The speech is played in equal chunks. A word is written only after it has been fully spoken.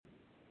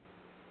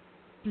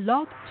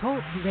Blog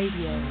Talk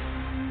Radio.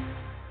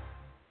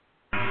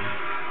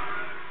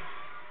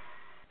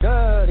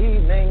 Good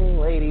evening,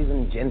 ladies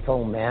and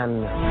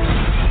gentlemen.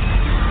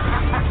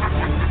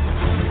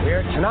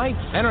 We're tonight's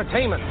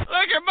entertainment. Look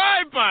at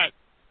my butt.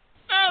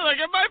 Now look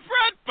at my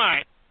front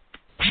butt.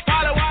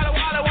 Wada, wada,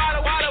 wada,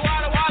 wada, wada,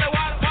 wada, wada,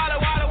 wada, wada,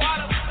 wada,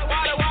 wada,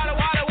 wada, wada,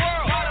 wada,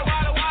 world. Wada,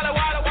 wada, wada,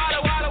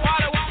 wada, wada,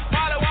 wada,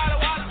 wada,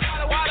 wada, wada,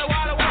 wada, wada,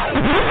 wada,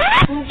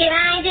 wada. Did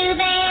I do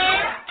that?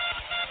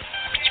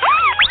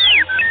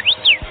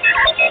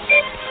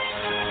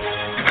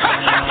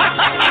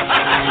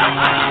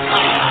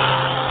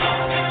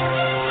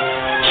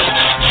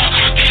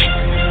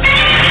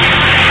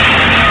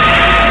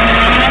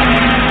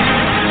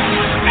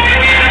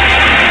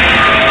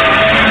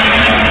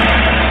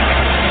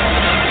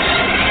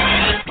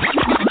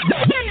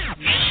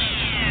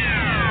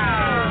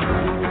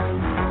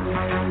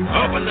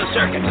 Open the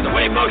circuit to the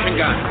wave motion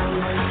gun.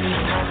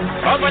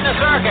 Open the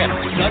circuit.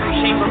 Outer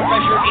chamber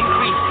pressure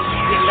increases.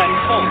 It's at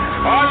full.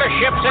 All the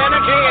ship's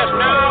energy is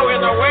now in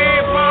the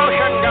wave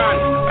motion gun.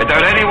 I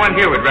doubt anyone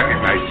here would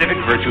recognize civic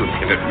virtue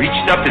if it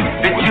reached up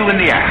and bit you in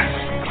the ass.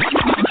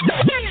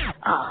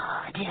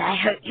 Oh, did I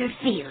hurt your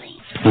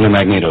feelings? Well,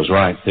 Magneto's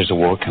right. There's a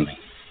war coming.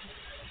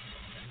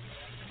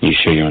 You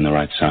sure you're on the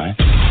right side?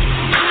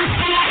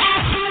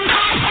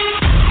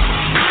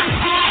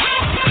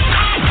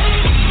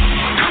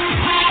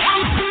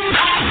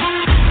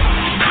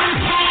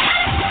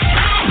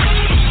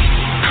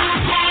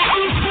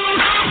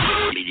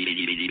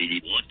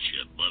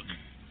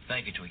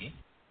 Thank you, Twiggy.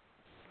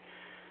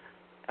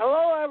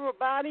 Hello,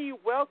 everybody.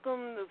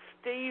 Welcome to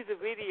Steve's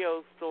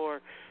Video Store.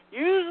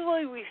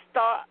 Usually when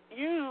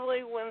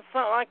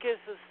something like this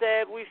is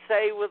said, we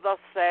say with a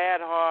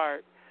sad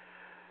heart.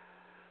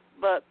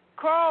 But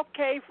Carl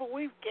Kafer,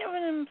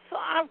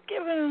 I've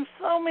given him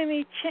so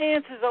many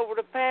chances over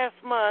the past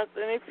month,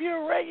 and if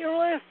you're a regular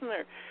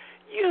listener,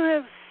 you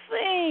have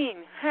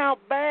seen how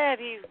bad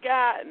he's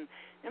gotten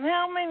and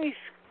how many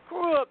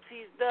screw-ups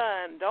he's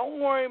done. Don't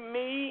worry,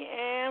 me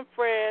and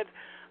Fred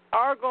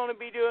are going to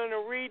be doing a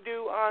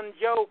redo on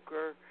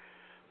Joker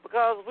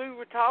because we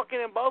were talking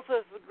and both of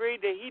us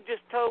agreed that he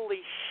just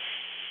totally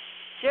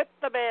shit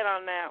the bed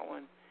on that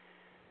one.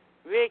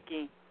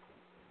 Vicki,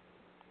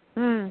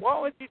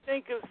 what would you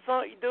think of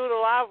you doing a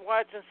live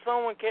watch and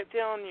someone kept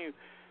telling you,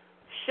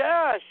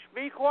 shush,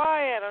 be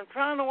quiet, I'm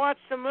trying to watch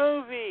the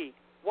movie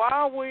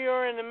while we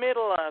are in the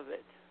middle of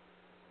it?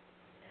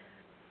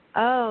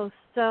 Oh,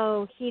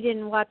 so he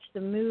didn't watch the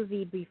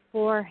movie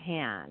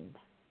beforehand.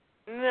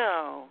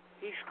 No.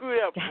 He screwed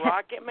up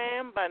Rocket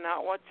Man by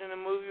not watching the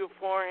movie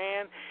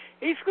beforehand.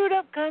 He screwed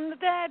up Come to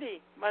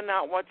Daddy by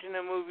not watching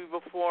the movie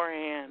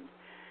beforehand.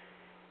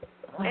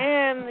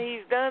 And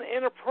he's done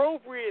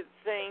inappropriate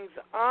things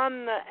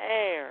on the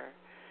air.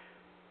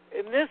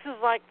 And this is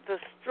like the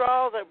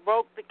straw that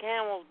broke the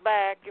camel's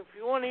back. If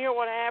you want to hear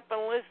what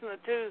happened, listen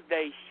to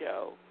Tuesday's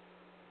show.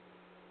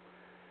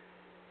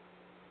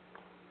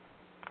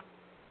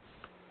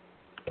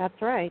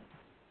 That's right.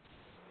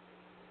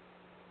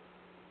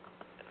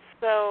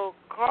 So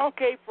Carl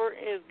Kafer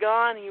is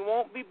gone. He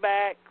won't be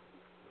back.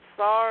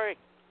 Sorry,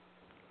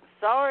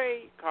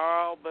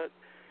 Carl, but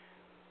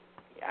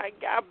I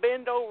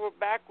bend over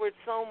backwards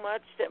so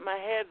much that my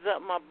head's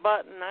up my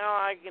butt, and all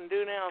I can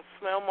do now is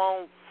smell my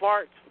own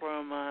farts for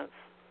a month.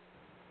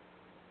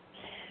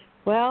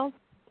 Well,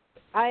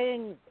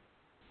 I'm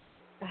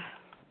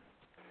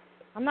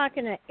not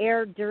going to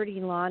air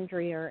dirty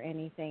laundry or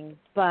anything,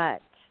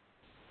 but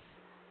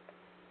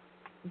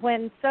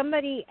when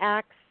somebody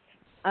acts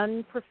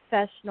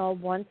unprofessional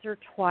once or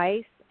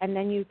twice, and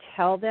then you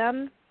tell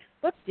them,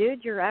 look,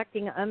 dude, you're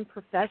acting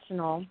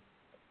unprofessional,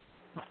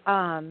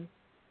 and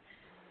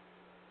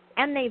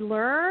they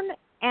learn,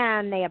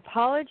 and they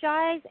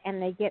apologize,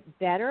 and they get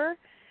better,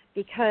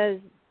 because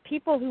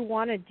people who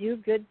want to do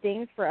good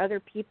things for other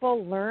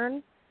people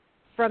learn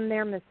from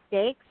their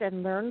mistakes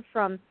and learn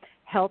from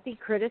healthy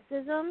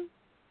criticism,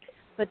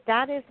 but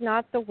that is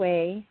not the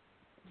way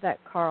that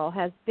Carl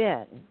has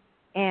been,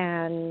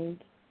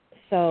 and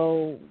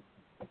so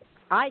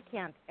I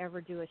can't ever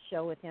do a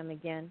show with him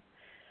again,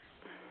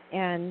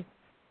 and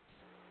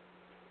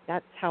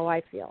that's how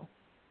I feel.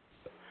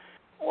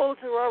 Well,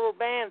 it's a rubber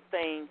band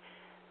thing.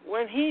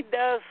 When he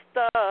does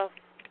stuff,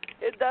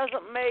 it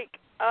doesn't make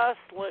us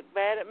look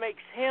bad, it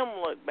makes him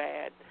look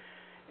bad.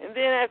 And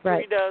then after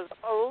he does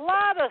a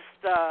lot of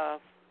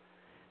stuff,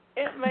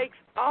 it makes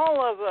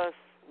all of us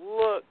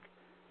look,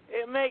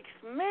 it makes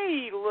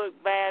me look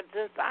bad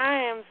since I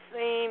am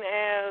seen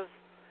as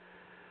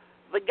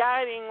the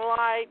guiding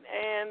light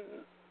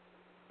and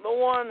the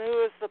one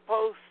who is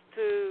supposed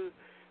to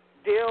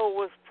deal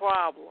with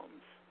problems.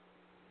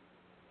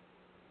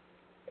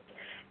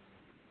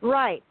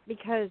 Right,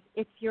 because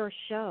it's your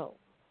show.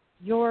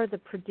 You're the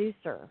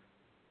producer.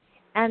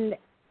 And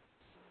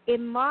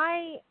in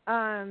my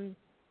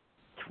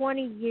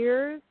 20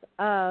 years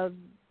of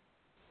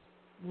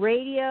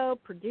radio,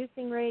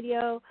 producing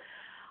radio,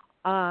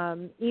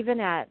 even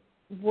at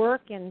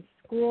work and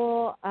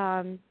school,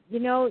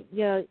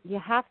 you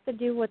have to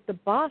do what the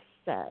boss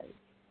says,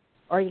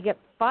 or you get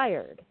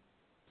fired.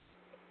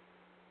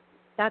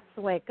 That's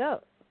the way it goes.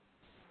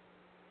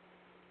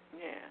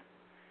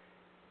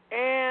 Yeah.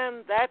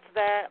 And that's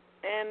that.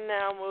 And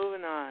now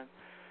moving on.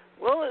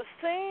 Well, it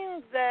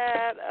seems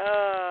that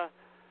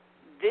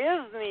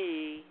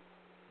Disney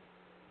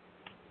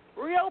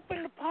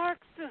reopened the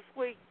parks this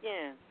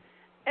weekend.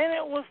 And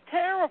it was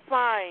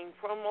terrifying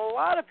from a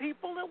lot of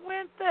people that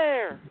went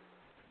there.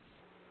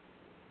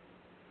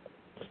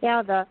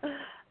 Yeah,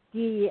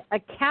 the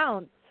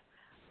accounts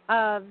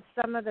of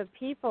some of the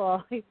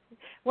people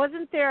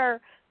wasn't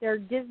their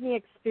Disney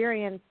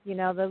experience,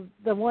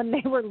 the one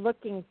they were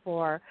looking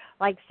for,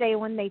 like say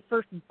when they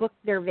first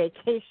booked their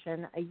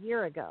vacation a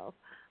year ago.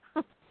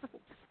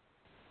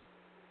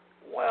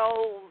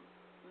 Well,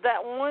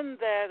 that one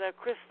that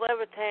Chris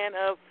Levitan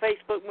of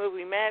Facebook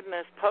Movie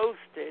Madness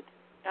posted,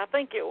 I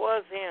think it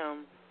was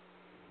him.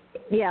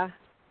 Yeah.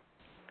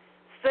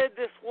 Said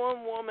this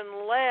one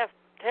woman left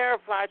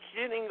terrified.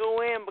 She didn't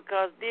go in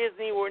because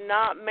Disney were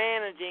not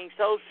managing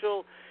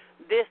social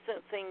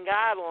distancing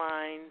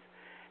guidelines,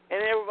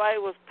 and everybody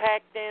was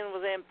packed in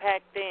within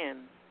packed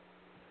in.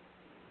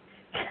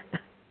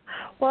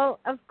 Well,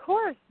 of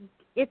course,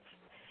 if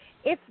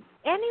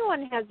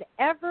anyone has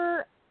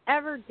ever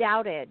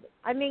doubted,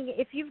 I mean,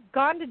 if you've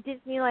gone to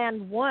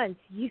Disneyland once,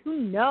 you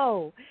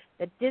know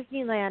that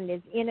Disneyland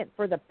is in it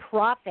for the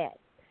profit,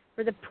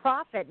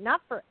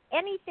 not for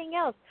anything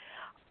else.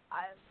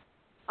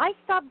 I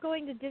stopped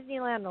going to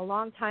Disneyland a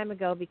long time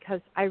ago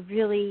because I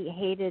really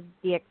hated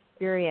the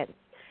experience.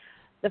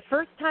 The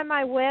first time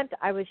I went,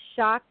 I was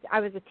shocked. I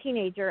was a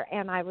teenager,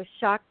 and I was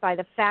shocked by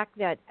the fact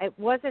that it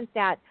wasn't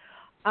that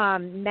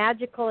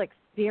magical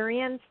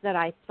experience that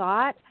I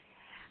thought.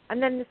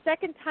 And then the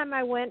second time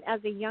I went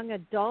as a young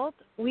adult,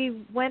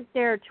 we went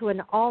there to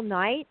an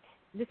all-night.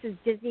 This is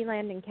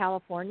Disneyland in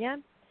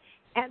California.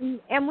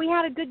 And we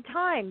had a good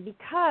time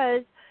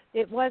because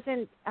it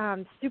wasn't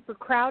super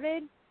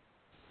crowded.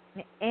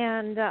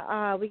 And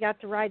we got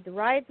to ride the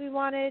rides we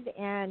wanted,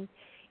 and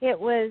it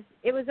was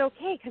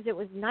okay because it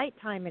was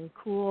nighttime and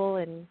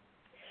cool.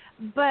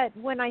 But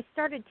when I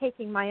started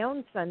taking my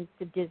own sons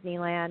to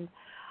Disneyland,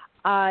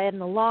 and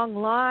the long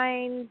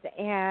lines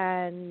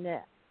and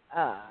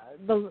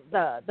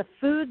the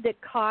food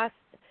that cost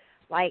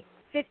like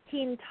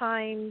 15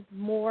 times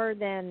more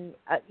than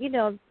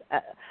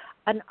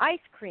an ice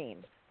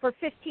cream for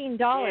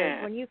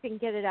 $15 when you can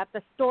get it at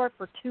the store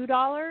for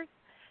 $2.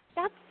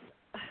 That's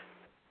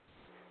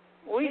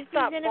We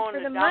stopped going to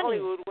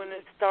Dollywood when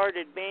it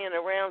started being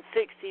around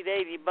 $60 to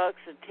 $80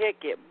 a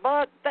ticket,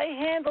 but they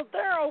handled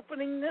their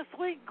opening this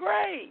week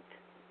great.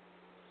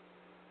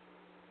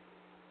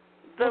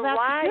 Well,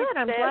 that's good.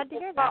 I'm glad to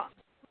hear that.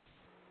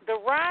 The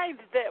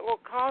rides that will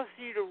cause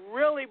you to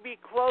really be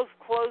close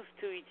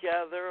to each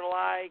other,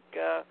 like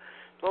the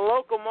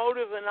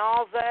locomotive and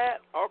all that,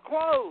 are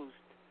closed.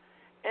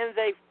 And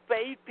they've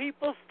made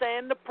people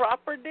stand the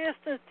proper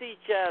distance to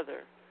each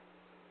other.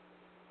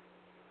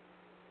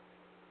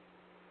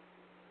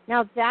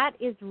 Now, that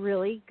is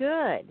really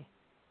good.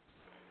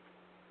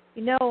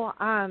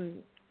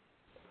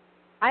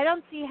 I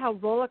don't see how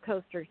roller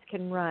coasters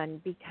can run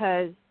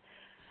because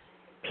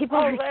people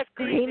are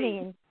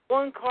screaming. Easy.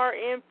 One car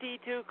empty,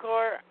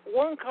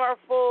 one car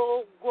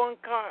full,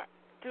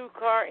 two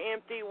car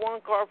empty,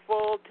 one car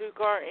full, two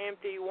car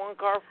empty, one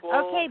car full.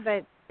 Okay,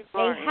 but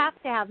they have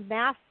to have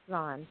masks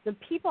on. The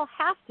people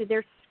have to.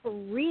 They're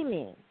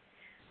screaming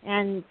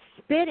and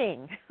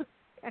spitting.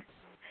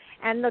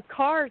 And the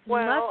cars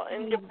must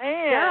in be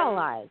Japan,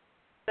 sterilized.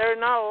 They're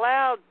not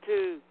allowed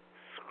to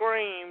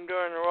scream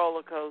during a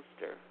roller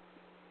coaster.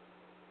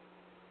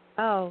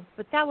 Oh,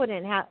 but that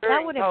wouldn't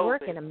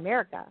work in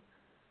America.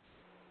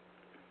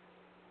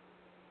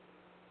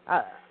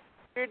 If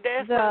you're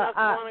desperate enough to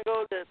want to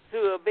go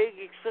to a big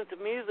expensive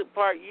music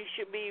park, you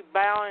should be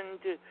bending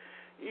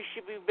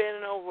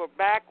over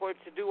backwards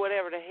to do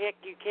whatever the heck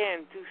you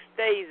can to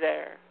stay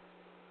there.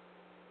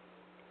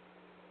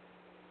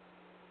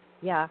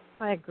 Yeah,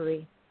 I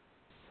agree.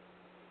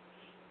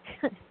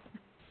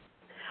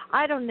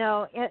 I don't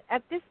know.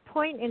 At this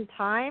point in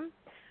time,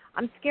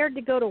 I'm scared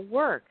to go to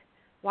work.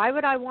 Why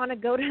would I want to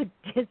go to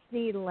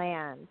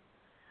Disneyland?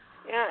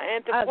 Yeah,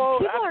 and to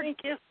quote, I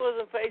think this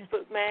was a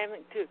Facebook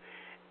Magnet too.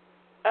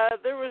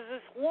 There was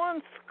this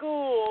one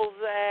school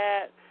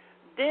that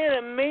did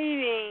a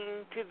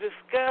meeting to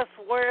discuss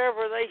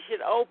wherever they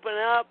should open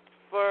up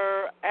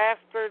for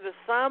after the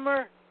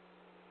summer.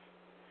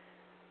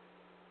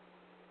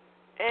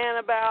 And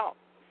about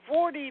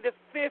 40 to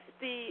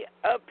 50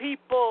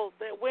 people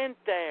that went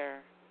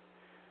there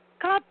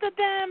caught the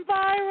damn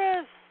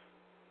virus.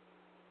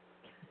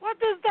 What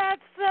does that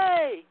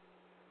say?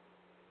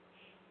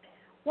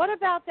 What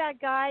about that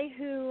guy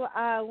who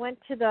went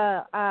to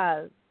the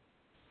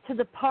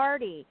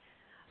party?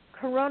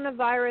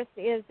 Coronavirus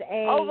is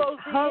a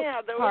hoax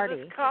there party.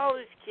 was this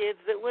college kids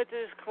that went to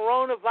this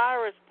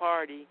coronavirus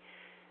party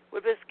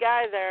with this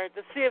guy there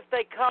to see if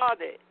they caught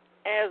it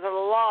as a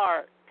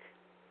lark.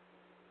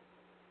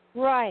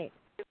 Right.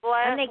 His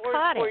last and they words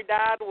caught before it. he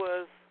died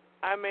was,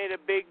 "I made a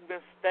big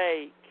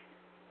mistake."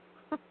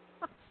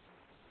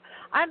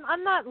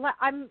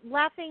 I'm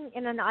laughing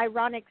in an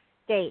ironic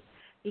state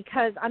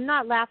because I'm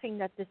not laughing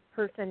that this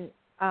person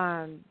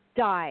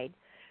died,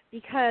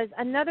 because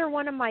another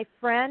one of my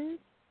friends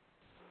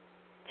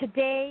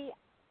today,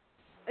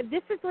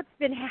 this is what's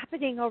been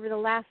happening over the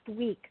last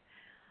week.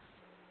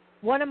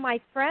 One of my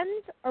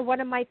friends or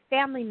one of my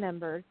family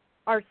members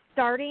are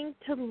starting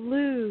to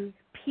lose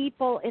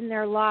people in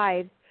their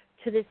lives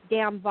to this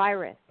damn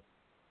virus.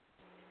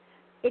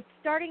 It's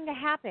starting to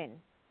happen.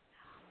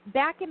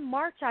 Back in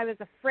March, I was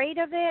afraid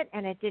of it,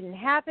 and it didn't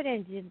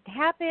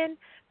happen,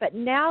 but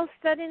now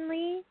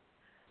suddenly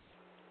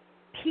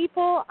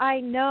people I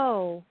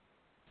know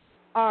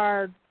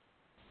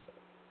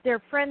their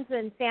friends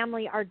and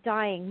family are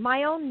dying.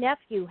 My own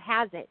nephew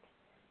has it.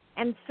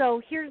 And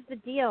so here's the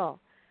deal.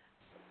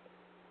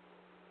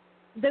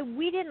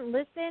 We didn't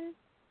listen,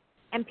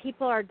 and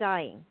people are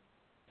dying.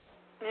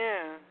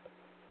 Yeah.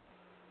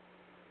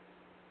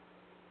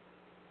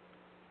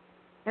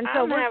 And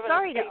so we're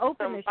sorry to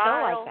open the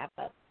show like that,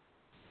 but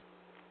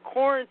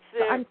corn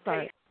syrup I'm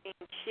sorry.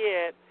 tasting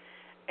shit,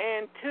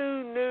 and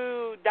 2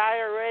 new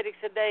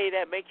diuretics a day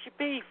that makes you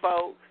pee,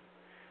 folks,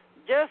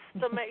 just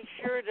to make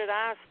sure that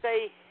I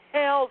stay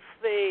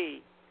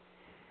healthy.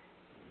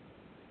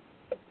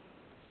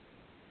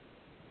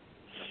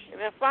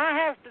 And if I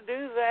have to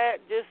do that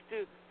just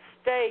to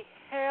stay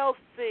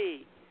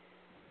healthy,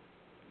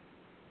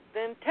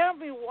 then tell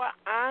me what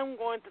I'm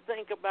going to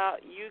think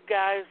about you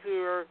guys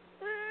who are,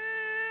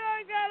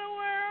 I gotta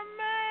wear a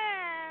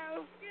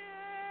mask.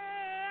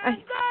 I'm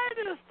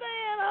tired of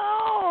staying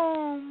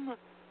home.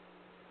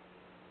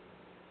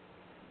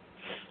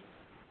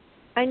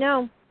 I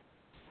know.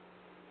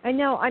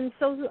 I'm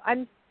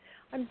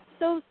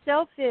so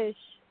selfish.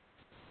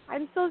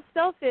 I'm so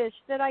selfish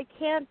that I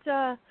can't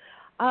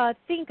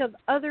think of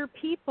other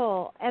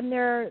people, and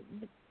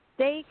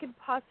they could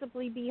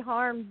possibly be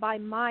harmed by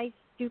my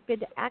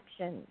stupid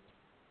actions.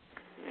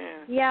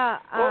 Yeah.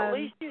 Well, at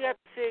least you got to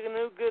see a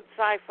new good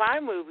sci-fi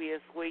movie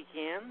this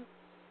weekend.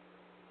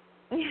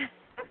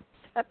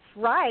 That's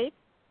right.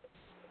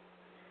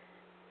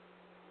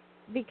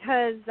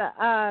 Because,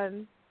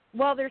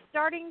 they're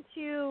starting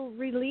to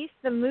release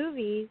the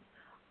movies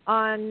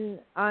on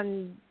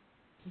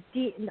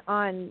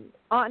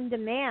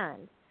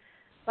demand.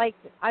 Like,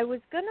 I was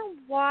gonna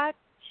watch.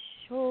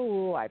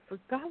 I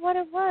forgot what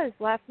it was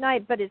last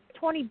night, but it's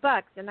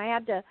 $20, and I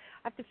have to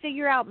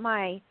figure out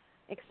my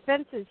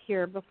expenses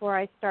here before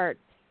I start,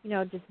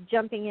 just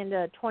jumping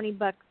into a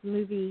 $20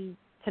 movie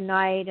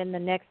tonight and the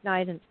next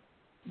night and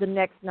the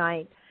next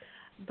night.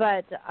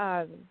 But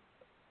I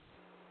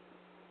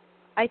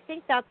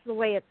think that's the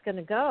way it's going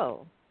to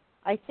go.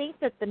 I think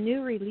that the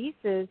new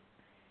releases,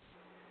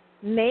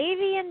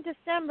 maybe in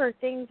December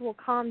things will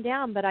calm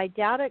down, but I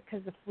doubt it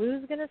because the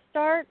flu's going to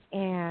start,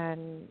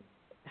 and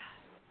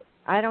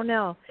I don't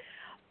know.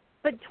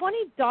 But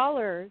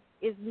 $20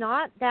 is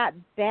not that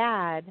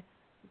bad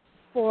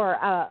for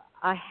a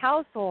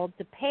household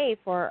to pay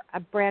for a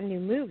brand new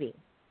movie.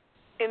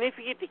 And if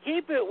you get to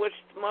keep it, which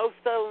most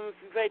of them, if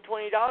you pay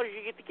 $20,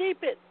 you get to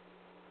keep it.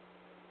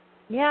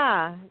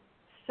 Yeah.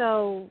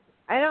 So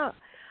I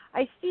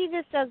see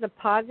this as a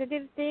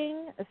positive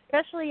thing,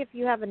 especially if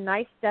you have a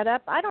nice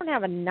setup. I don't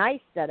have a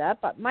nice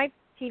setup. My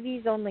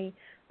TV's only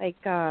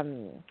like a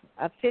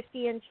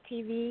 50-inch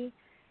TV,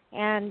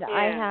 and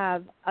I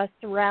have a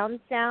surround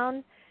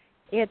sound.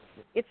 It's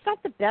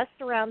not the best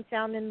surround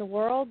sound in the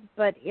world,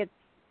 but it's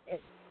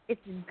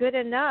good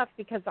enough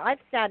because I've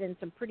sat in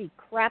some pretty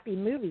crappy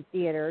movie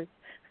theaters.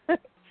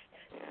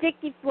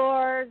 Sticky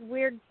floors,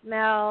 weird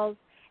smells,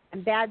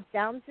 and bad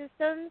sound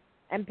systems,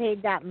 and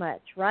paid that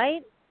much,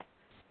 right?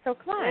 So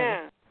come on.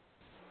 Yeah.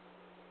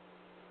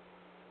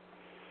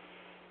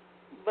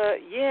 But,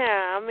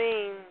 yeah, I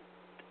mean,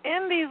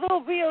 and these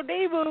little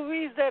VOD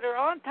movies that are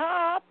on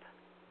top,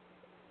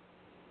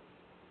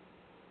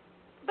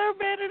 they're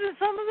better than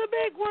some of the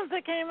big ones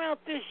that came out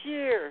this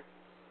year.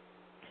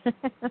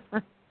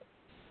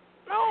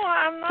 No,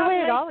 I'm not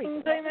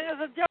making them as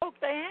a joke.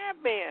 They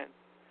have been.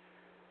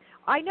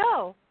 I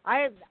know.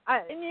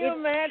 Can you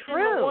imagine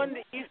true. the one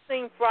that you've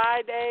seen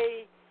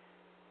Friday,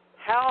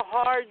 how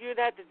hard you'd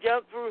have to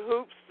jump through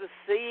hoops to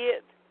see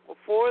it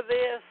before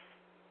this?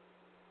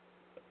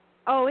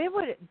 Oh,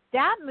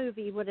 that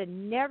movie would have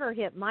never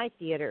hit my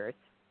theaters.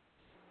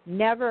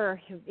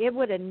 Never. It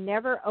would have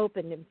never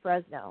opened in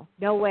Fresno.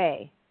 No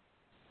way.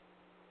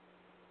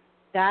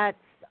 That's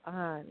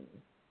the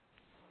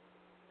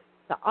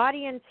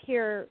audience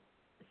here.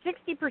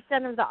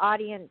 60% of the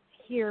audience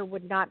here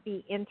would not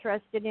be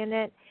interested in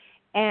it,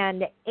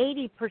 and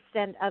 80%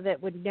 of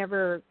it would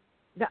never,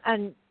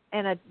 and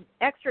an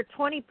extra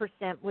 20%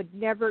 would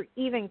never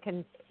even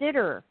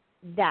consider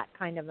that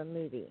kind of a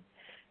movie.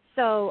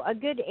 So a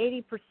good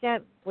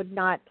 80% would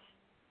not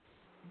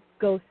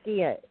go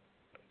see it.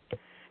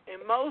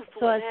 And most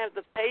wouldn't have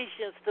the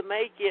patience to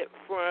make it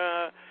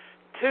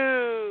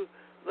to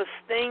the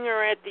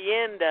stinger at the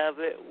end of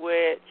it,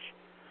 which,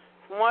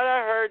 from what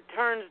I heard,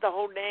 turns the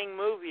whole dang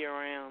movie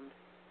around.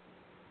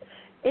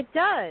 It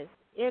does.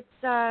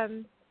 It's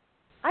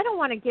I don't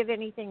want to give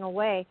anything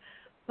away,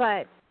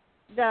 but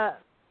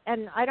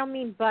and I don't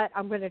mean but,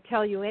 I'm going to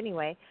tell you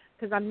anyway,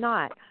 because I'm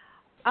not.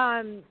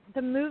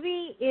 The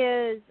movie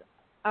is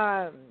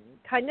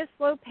kind of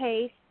slow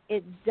paced.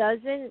 It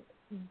doesn't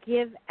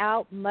give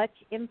out much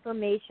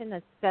information,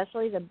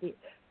 especially the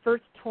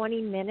first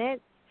 20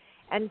 minutes.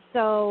 And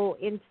so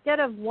instead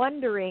of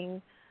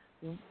wondering,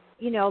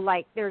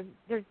 like there's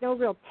no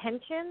real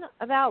tension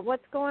about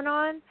what's going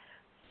on.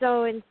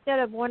 So instead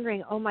of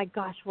wondering, oh my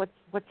gosh, what's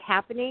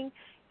happening,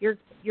 you're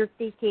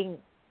thinking,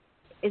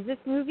 is this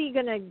movie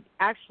going to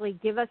actually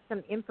give us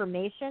some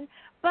information?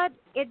 But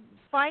it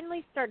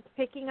finally starts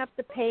picking up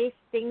the pace,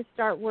 things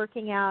start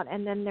working out,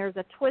 and then there's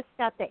a twist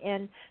at the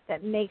end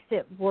that makes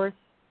it worth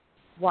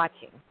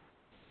watching.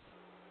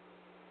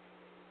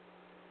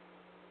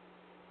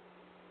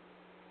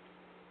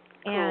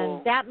 Cool.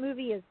 And that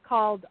movie is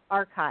called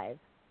Archive.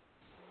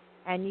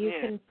 And you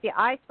can see,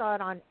 I saw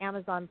it on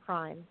Amazon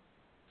Prime.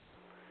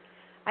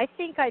 I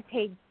think I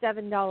paid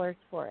 $7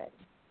 for it.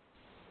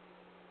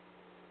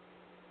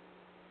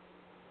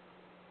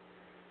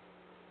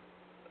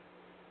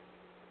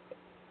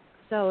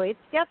 So it's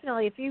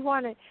definitely, if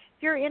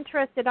you're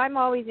interested, I'm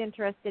always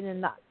interested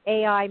in the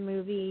AI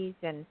movies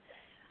and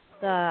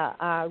the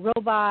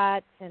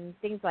robots and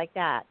things like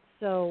that.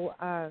 So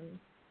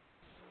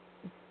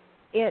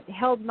it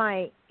held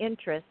my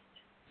interest,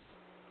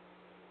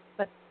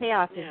 but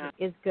payoff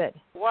is good.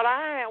 What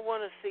I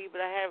want to see,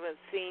 but I haven't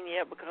seen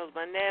yet because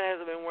my net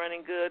hasn't been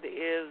running good,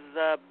 is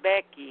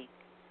Becky.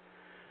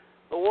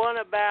 The one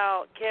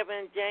about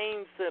Kevin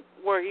James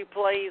where he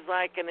plays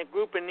like in a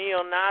group of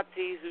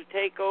neo-Nazis who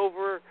take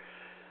over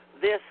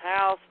this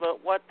house,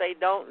 but what they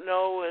don't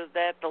know is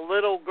that the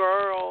little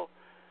girl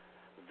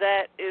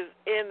that is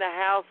in the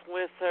house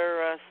with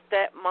her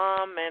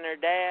stepmom and her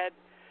dad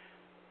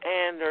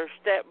and her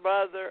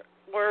stepbrother,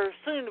 or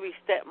soon-to-be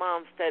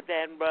stepmom,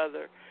 stepdad, and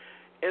brother,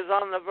 is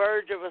on the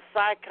verge of a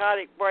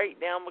psychotic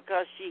breakdown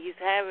because she's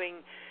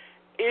having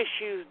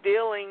issues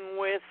dealing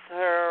with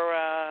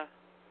her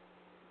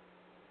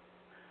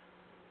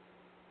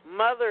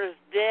mother's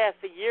death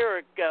a year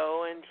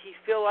ago, and she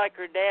feels like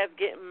her dad's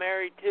getting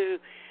married too,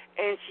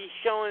 and she's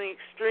showing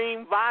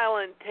extreme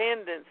violent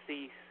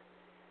tendencies.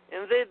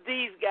 And then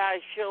these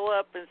guys show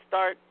up and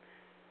start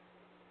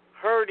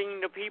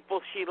hurting the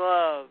people she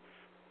loves.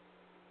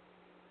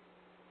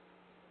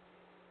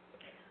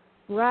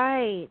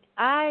 Right.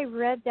 I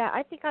read that.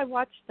 I think I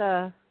watched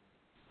the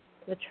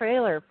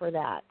trailer for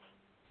that.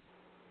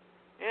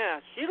 Yeah,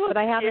 she looks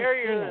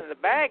scarier than the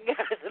bad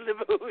guys in the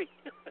movie.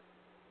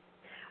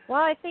 Well,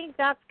 I think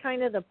that's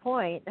kind of the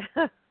point.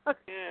 Yeah.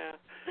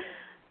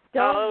 I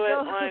love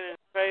that line in the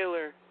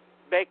trailer.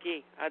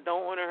 Becky, I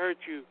don't want to hurt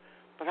you,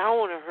 but I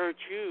want to hurt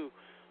you.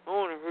 I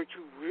want to hurt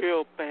you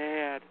real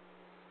bad.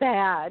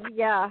 Bad,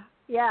 yeah.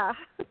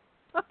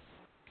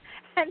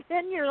 And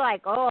then you're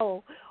like,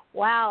 oh,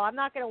 wow, I'm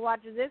not going to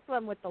watch this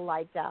one with the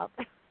lights out.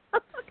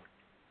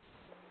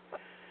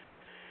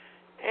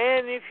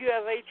 And if you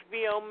have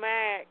HBO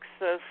Max,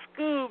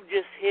 Scoob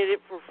just hit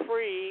it for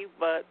free,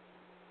 but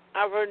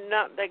I've heard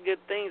not that good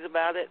things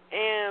about it.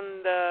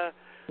 And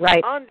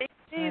on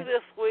DVD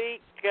this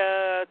week,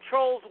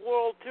 Trolls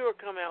World Tour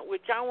come out,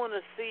 which I want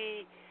to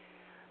see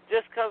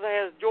just because it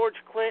has George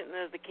Clinton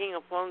as the King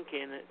of Funk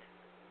in it.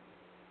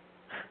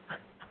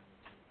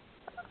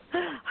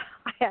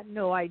 I had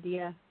no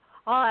idea.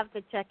 I'll have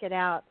to check it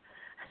out.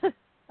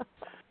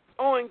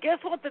 Oh, and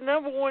guess what? The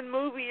number one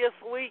movie this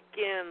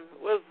weekend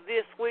with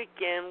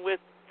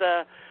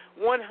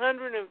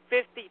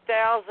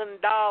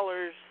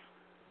 $150,000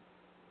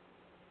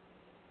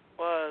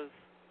 was.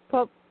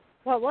 What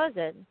was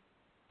it?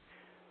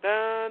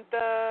 Dun,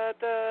 da,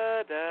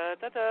 da, da,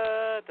 da,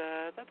 da,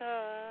 da, da, da.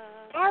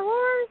 Star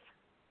Wars?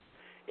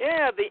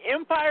 Yeah, The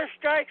Empire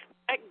Strikes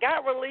Back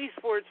got released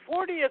for its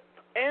 40th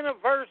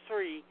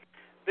anniversary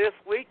this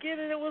weekend,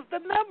 and it was the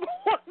number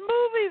one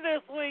movie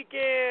this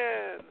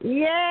weekend.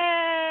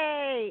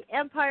 Yay!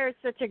 Empire is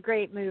such a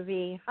great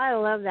movie. I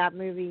love that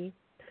movie.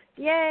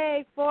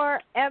 Yay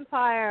for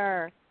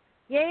Empire.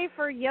 Yay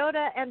for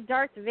Yoda and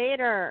Darth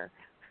Vader.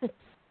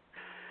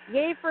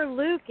 Yay for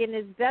Luke in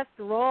his best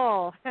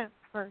role.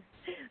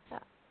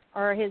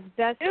 or his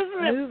best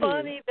Isn't movie. it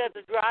funny that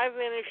the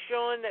drive-in is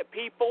showing that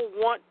people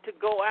want to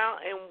go out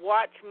and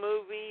watch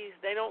movies?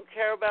 They don't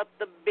care about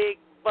the big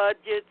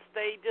budgets.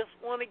 They just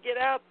want to get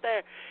out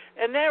there.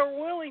 And they're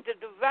willing to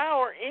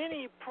devour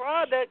any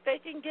product they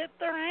can get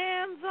their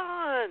hands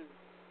on.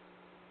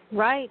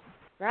 Right.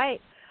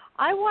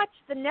 I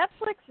watched the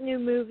Netflix new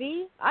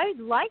movie. I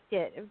liked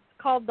it. It's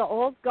called The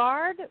Old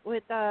Guard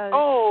with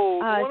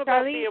what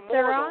about The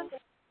Immortals?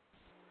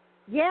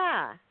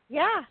 Yeah.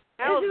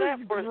 How is that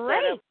for great.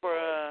 a setup for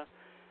a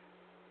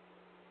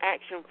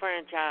action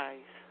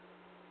franchise?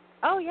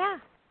 Oh yeah.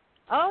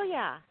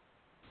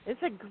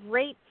 It's a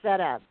great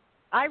setup.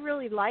 I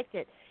really liked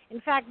it.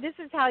 In fact, this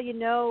is how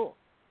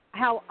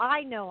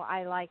I know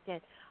I liked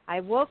it.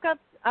 I woke up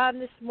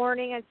this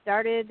morning and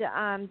started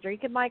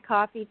drinking my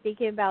coffee,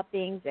 thinking about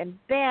things, and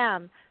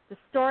bam, the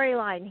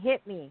storyline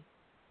hit me.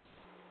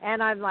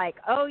 And I'm like,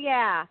 oh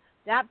yeah,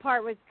 That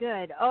part was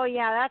good. Oh,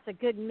 yeah, that's a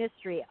good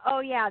mystery.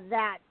 Oh, yeah,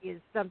 that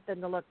is something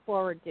to look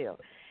forward to.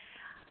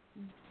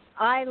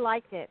 I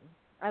liked it.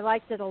 I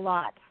liked it a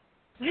lot.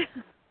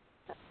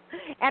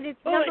 And it's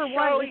number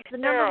one. It's the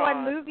number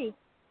one movie.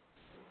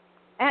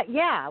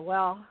 Yeah,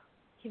 well,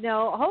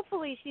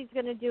 hopefully she's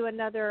going to do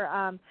another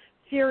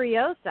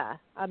Furiosa.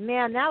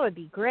 Man, that would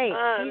be great.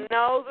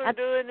 No, they're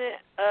doing it.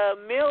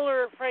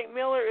 Frank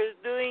Miller is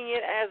doing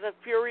it as a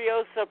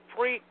Furiosa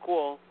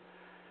prequel.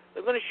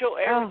 They're going to show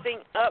everything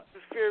up the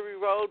Fury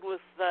Road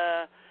with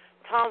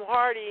Tom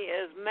Hardy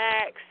as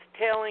Max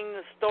telling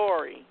the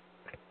story.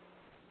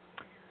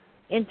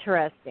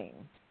 Interesting.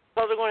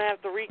 So they're going to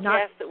have to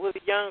recast it with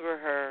a younger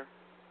her.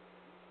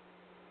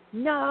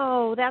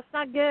 No, that's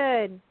not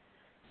good.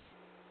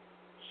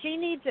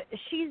 She's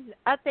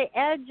at the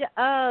edge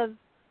of,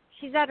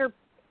 she's at her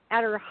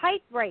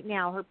height right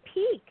now, her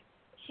peak.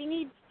 She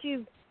needs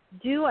to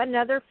do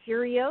another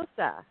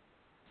Furiosa.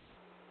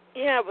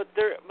 Yeah, but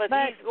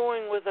he's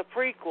going with a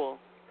prequel.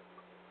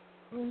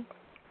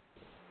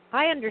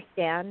 I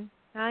understand.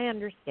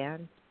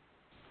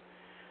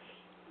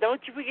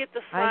 Don't you forget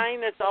the sign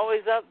that's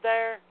always up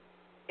there?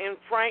 In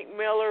Frank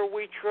Miller,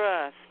 we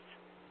trust.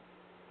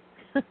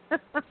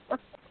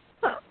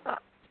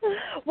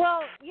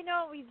 Well,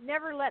 he's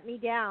never let me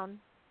down,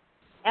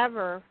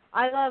 ever.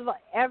 I love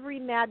every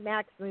Mad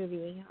Max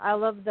movie. I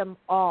love them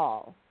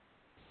all.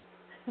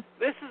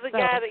 This is the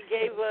guy that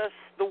gave us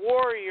the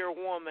Warrior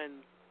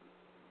Woman.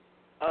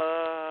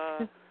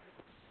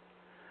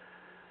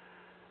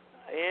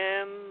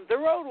 And the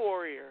Road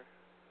Warrior.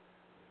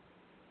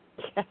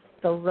 Yes,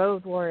 the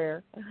Road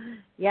Warrior.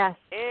 Yes.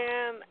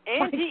 And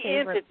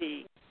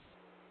Anti-Entity.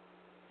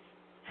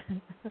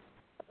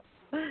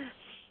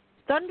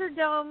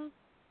 Thunderdome.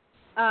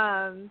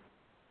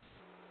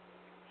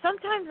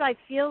 Sometimes I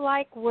feel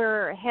like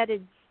we're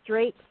headed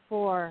straight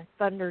for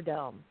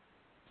Thunderdome.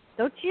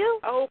 Don't you?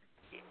 Oh.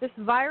 This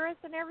virus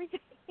and everything.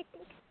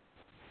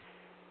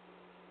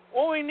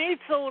 Well, we need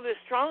someone as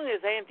strong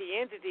as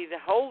Anti-Entity to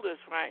hold us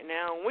right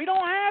now, and we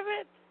don't have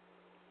it.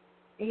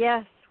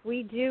 Yes,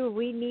 we do.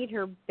 We need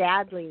her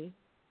badly.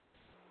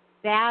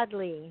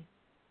 Badly.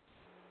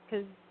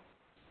 Because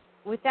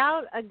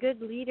without a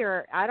good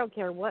leader, I don't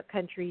care what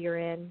country you're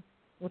in,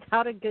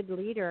 without a good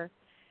leader,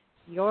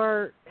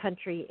 your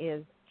country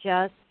is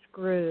just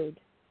screwed.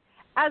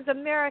 As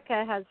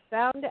America has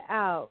found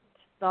out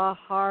the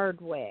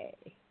hard way.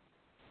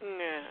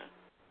 Yeah.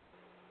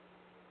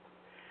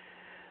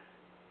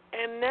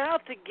 And now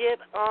to get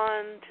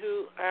on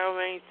to our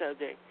main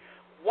subject.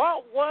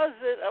 What was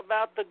it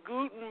about the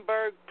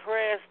Gutenberg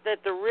press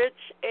that the rich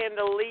and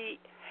elite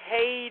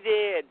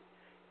hated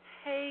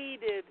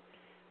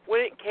when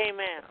it came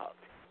out?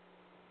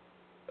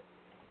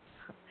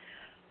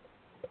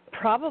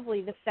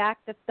 Probably the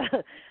fact that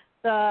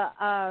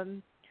the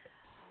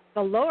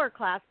lower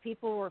class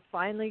people were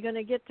finally going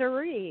to get to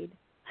read.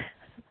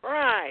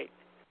 Right.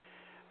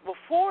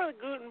 Before the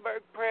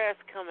Gutenberg press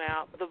come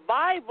out, the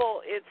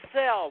Bible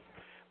itself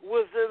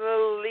was an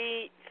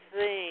elite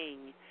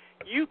thing.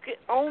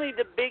 Only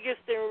the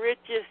biggest and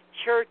richest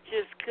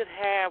churches could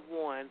have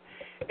one.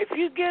 If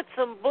you get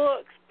some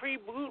books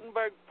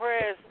pre-Gutenberg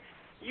press,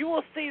 you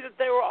will see that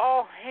they were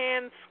all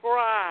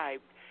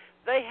hand-scribed.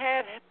 They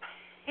had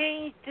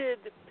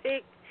painted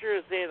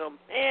pictures in them,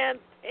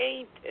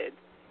 hand-painted.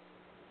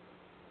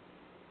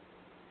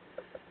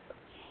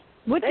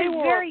 Which is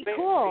very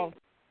cool.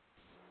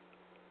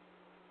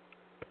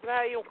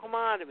 Valuable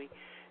commodity.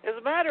 As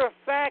a matter of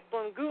fact,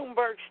 when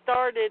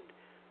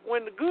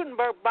the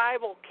Gutenberg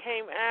Bible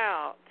came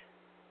out,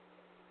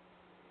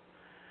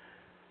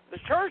 the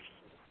church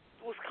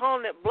was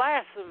calling it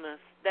blasphemous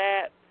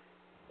that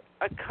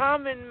a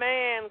common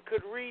man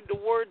could read the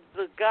words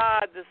of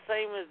God the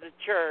same as the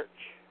church.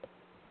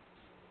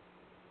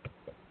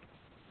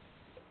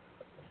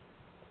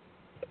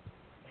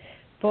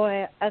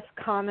 Boy, us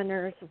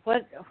commoners,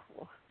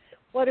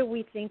 what do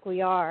we think we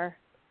are?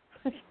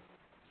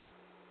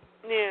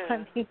 Yeah.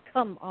 I mean,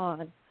 come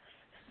on.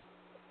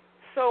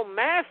 So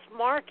mass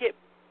market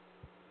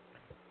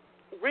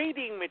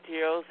reading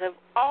materials have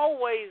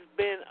always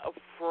been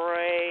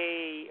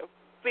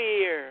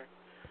fear.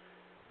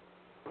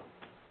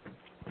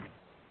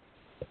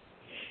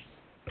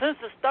 Since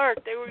the start,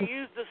 they were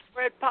used to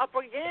spread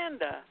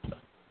propaganda.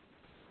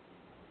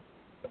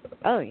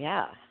 Oh,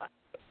 yeah.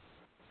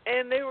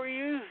 And they were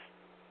used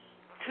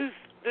to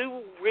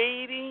do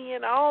reading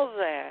and all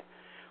that.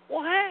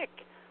 Well, heck,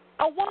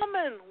 a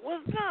woman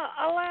was not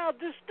allowed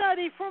to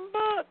study from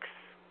books.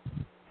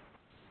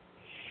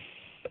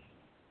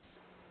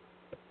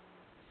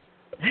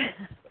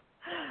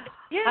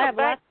 Yeah,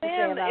 back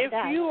then, if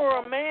you were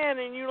a man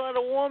and you let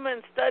a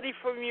woman study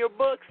from your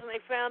books and they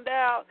found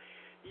out,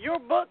 your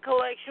book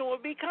collection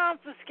would be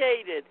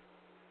confiscated.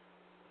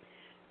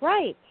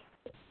 Right.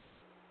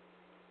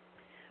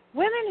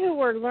 Women who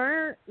were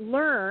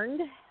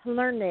learned,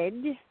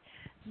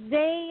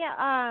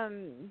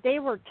 they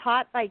were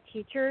taught by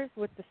teachers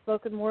with the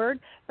spoken word,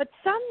 but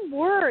some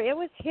were. It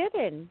was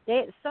hidden.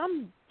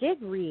 Some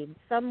did read.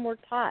 Some were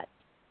taught.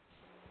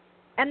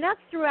 And that's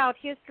throughout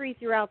history,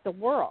 throughout the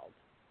world.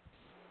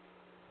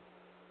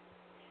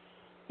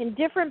 In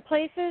different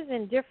places,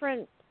 in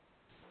different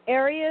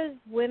areas,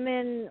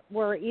 women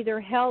were either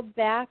held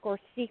back or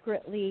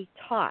secretly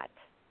taught.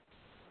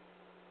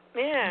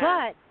 Yeah.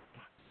 But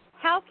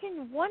how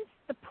can, once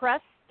the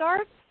press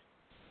starts,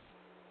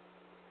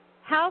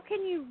 how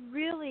can you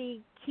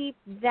really keep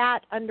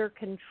that under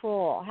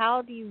control?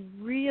 How do you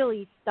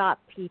really stop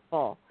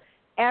people,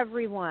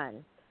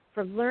 everyone,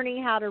 from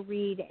learning how to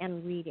read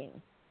and reading?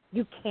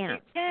 You can't. You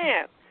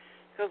can't.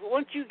 Because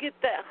once you get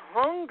that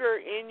hunger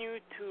in you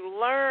to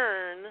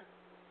learn,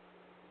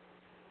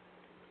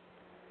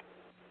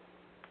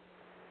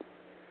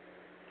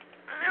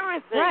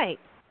 everything. Right.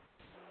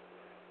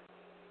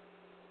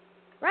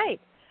 Right.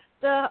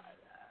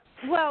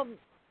 Well,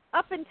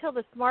 up until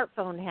the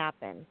smartphone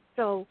happened.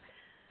 So,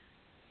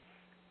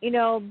 you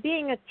know,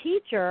 being a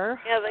teacher,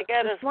 Yeah, they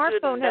got us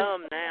good and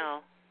dumb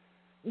now.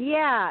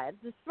 Yeah,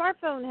 the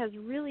smartphone has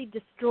really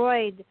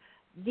destroyed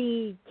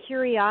the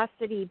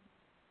curiosity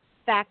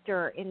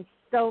factor in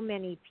so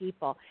many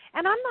people.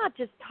 And I'm not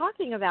just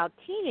talking about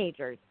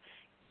teenagers.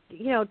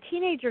 You know,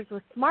 teenagers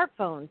with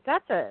smartphones,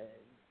 that's a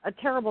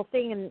terrible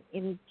thing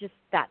in just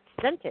that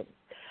sentence.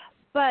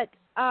 But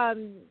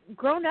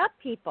grown-up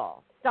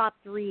people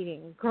stopped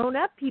reading.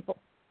 Grown-up people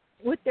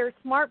with their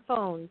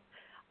smartphones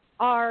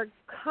are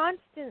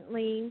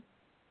constantly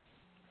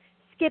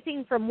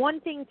skipping from one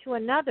thing to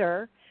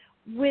another,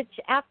 which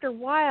after a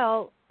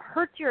while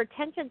hurts your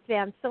attention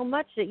span so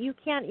much that you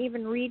can't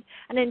even read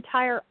an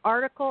entire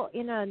article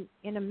in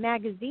a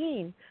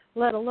magazine,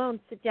 let alone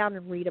sit down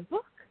and read a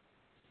book.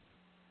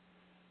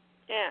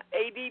 Yeah,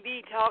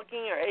 ADD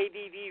talking or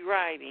ADD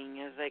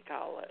writing, as they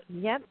call it.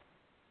 Yep.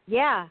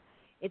 Yeah,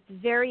 it's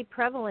very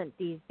prevalent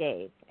these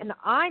days. And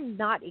I'm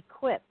not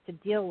equipped to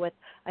deal with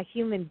a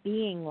human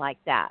being like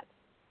that.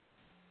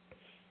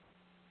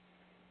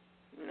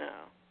 No.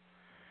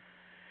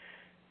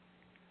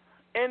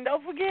 And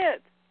don't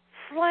forget,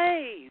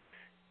 slaves.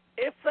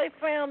 If they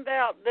found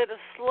out that a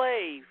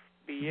slave,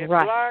 be it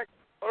black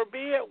or be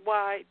it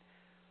white,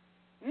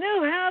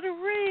 knew how to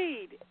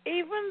read,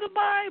 even the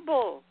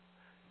Bible,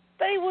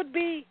 they would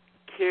be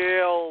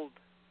killed.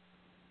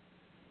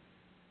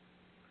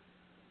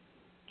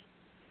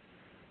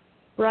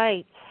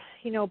 Right.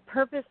 You know,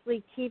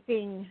 purposely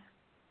keeping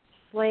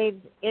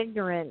slaves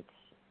ignorant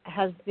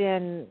has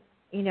been,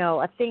 you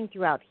know, a thing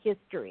throughout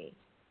history.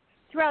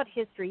 Throughout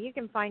history, you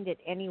can find it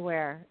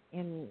anywhere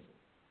in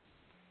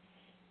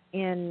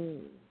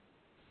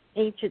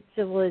ancient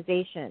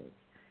civilizations.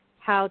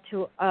 How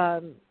to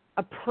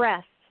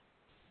oppress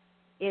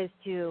is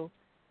to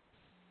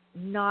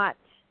not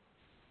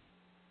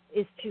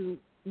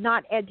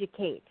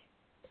educate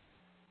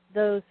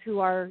those who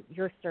are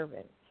your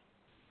servants.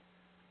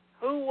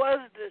 Who was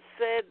it that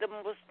said the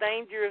most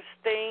dangerous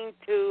thing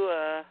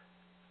to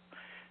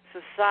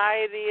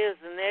society is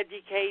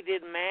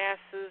uneducated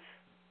masses?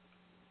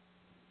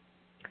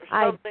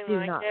 I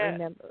do not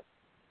remember.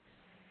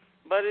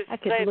 But it's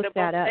said the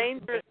most up.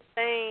 dangerous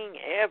thing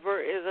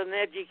ever is an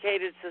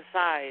educated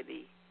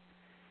society.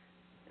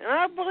 And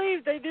I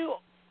believe they do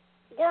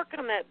work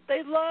on that.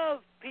 They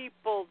love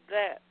people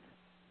that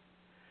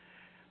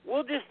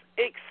will just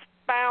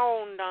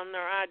expound on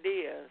their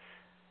ideas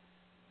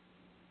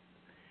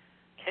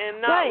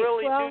and not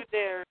really do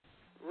their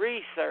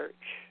research.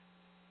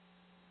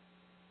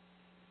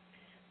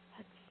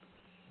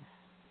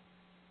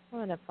 I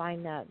want to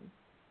find that.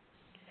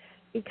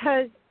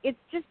 Because it's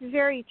just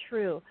very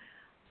true.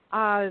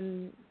 How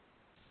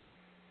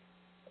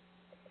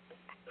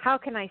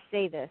can I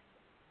say this?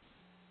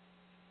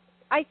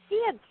 I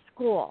see at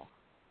school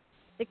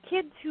the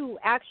kids who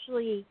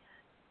actually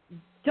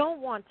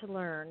don't want to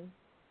learn,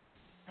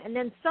 and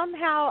then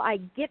somehow I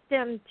get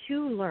them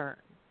to learn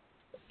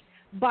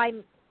by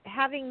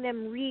having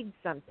them read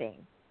something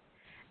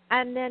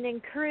and then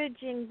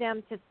encouraging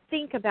them to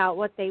think about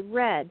what they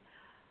read.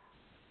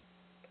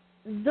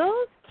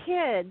 Those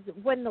kids,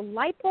 when the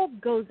light bulb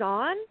goes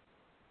on,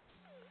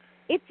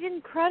 it's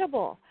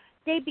incredible.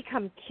 They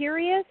become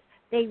curious.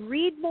 They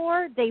read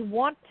more. They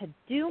want to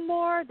do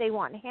more. They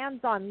want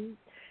hands-on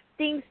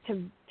things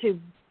to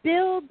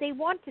build. They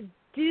want to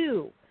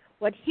do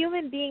what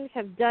human beings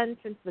have done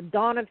since the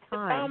dawn of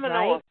time. The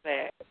domino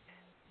effect.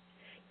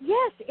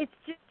 Yes, it's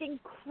just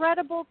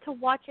incredible to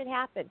watch it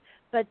happen.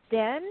 But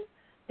then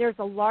there's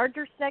a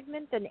larger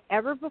segment than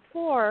ever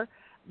before,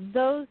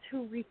 those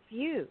who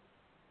refuse.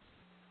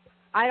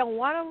 I don't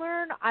want to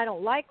learn, I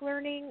don't like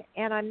learning,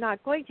 and I'm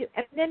not going to.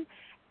 And then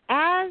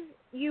as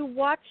you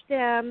watch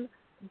them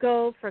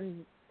go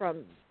from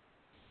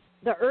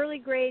the early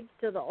grades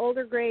to the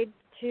older grades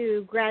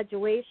to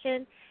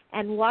graduation,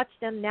 and watch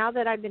them, now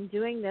that I've been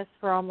doing this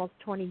for almost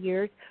 20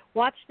 years,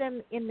 watch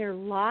them in their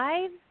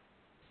lives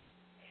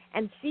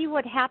and see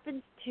what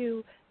happens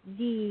to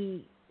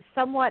the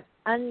somewhat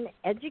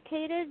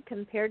uneducated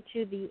compared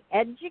to the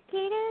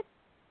educated,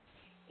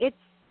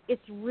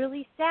 it's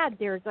really sad.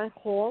 There's a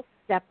whole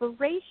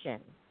separation.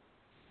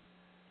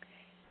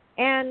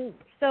 And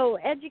so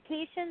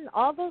education,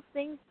 all those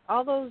things,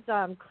 all those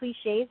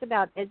cliches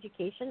about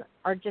education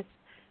are just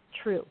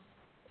true.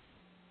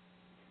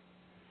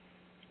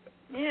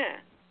 Yeah.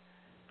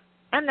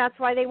 And that's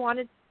why they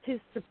wanted to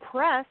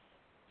suppress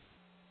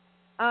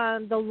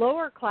the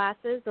lower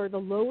classes or the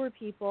lower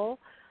people,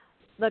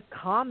 the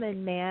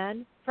common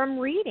man, from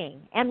reading,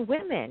 and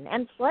women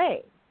and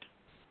slaves.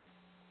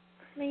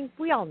 I mean,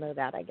 we all know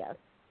that, I guess.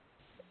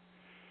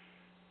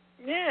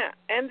 Yeah,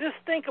 and just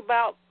think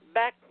about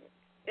back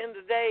in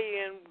the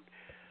day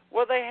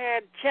where they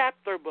had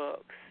chapter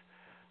books,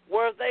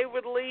 where they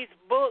would release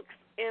books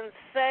in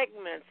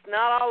segments,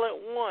 not all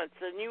at once,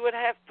 and you would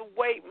have to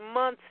wait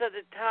months at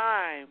a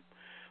time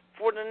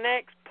for the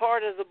next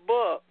part of the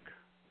book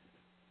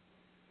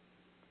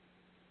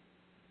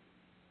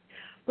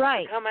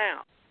right. to come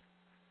out.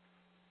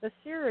 The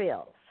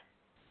serials.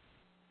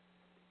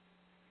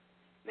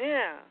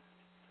 Yeah.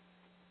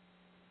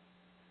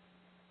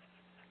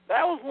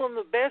 That was one of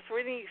the best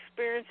reading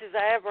experiences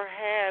I ever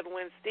had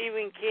when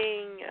Stephen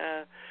King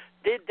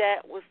did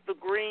that with The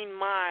Green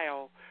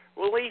Mile.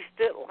 Released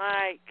it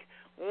like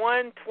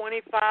one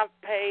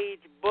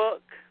 25-page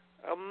book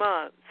a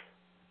month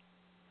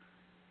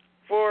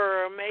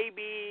for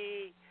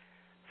maybe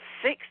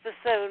 6 to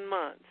 7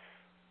 months.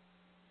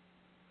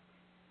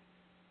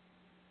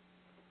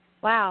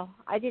 Wow,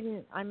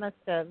 I must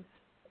have.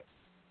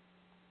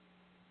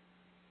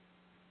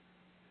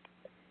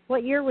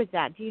 What year was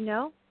that? Do you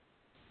know?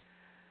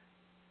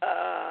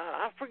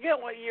 I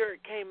forget what year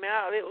it came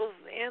out. It was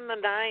in the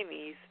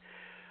 90s,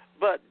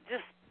 but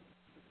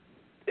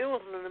it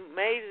was an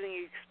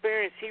amazing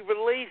experience. He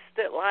released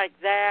it like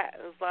that.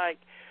 It was like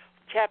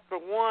chapter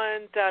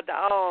 1 to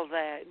all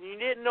that, and you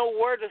didn't know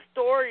where the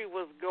story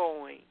was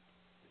going.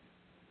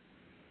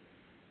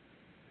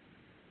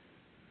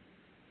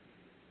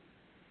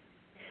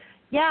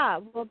 Yeah,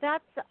 well,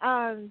 that's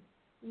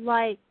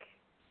like,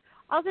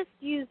 I'll just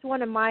use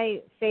one of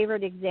my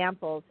favorite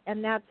examples,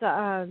 and that's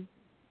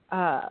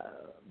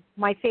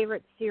my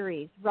favorite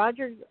series.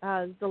 Roger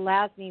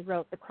Zelazny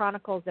wrote The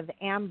Chronicles of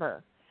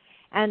Amber,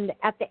 and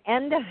at the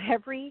end of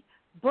every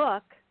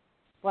book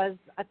was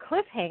a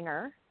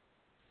cliffhanger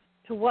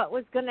to what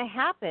was going to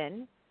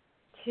happen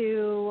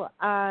to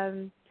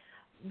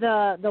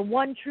the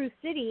one true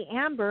city,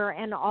 Amber,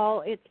 and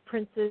all its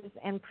princes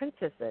and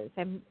princesses,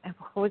 and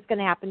what was going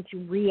to happen to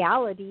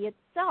reality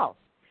itself.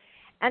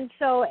 And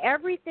so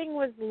everything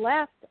was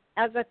left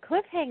as a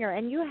cliffhanger,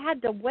 and you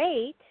had to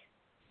wait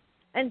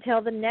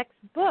until the next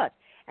book.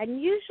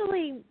 And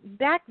usually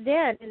back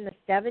then in the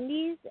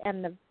 70s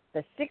and the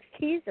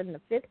 60s and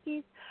the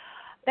 50s,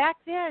 back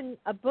then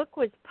a book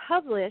was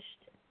published,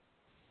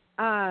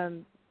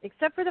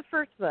 except for the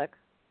first book.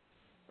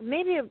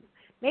 Maybe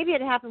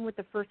it happened with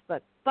the first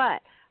book,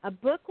 but a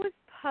book was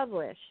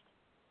published,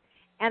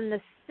 and the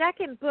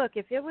second book,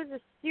 if it was a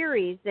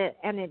series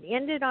and it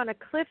ended on a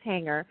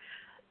cliffhanger,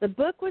 the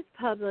book was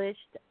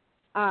published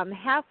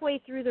halfway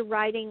through the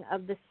writing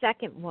of the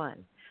second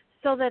one,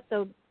 so that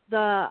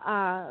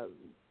the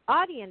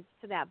audience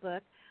to that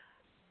book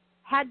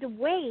had to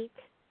wait,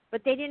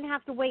 but they didn't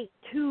have to wait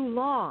too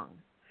long,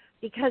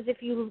 because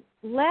if you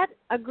let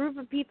a group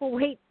of people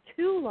wait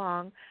too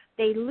long,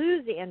 they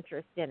lose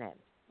interest in it.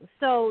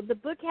 So the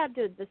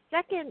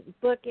second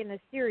book in a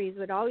series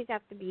would always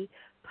have to be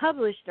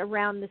published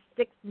around the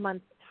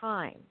 6-month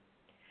time.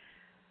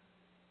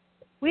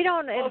 We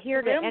don't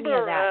adhere to any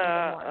of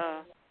that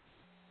anymore.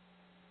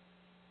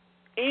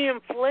 Ian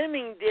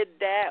Fleming did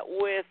that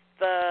with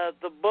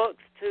the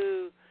books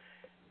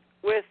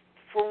with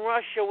From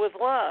Russia with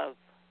Love.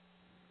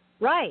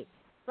 Right.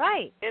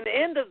 In the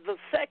end of the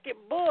second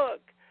book,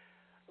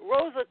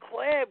 Rosa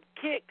Klebb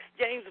kicks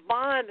James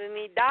Bond and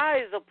he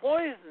dies of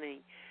poisoning.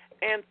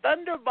 And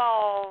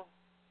Thunderball,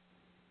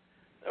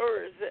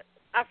 or is it,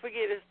 I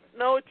forget,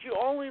 it's You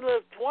Only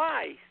Live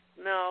Twice.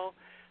 No,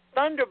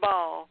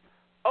 Thunderball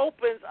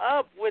opens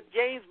up with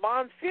James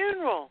Bond's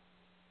funeral.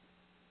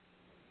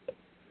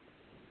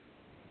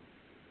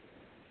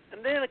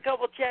 And then a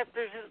couple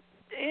chapters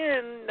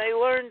in, they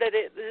learn that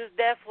his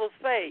death was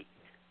fake.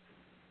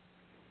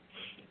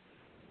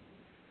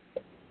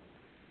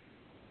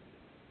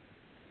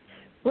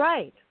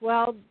 Right.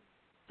 Well,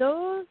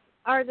 those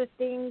are the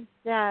things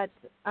that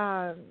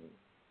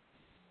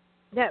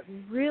that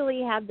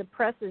really had the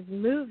presses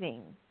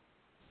moving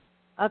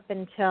up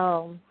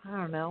until, I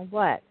don't know,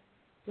 what?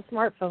 The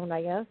smartphone,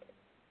 I guess.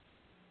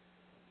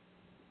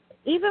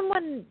 Even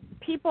when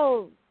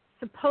people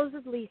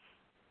supposedly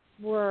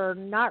were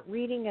not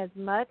reading as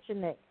much in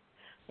the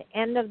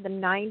end of the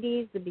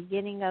 90s, the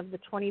beginning of the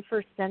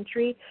 21st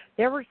century,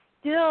 there were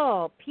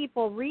still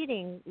people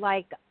reading,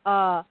 like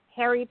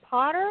Harry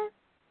Potter.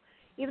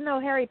 Even though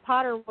Harry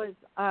Potter was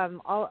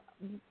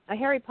a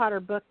Harry Potter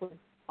book was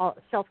all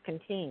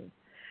self-contained.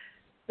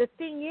 The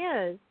thing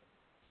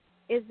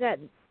is that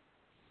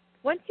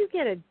once you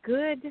get a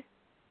good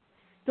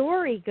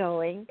story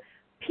going,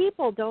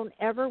 people don't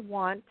ever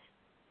want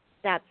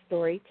that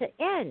story to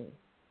end.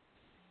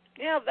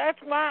 Yeah, that's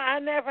why I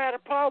never had a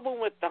problem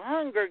with the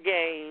Hunger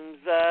Games,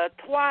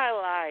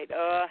 Twilight,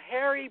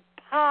 Harry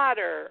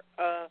Potter,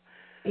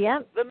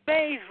 Yep. The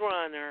Maze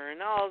Runner,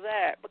 and all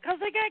that, because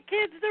they got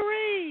kids to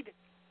read.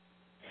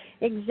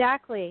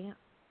 Exactly.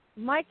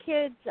 My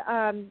kids,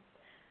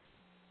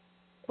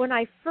 when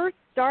I first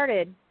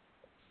started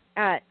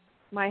at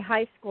my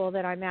high school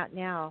that I'm at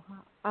now,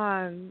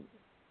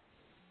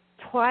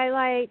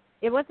 Twilight,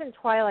 it wasn't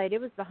Twilight,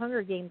 it was the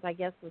Hunger Games, I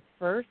guess, was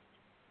first.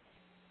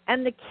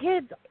 And the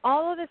kids,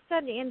 all of a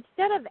sudden,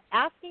 instead of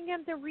asking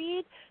them to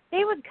read,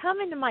 they would come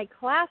into my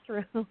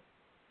classroom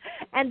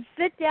and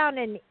sit down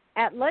and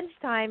at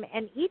lunchtime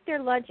and eat their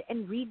lunch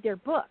and read their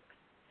books.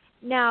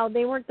 Now,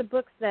 they weren't the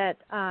books that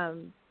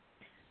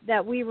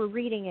that we were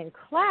reading in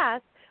class,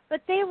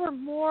 but they were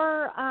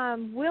more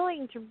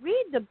willing to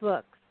read the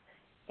books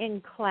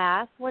in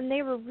class when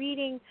they were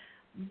reading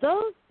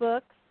those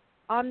books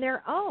on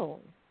their own,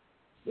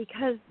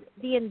 because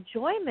the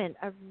enjoyment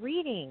of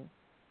reading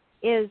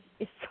is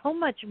so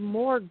much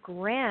more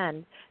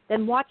grand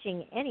than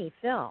watching any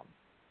film.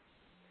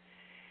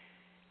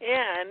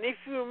 Yeah, and if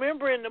you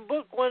remember in the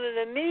book, one of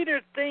the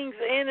neater things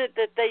in it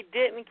that they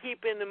didn't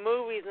keep in the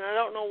movies, and I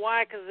don't know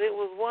why, because it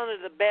was one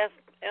of the best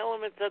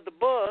elements of the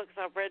books,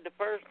 I've read the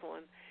first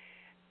one,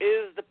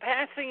 is the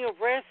passing of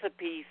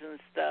recipes and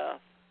stuff.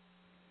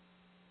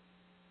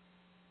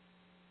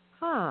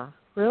 Huh,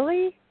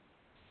 really?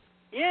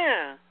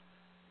 Yeah.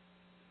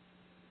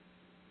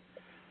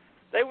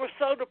 They were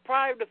so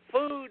deprived of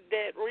food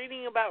that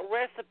reading about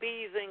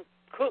recipes and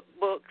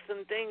cookbooks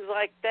and things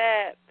like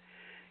that,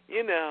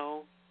 you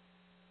know.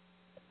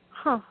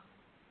 Huh.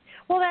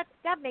 Well,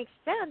 that makes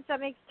sense. That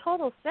makes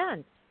total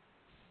sense.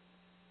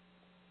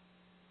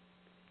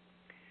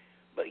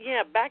 But,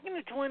 yeah, back in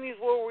the 20s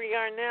where we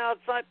are now,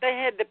 it's like they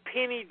had the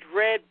Penny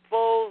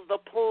Dreadfuls, the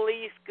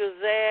Police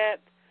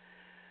Gazette,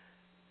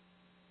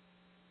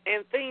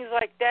 and things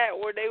like that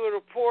where they would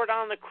report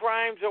on the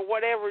crimes or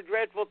whatever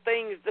dreadful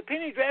things. The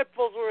Penny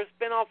Dreadfuls were a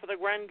spinoff of the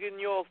Grand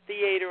Guignol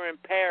Theater in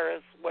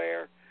Paris,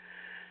 where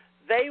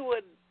they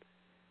would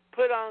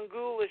put on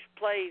ghoulish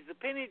plays. The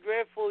Penny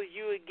Dreadfuls,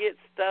 you would get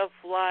stuff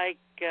like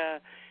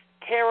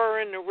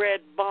Terror in the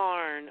Red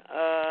Barn,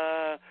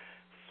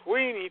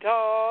 Sweeney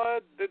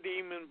Todd, the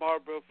Demon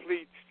Barber of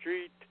Fleet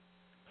Street,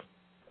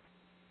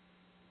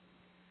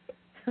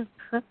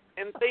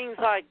 and things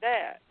like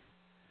that.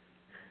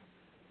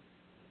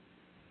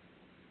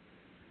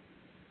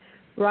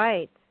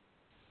 Right.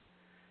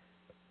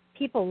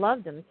 People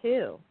loved them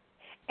too.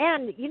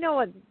 And you know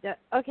what?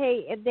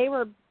 Okay, they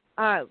were.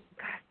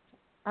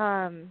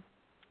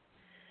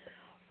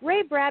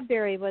 Ray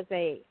Bradbury was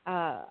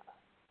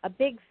a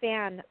big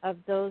fan of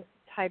those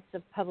types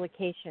of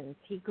publications.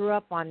 He grew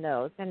up on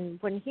those, and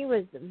when he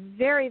was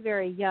very,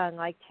 very young,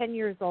 like 10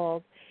 years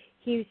old,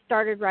 he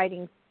started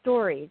writing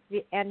stories,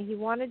 and he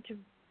wanted to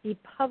be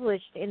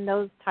published in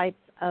those types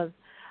of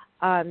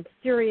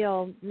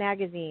serial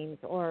magazines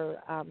or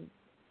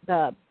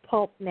the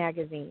pulp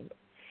magazines.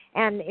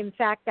 And in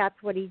fact,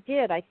 that's what he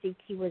did. I think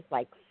he was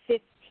like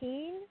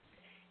 15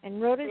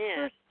 and wrote his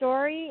first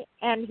story,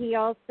 and he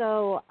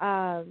also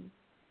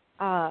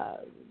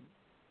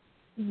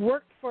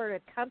worked for a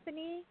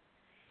company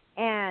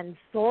and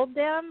sold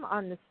them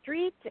on the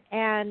street.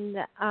 And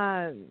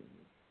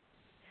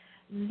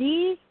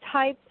these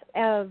types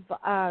of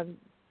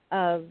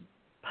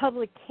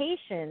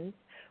publications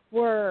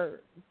were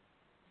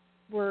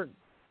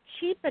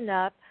cheap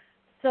enough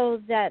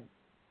so that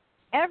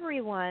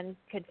everyone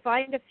could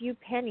find a few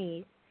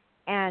pennies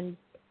and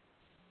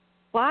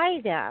buy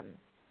them.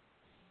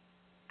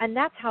 And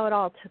that's how it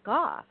all took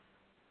off.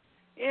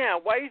 Yeah,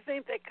 why do you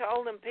think they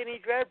called them Penny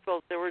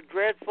Dreadfuls? They were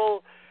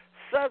dreadful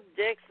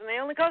subjects, and they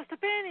only cost a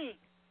penny.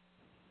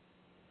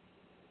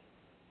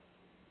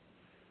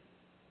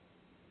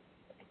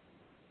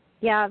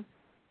 Yeah.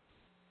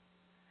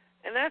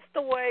 And that's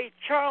the way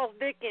Charles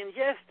Dickens,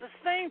 yes, the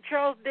same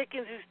Charles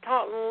Dickens who's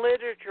taught in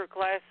literature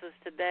classes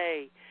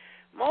today,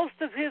 most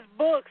of his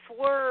books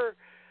were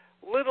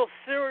little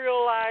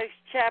serialized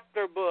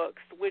chapter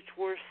books, which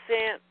were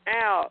sent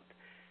out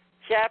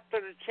chapter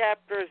to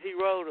chapter as he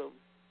wrote them.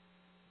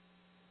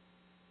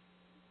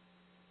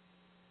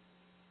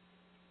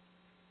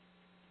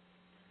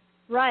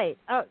 Right.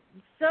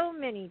 So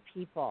many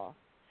people,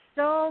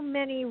 so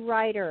many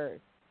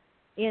writers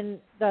in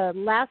the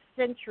last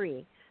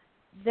century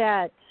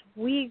that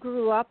we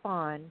grew up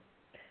on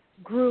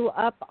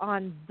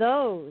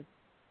those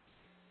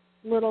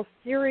little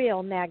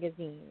serial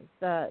magazines,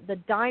 the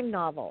dime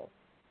novels.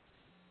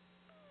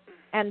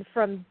 And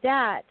from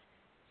that,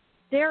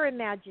 their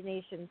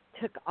imaginations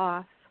took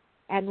off,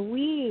 and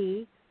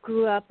we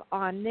grew up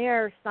on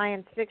their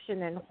science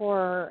fiction and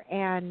horror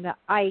and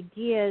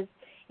ideas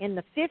in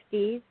the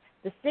 50s,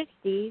 the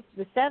 60s,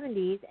 the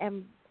 70s,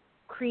 and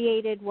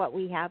created what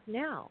we have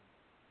now.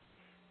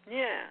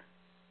 Yeah.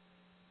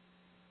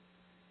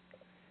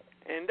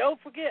 And don't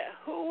forget,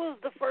 who was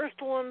the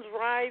first ones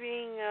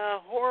writing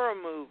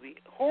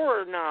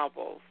horror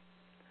novels?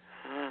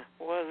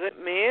 Was it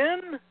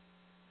men?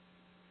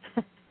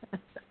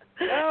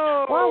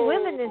 No. Well,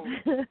 women is...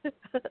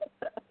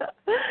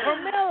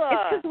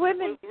 Carmilla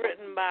women... was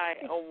written by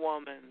a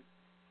woman.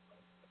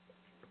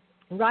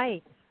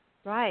 Right.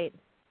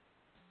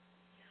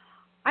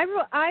 I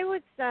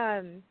was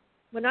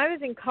when I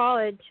was in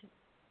college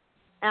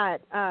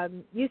at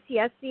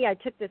UCSC. I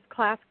took this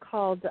class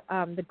called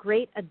The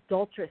Great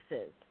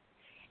Adulteresses,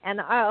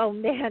 and oh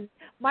man,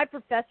 my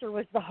professor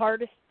was the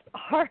hardest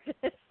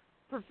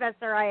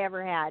professor I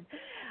ever had.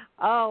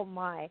 Oh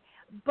my!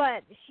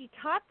 But she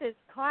taught this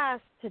class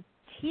to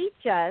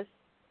teach us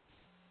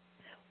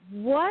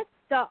what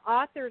the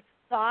authors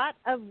thought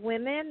of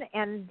women,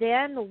 and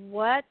then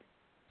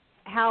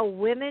how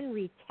women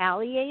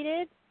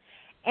retaliated.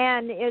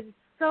 And it's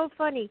so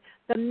funny.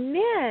 The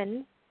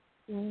men,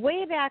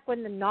 way back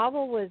when the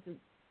novel was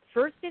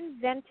first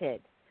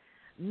invented,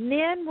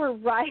 men were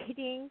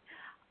writing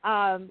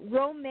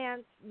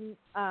romance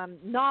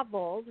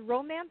novels,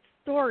 romance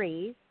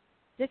stories.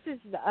 This is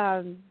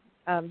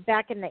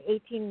back in the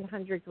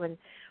 1800s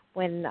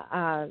when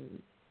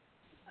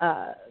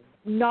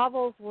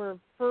novels were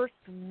first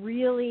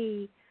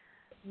really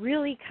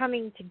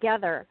coming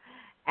together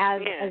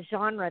as a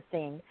genre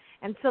thing.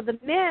 And so the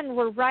men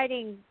were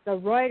writing, the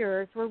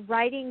writers were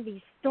writing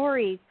these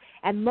stories,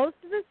 and most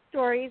of the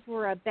stories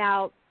were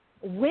about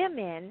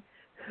women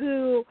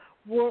who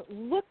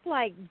looked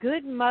like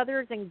good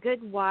mothers and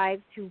good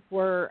wives who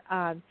were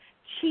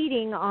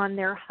cheating on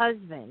their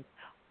husbands.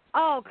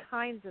 All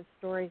kinds of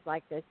stories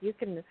like this. You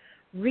can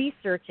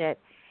research it.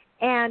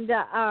 And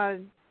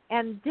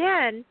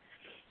then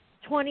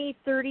 20,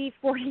 30,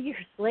 40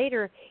 years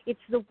later, it's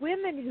the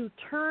women who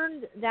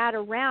turned that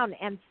around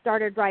and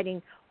started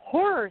writing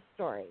horror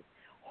stories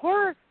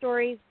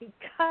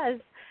because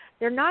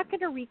they're not going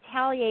to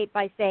retaliate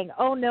by saying,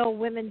 oh no,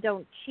 women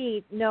don't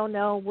cheat, men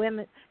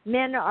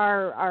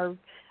are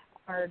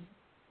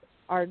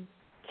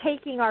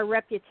taking our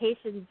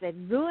reputations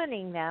and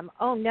ruining them.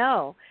 Oh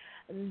no,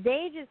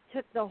 they just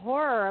took the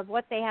horror of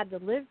what they had to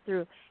live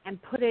through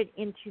and put it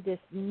into this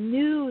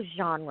new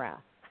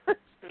genre.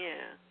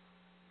 Yeah.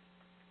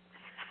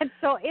 And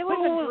so it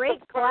was a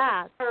great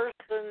class. Who was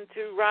the first person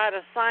to write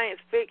a science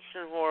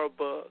fiction horror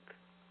book?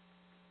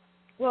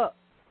 Well,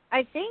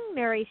 I think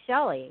Mary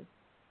Shelley.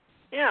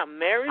 Yeah,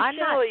 Mary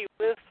Shelley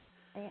with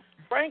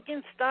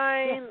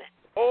Frankenstein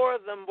or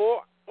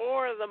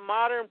the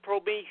modern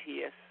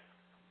Prometheus.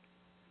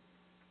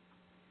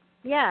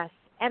 Yes,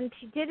 and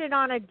she did it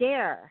on a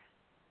dare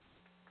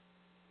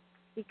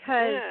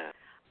because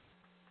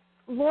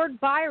Lord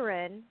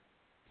Byron,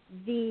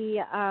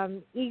 the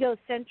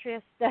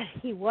egocentric that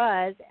he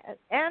was,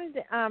 and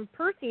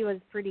Percy was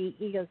pretty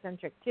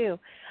egocentric too.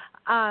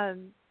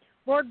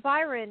 Lord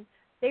Byron,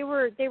 they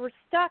were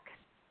stuck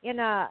in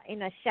a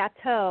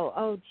chateau.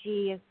 Oh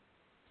gee,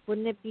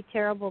 wouldn't it be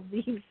terrible to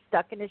be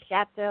stuck in a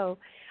chateau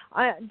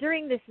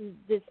during this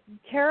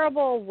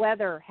terrible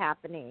weather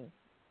happening?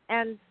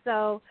 And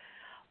so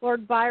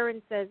Lord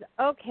Byron says,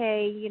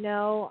 okay,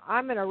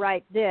 I'm going to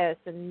write this.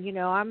 And,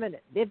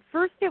 at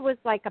first it was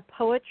like a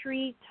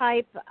poetry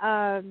type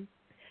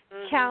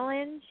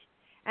challenge.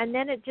 And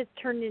then it just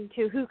turned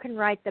into who can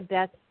write the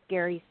best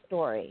scary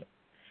story.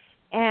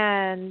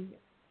 And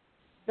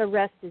the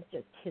rest is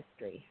just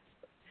history.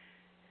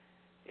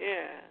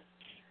 Yeah.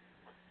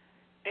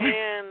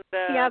 And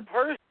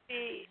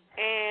Percy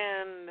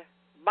and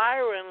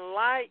Byron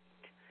liked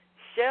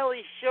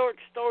Shelley's short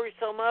story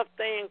so much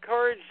they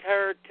encouraged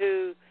her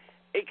to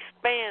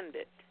expand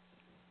it.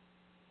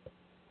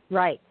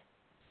 Right.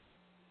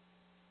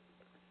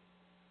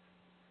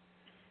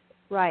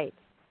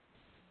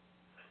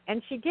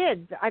 And she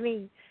did. I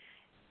mean,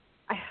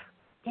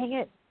 dang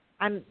it.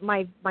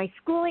 My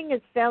schooling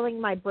is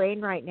failing my brain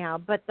right now,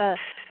 but the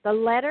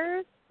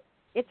letters,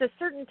 it's a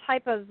certain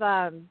type of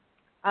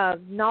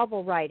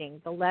novel writing,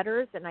 the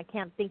letters, and I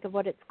can't think of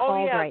what it's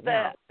called right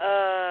now.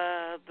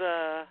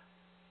 The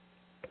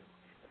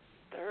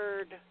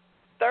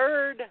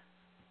third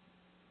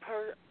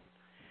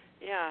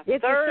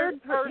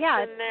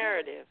person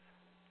narrative.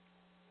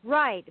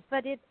 Right,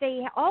 but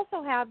they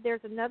also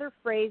there's another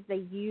phrase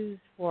they use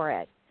for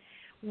it,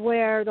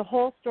 where the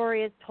whole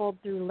story is told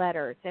through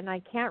letters, and I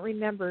can't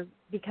remember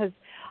because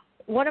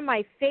one of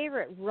my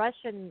favorite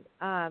Russian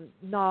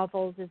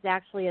novels is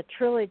actually a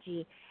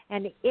trilogy,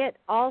 and it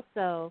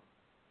also,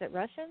 is it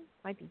Russian?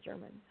 Might be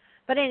German.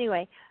 But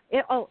anyway,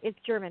 it's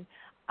German.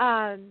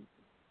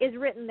 Is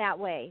written that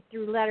way,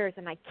 through letters,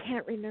 and I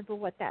can't remember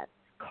what that's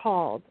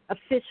called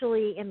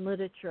officially in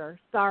literature.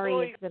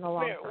 Sorry, it's been a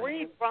long time.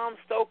 Read Bram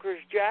Stoker's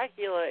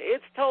Dracula.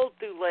 It's told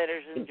through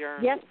letters and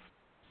journals. Yes,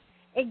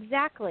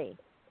 exactly.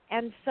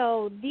 And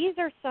so these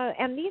are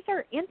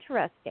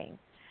interesting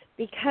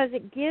because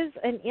it gives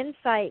an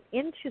insight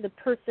into the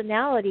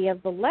personality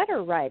of the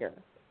letter writer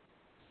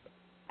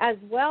as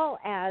well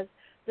as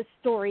the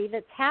story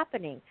that's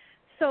happening.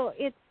 So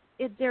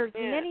there's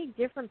many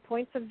different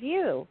points of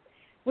view,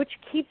 which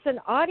keeps an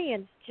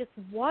audience just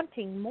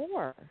wanting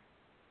more.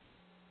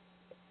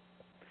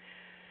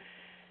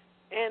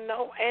 And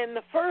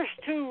the first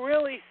two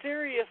really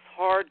serious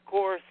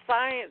hardcore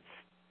science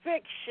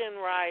fiction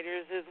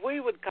writers, as we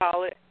would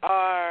call it,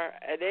 are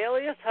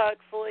Aldous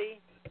Huxley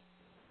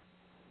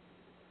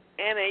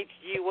and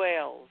H.G.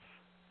 Wells.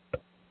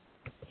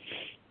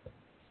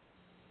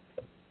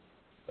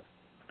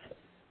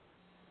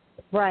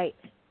 Right.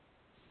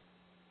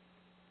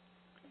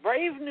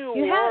 Brave New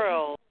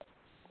World.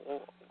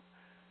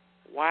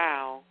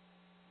 Wow.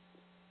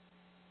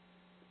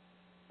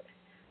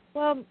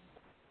 Well,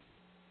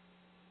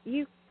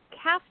 you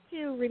have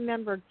to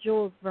remember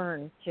Jules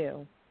Verne,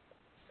 too.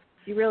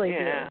 You really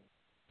do.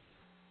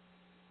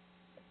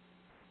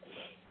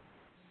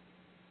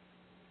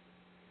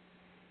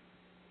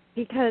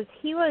 Because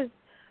he was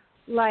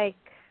like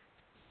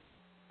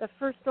the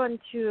first one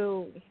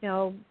to,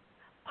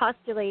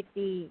 postulate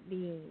the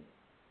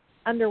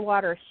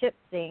underwater ship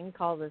thing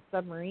called a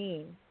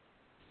submarine.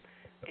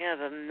 Yeah,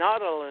 the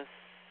Nautilus.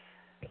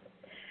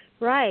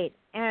 Right.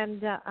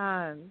 And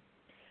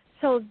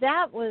so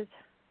that was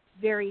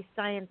very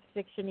science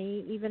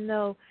fiction-y, even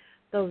though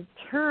the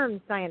term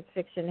science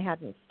fiction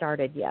hadn't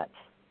started yet.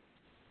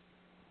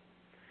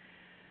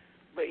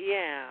 But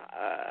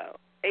yeah,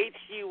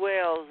 H.G.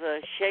 Wells,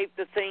 Shape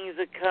the Things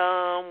That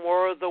Come,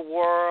 War of the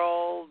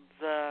Worlds.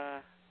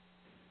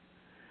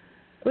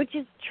 Which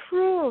is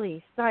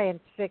truly science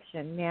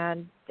fiction,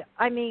 man.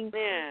 I mean,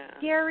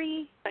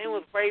 scary. Same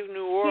with Brave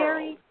New World.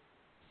 Scary.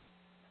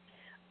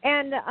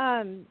 And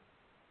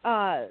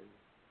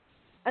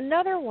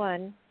another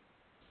one,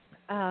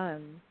 oh,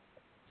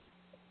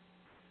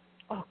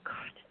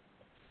 God.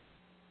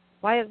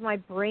 Why is my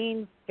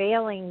brain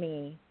failing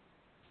me?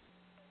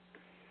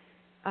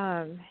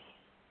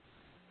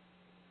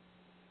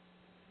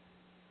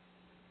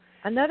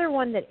 Another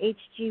one that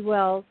H.G.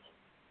 Wells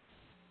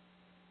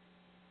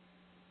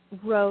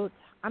wrote,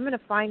 I'm going to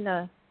find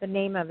the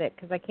name of it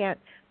because I can't,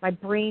 my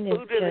brain is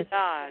Food of the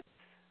Gods.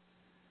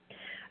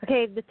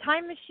 Okay, The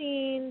Time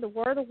Machine, The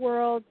War of the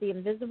Worlds, The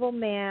Invisible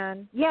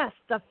Man. Yes,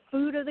 The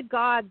Food of the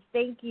Gods,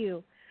 thank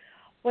you.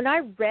 When I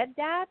read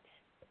that,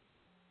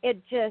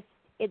 it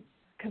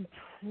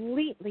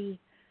completely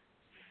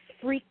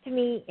freaked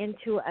me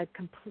into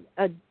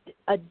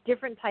a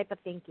different type of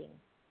thinking.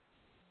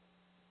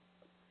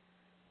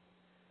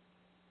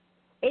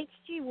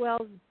 H.G.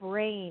 Wells'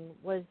 brain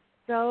was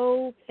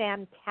so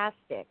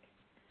fantastic.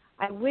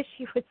 I wish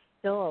he was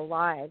still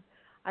alive.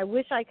 I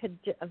wish I could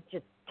have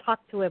just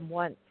talked to him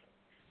once,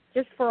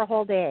 just for a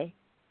whole day.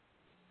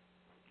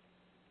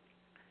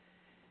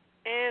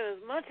 And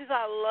as much as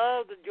I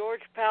love the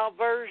George Powell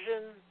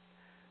version,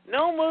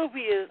 no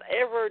movie has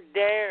ever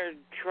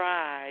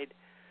tried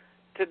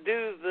to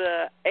do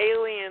the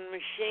alien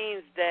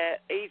machines that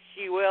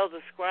H.G. Wells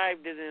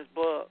described in his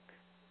book.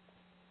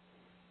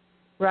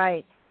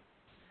 Right.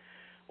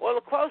 Well,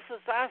 the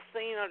closest I've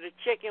seen are the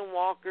Chicken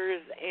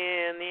Walkers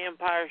and The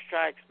Empire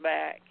Strikes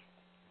Back.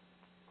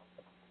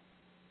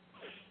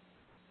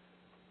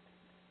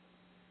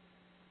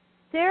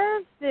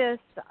 There's this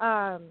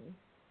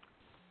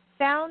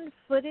found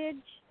footage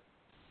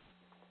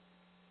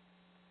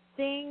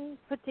thing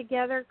put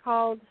together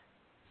called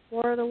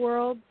War of the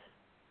Worlds.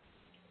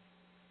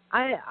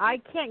 I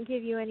can't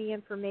give you any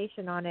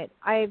information on it.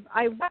 I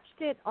watched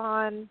it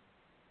on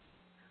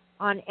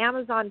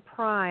Amazon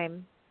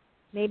Prime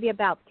maybe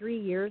about 3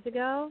 years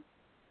ago.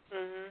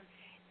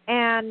 Mm-hmm.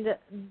 And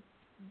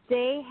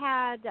they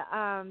had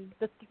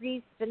the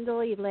three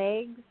spindly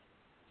legs,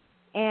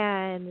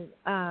 and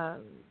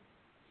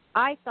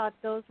I thought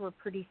those were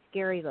pretty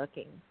scary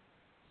looking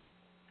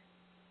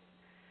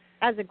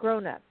as a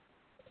grown-up.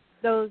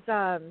 Those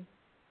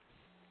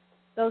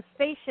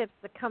spaceships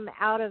that come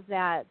out of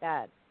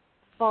that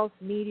false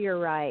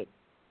meteorite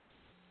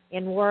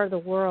in War of the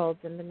Worlds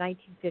in the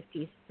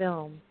 1950s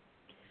film,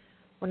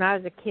 when I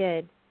was a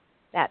kid,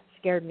 that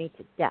scared me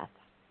to death.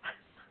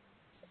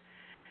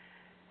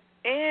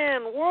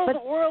 And War of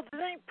the Worlds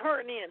ain't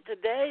pertinent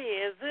today,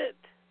 is it?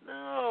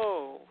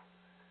 No.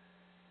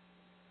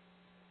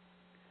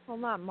 Well,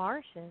 not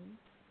Martians.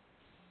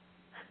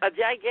 A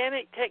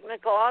gigantic,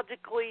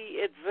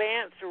 technologically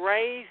advanced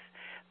race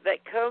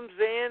that comes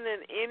in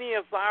and any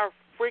of our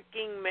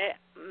freaking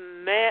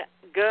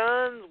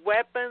guns,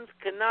 weapons,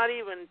 cannot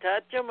even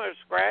touch them or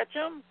scratch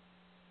them?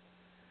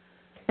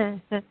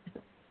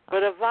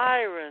 But a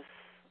virus,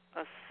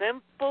 a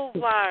simple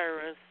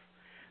virus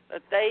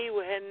that they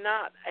had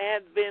not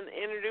had been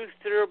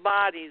introduced to their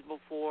bodies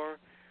before,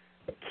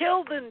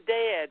 killed and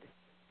dead.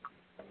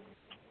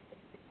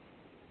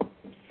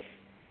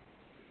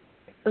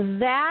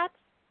 That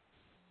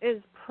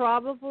is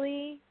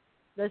probably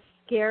the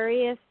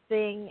scariest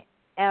thing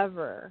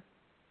ever.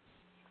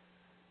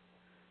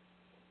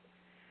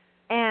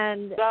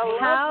 And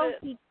how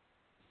he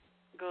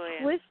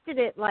twisted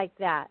it like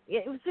that.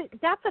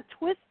 That's a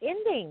twist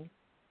ending.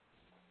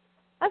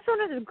 That's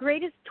one of the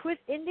greatest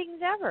twist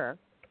endings ever.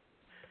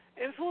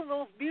 It's one of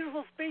those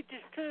beautiful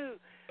speeches, too.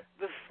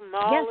 The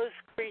smallest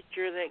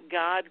creature that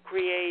God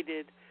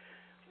created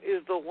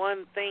is the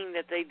one thing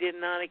that they did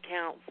not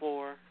account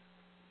for.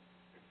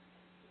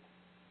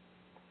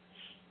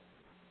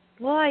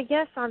 Well, I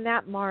guess on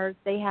that Mars,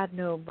 they had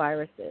no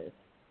viruses.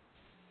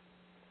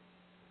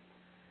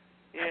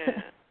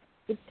 Yeah.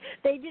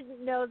 They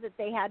didn't know that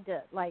they had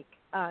to,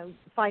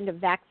 find a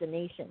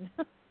vaccination.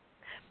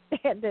 They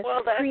had to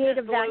create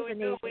a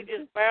vaccination. We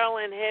just barrel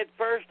in head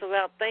first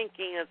without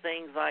thinking of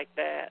things like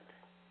that.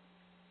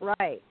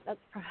 Right. That's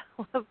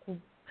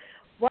probably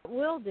what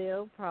we'll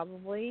do,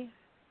 probably.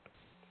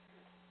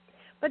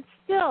 But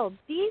still,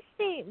 these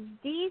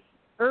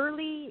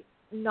early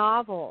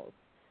novels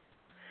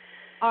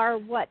are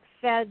what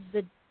fed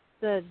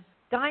the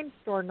dime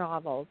store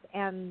novels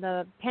and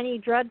the penny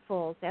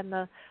dreadfuls and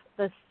the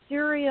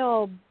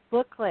serial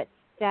booklets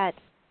that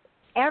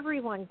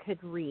everyone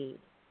could read,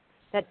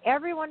 that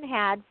everyone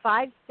had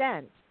 5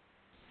 cents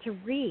to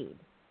read,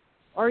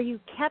 or you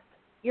kept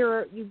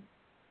your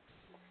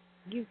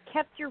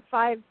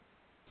 5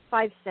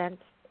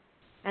 cents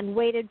and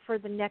waited for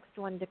the next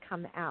one to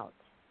come out.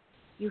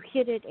 You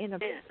hid it in a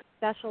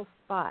special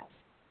spot.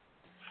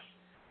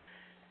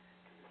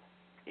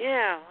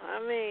 Yeah, I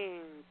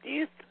mean,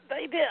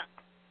 they did.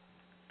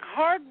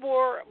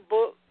 Hardback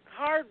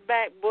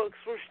books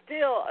were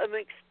still an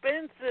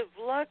expensive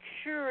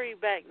luxury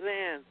back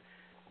then.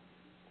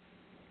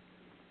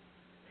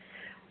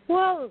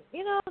 Well,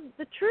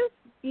 the truth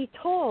be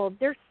told,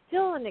 they're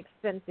still an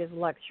expensive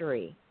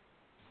luxury.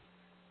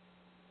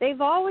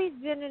 They've always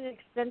been an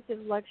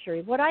expensive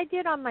luxury. What I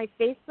did on my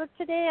Facebook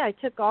today, I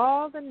took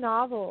all the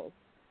novels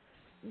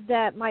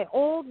that my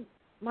old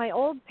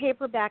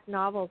paperback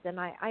novels, and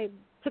I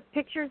took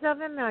pictures of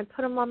them and I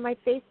put them on my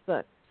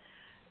Facebook,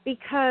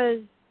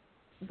 because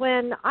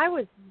when I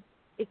was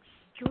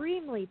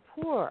extremely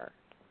poor,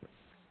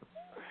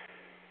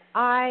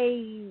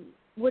 I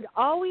would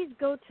always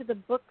go to the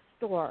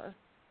bookstore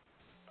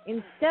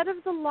instead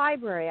of the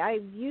library.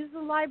 I use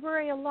the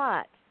library a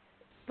lot,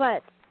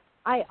 but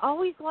I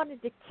always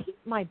wanted to keep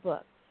my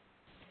books.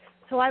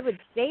 So I would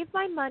save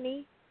my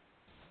money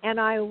and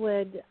I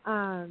would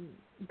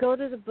go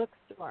to the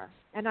bookstore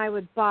and I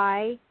would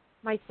buy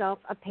myself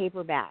a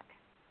paperback.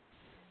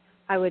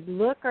 I would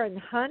look and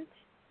hunt,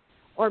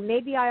 or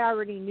maybe I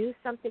already knew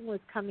something was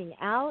coming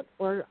out,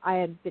 or I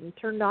had been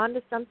turned on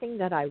to something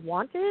that I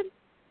wanted.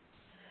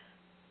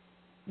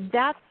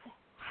 That's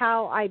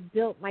how I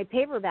built my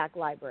paperback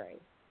library.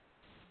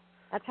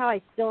 That's how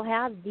I still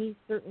have these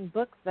certain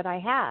books that I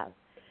have.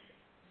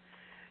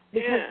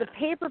 Because the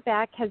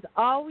paperback has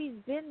always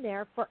been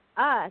there for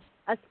us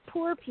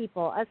poor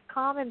people, us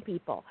common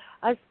people,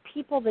 us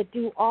people that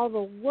do all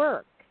the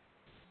work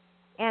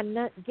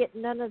and get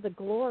none of the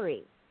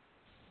glory.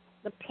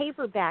 The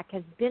paperback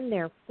has been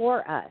there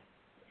for us.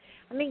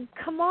 I mean,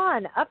 come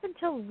on, up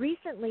until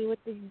recently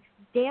with the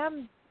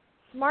damn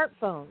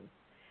smartphones,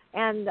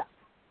 and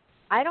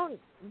I don't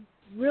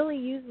really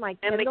use my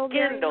Kindle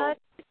very much.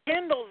 The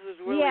Kindles is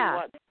really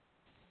what.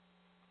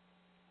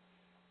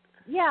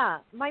 Yeah,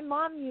 my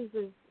mom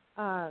uses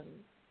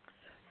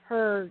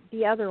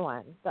the other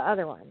one.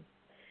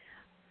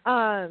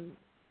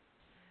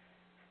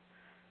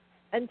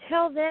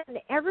 Until then,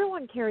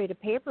 everyone carried a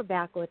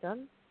paperback with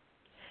them.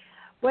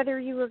 Whether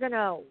you were going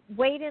to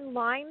wait in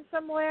line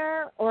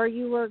somewhere or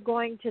you were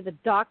going to the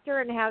doctor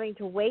and having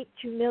to wait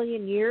 2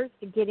 million years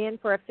to get in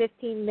for a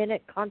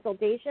 15-minute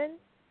consultation,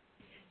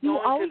 you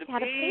always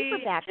had a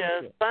paperback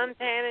with you.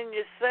 Suntanning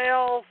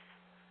yourself.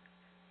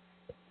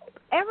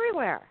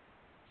 Everywhere.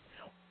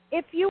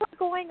 If you were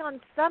going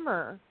on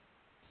summer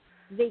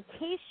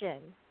vacation,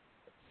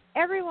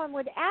 everyone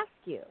would ask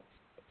you,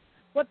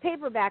 what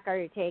paperback are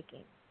you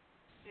taking?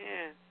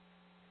 Yeah.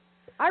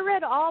 I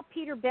read all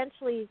Peter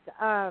Benchley's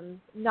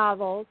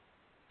novels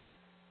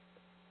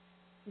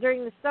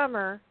during the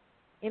summer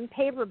in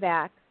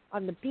paperback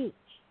on the beach.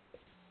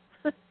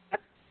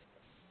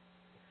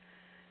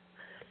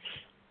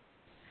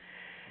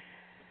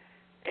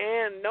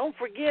 And don't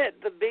forget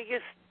the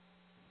biggest,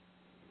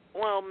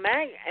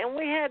 and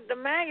we had the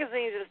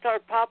magazines that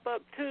started pop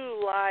up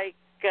too, like,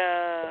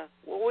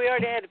 we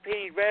already had the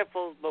Penny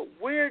Dreadfuls, but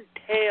Weird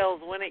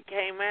Tales when it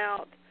came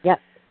out. Yes.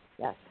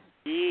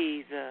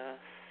 Jesus.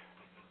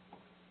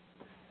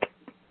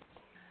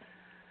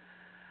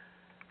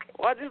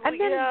 What did we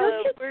get out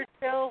of Weird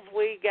Tales?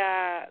 We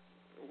got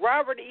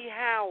Robert E.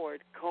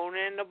 Howard,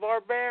 Conan the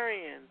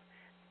Barbarian,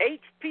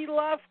 H.P.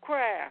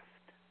 Lovecraft,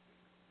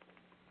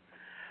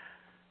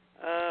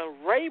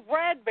 Ray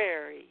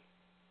Bradbury.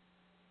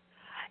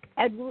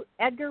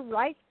 Edgar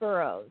Rice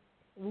Burroughs.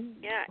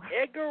 Yeah,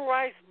 Edgar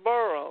Rice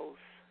Burroughs.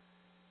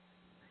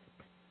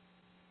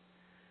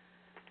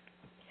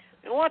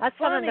 And what's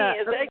funny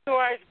is Edgar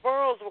Rice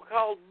Burroughs were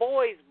called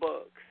boys'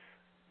 books.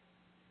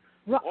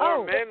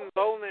 Or men's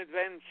own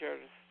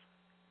adventures.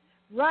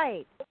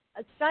 Right.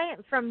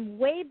 From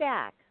way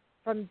back,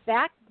 from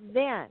back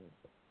then.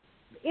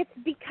 It's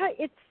because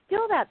it's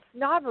still that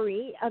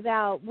snobbery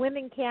about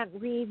women can't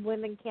read,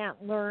 women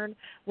can't learn,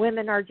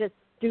 women are just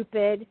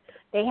stupid,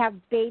 they have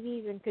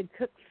babies and could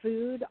cook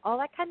food, all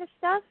that kind of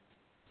stuff.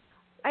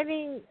 I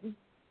mean,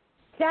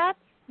 that's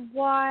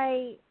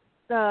why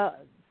the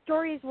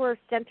stories were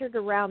centered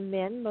around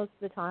men most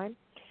of the time,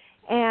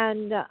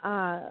 and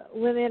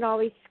women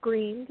always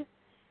screamed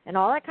and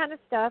all that kind of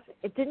stuff.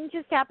 It didn't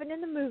just happen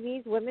in the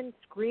movies. Women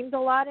screamed a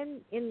lot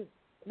in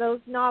those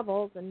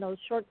novels and those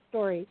short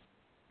stories.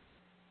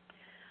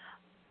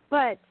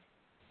 But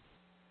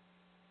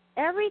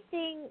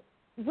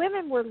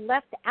women were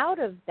left out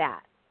of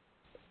that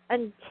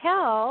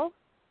until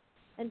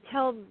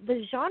until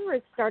the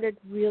genres started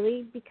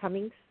really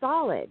becoming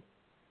solid.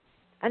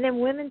 And then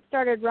women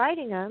started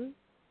writing them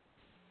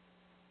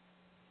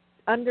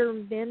under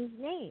men's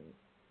names.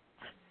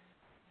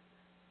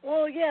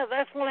 Well, yeah,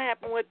 that's what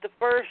happened with the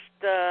first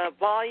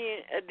volume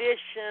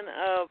edition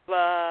of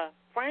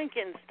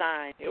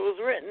Frankenstein. It was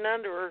written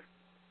under,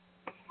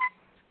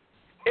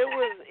 it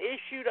was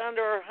issued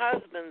under her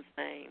husband's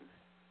name.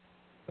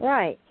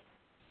 Right.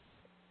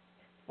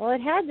 Well,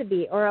 it had to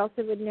be, or else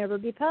it would never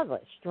be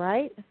published,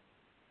 right?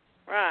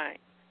 Right.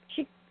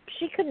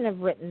 She couldn't have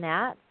written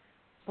that.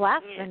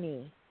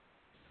 Blasphemy. Yeah.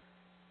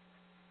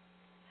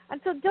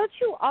 And so don't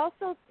you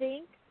also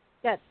think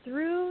that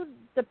through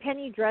the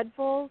Penny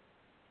Dreadfuls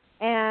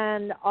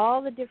and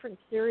all the different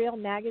serial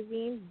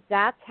magazines,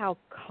 that's how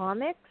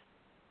comics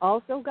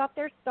also got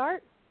their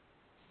start?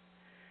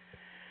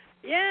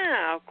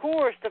 Yeah, of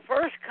course. The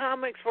first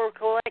comics were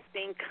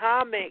collecting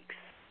comics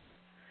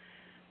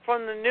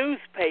from the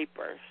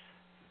newspapers.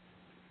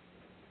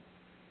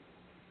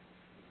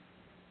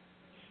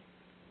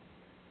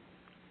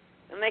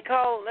 And the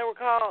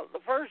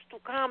first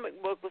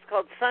comic book was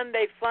called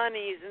Sunday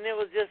Funnies, and it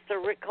was just a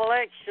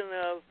collection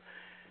of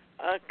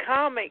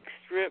comic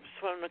strips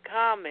from the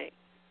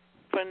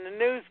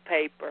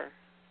newspaper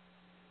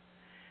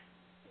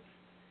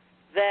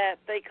that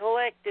they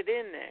collected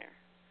in there.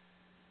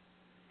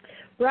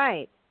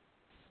 Right.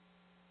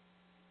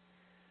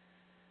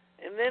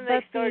 And then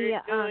they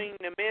started doing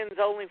the men's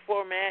only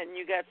format, and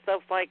you got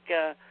stuff like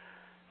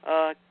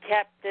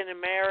Captain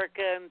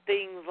America and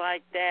things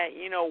like that,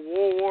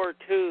 World War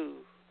II.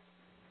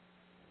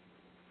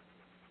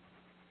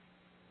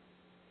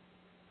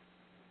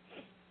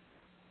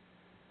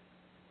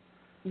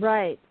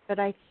 Right, but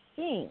I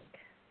think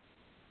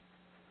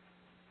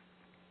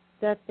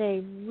that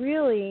they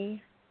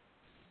really,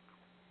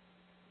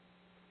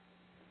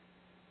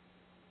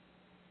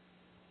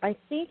 I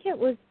think it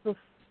was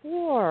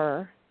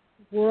before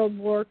World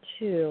War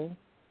II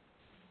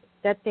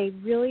that they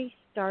really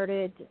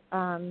started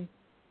the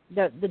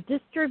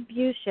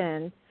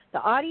distribution.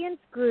 The audience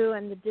grew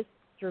and the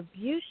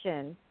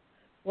distribution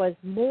was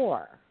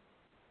more.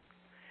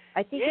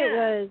 I think it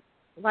was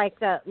like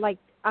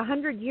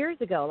 100 years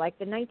ago, like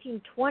the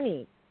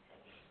 1920s,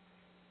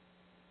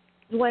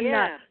 when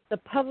the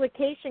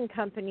publication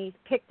companies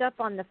picked up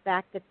on the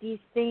fact that these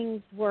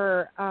things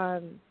were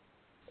of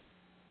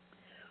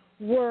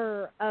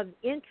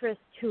interest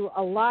to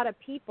a lot of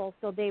people,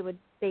 so they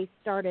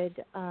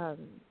started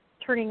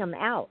turning them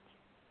out.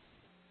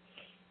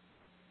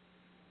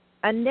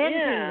 And then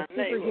came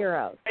the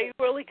superheroes. They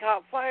really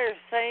caught fire.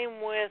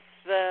 Same with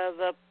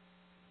the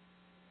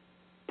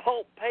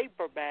pulp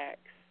paperbacks.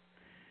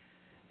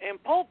 And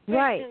pulp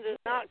fiction does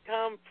not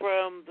come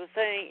from the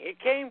thing. It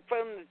came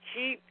from the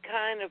cheap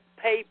kind of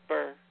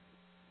paper.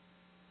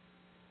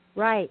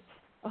 Right.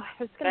 Oh, I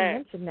was going to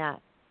mention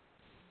that.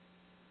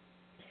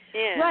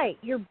 Yeah. Right.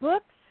 Your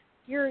books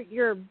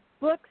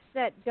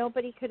that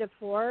nobody could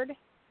afford.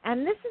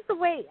 And this is the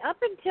way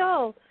up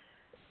until...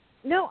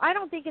 No, I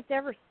don't think it's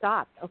ever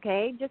stopped,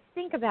 okay? Just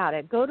think about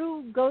it. Go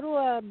to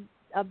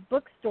a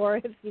bookstore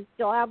if you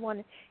still have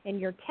one in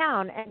your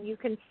town, and you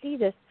can see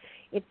this.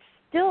 It's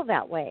still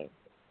that way.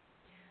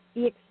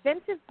 The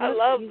expensive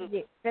books use the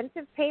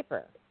expensive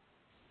paper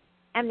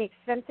and the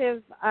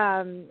expensive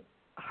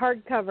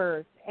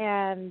hardcovers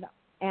and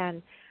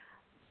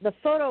the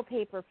photo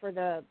paper for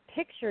the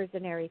pictures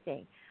and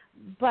everything.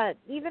 But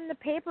even the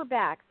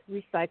paperbacks,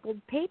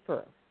 recycled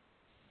paper.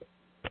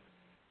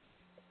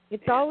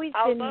 It's always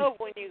been... I love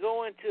when you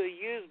go into a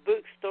used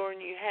bookstore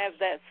and you have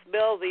that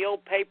smell of the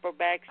old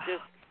paperbacks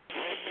just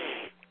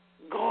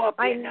go up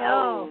your nose. I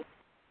know.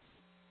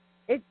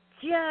 It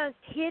just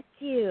hits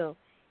you.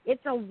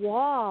 It's a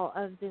wall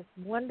of this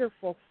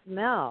wonderful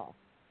smell.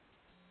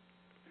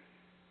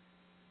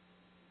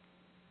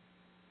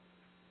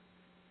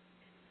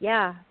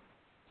 Yeah,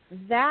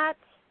 that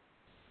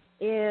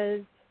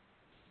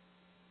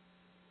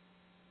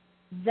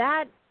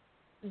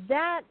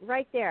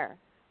right there.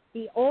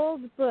 The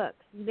old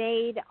books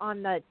made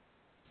on the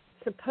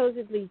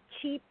supposedly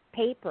cheap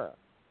paper,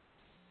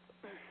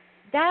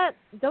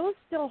 those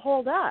still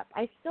hold up.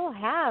 I still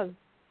have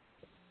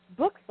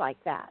books like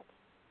that.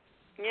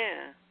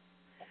 Yeah.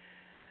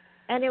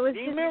 And it was Do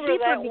you just remember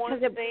cheaper that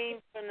because one scene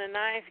from The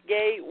Ninth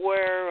Gate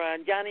where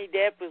Johnny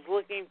Depp was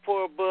looking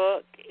for a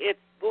book? It's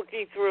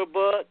looking through a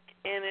book,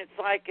 and it's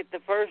like at the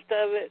first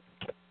of it,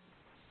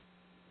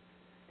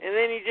 and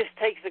then he just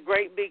takes a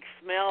great big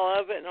smell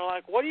of it, and they're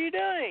like, "What are you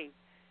doing?"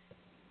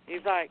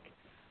 He's like,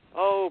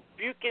 "Oh,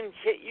 you can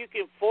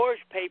forge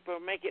paper,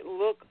 make it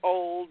look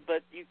old,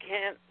 but you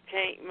can't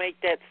make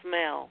that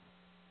smell."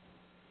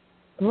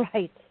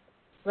 Right.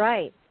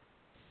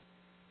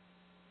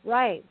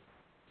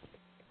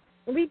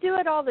 We do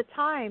it all the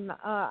time.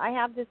 I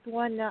have this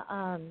one,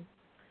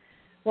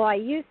 I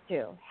used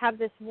to have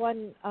this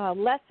one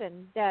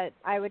lesson that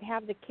I would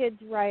have the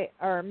kids write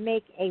or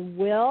make a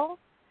will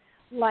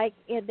like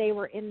they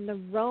were in the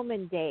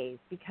Roman days,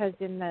 because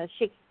in the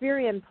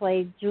Shakespearean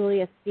play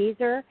Julius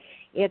Caesar,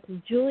 it's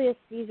Julius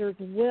Caesar's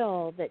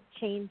will that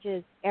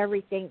changes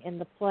everything in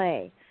the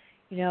play.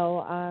 You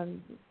know,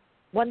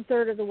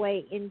 1/3 of the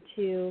way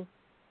into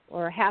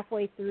or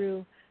halfway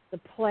through the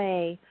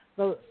play,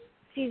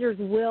 Caesar's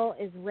will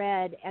is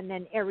read, and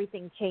then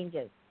everything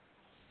changes.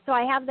 So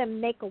I have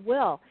them make a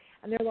will,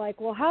 and they're like,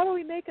 well, how do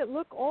we make it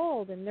look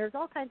old? And there's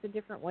all kinds of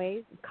different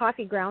ways.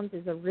 Coffee grounds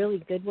is a really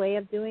good way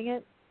of doing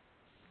it.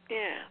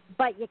 Yeah.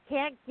 But you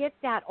can't get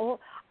that old.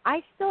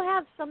 I still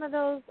have some of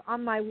those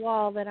on my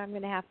wall that I'm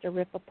going to have to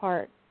rip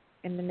apart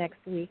in the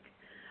next week.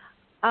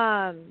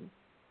 I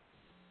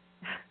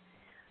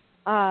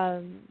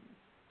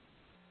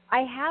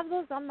have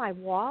those on my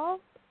wall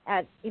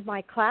in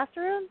my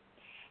classroom,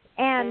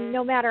 and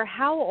no matter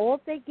how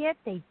old they get,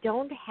 they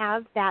don't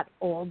have that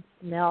old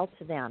smell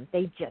to them.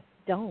 They just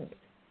don't.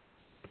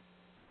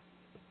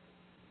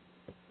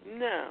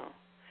 No.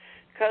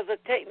 Because the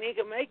technique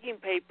of making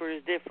paper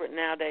is different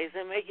nowadays.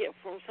 They make it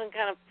from some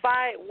kind of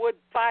wood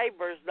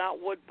fibers, not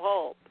wood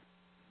pulp.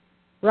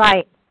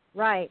 Right.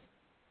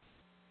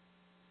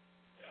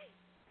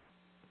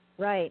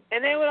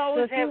 And they would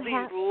always have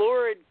these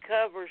lurid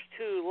covers,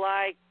 too,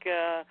 like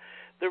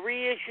the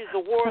reissues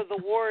of War of the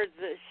Words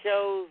that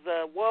shows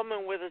a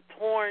woman with a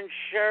torn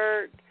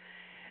shirt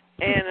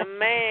and a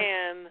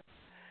man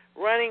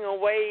running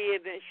away,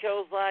 and it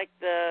shows like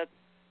the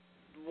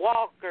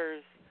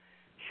walkers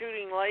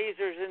shooting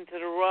lasers into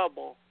the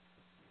rubble.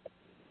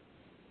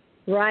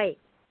 Right.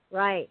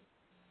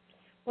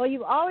 Well,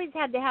 you always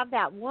had to have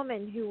that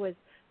woman who was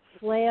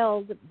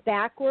flailed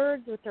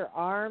backwards with her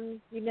arms,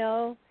 you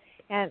know,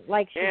 and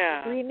like she's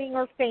screaming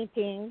or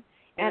fainting,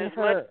 and as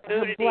her much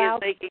nudity blouse.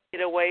 as they can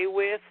get away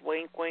with.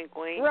 Wink, wink,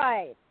 wink.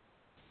 Right.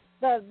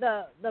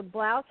 The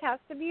blouse has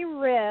to be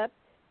ripped,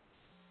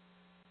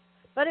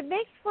 but it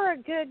makes for a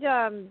good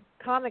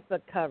comic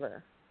book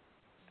cover.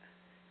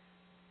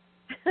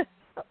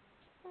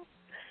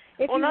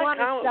 If you want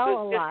to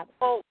sell a lot.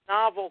 Just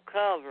novel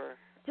cover,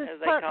 as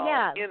they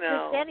call it. You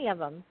know. Just any of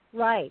them.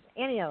 Right,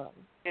 any of them.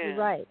 Yeah. You're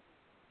right.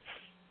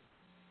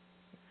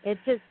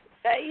 It's just,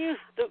 that used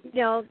to,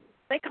 you know.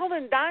 They called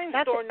them dime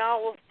store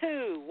novels,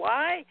 too.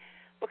 Why?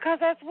 Because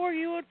that's where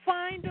you would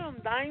find them,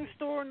 dime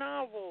store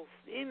novels.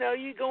 You know,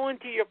 you go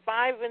into your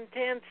 5 and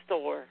 10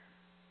 store.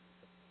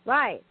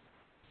 Right.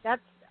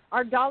 That's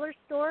our dollar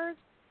stores.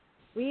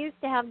 We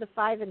used to have the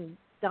 5 and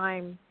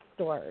dime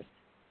stores.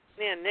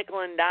 Yeah,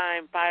 nickel and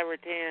dime, 5 or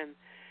 10.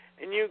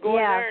 And you go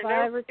in there and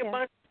there'd be a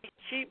bunch of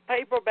cheap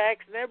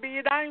paperbacks, and there'd be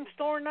a dime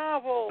store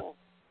novel.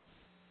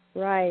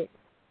 Right.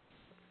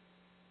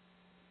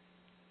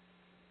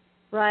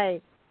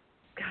 God.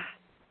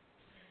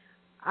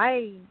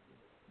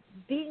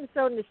 Being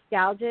so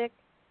nostalgic,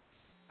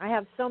 I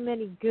have so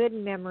many good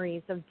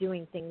memories of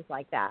doing things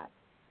like that.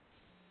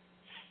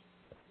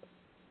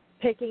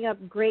 Picking up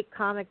great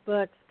comic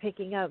books,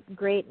 picking up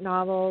great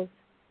novels,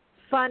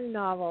 fun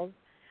novels.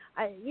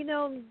 You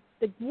know,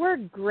 the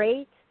word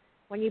great,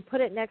 when you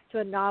put it next to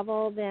a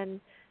novel, then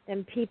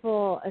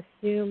people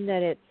assume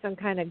that it's some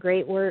kind of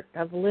great work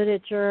of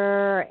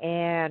literature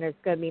and it's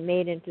going to be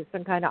made into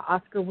some kind of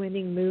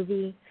Oscar-winning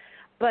movie.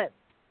 But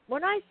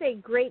when I say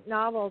great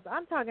novels,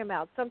 I'm talking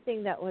about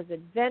something that was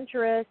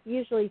adventurous,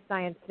 usually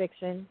science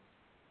fiction,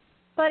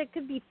 but it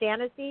could be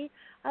fantasy.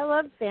 I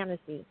love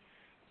fantasy.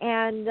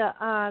 And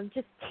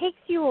just takes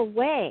you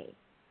away.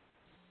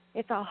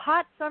 It's a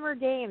hot summer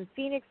day in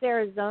Phoenix,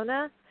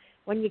 Arizona,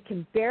 when you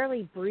can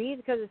barely breathe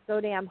because it's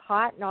so damn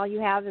hot, and all you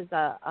have is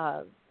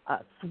a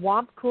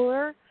swamp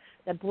cooler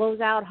that blows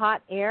out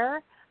hot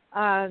air.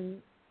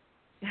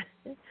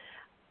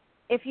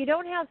 If you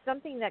don't have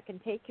something that can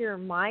take your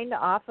mind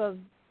off of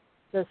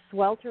the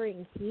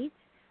sweltering heat,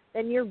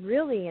 then you're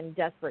really in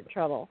desperate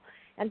trouble.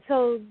 And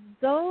so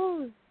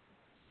those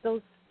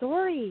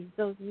stories,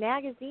 those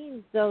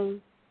magazines, those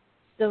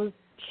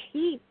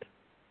cheap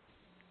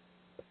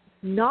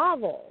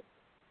novels,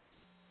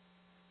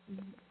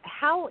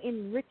 how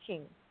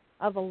enriching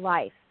of a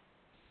life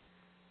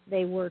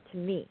they were to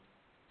me.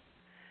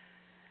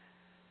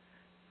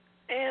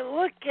 And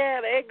look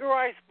at Edgar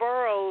Rice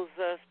Burroughs,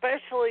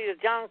 especially the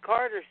John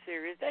Carter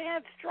series. They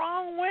had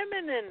strong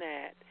women in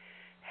that.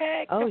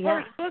 Heck, the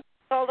first book was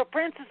called The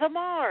Princess of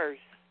Mars.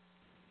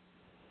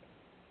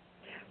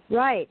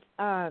 Right.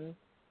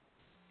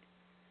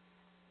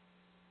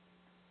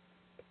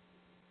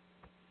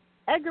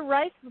 Edgar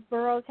Rice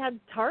Burroughs had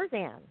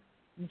Tarzan.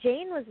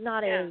 Jane was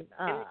not Jane.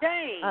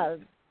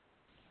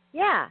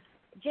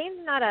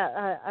 Jane's not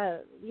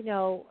a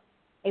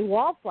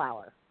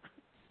wallflower.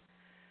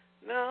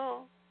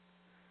 No.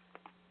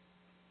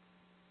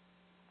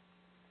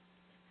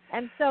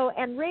 And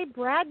Ray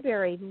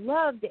Bradbury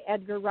loved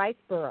Edgar Rice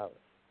Burroughs.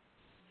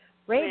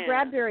 Ray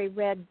Bradbury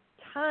read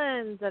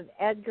tons of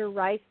Edgar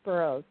Rice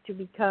Burroughs to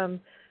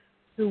become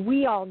who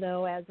we all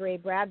know as Ray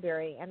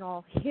Bradbury and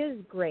all his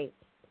greats.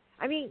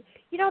 I mean,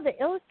 you know, The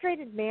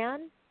Illustrated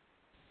Man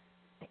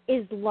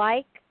is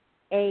like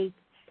a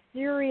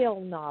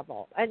serial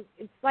novel. And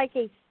it's like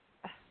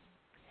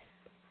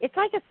It's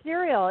like a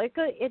serial.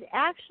 It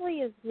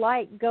actually is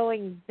like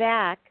going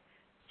back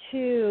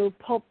to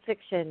Pulp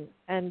Fiction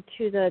and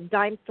to the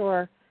dime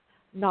store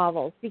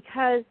novels,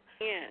 because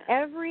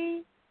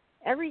every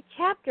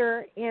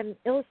chapter in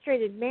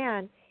Illustrated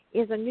Man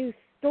is a new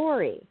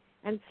story,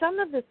 and some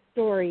of the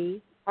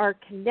stories are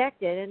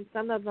connected and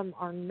some of them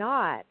are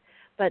not,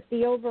 but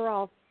the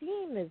overall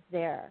theme is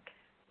there.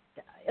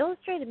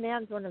 Illustrated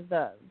Man's one of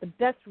the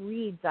best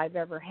reads I've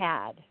ever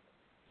had.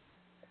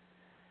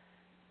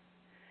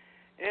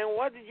 And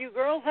what did you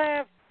girls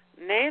have?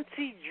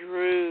 Nancy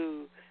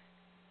Drew.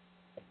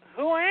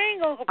 Who I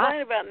ain't going to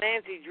complain about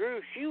Nancy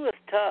Drew. She was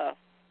tough.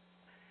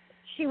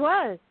 She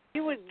was.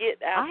 She would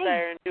get out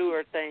there and do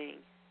her thing.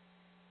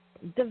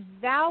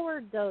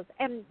 Devoured those.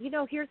 And,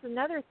 here's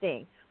another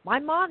thing. My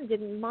mom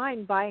didn't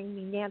mind buying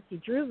me Nancy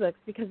Drew books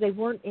because they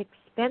weren't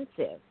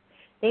expensive.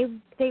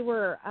 They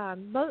were,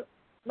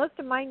 most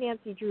of my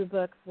Nancy Drew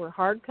books were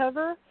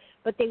hardcover,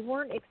 but they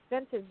weren't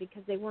expensive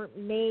because they weren't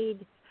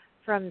made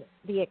from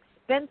the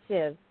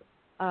expensive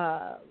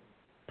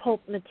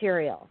pulp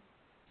material.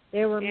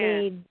 They were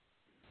made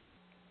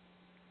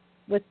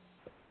with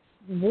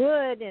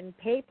wood and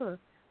paper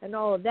and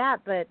all of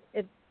that, but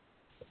it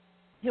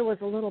was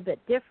a little bit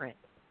different.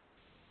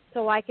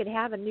 So I could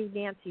have a new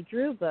Nancy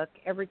Drew book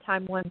every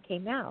time one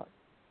came out.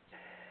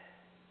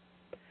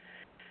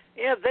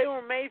 Yeah, they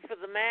were made for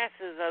the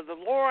masses. The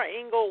Laura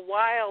Ingalls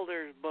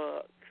Wilder's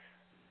books.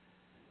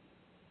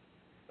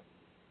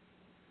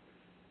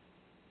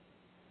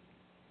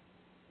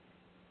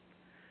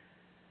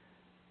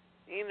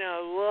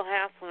 Little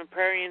House on the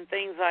Prairie and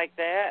things like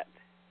that.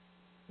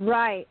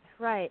 Right.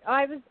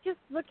 I was just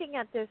looking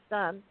at this,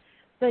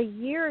 the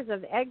years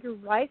of Edgar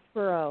Rice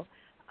Burroughs,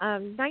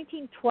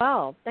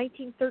 1912,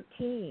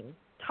 1913,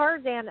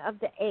 Tarzan of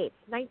the Apes,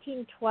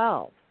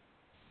 1912.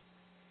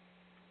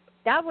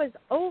 That was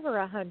over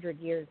 100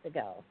 years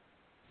ago.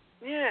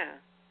 Yeah.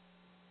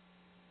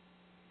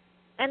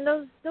 And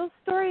those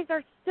stories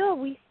are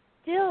we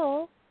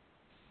still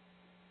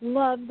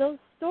love those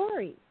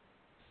stories.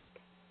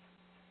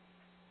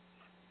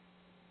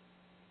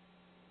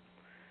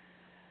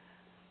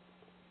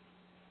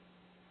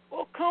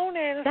 Well,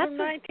 Conan is from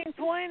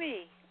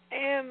 1920,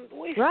 and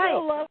we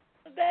still love him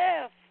to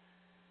death.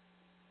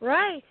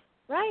 Right.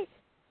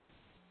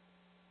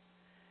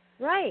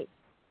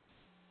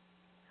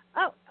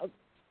 Oh,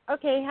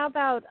 okay. How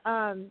about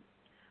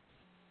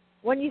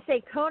when you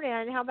say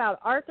Conan? How about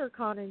Arthur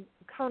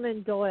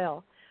Conan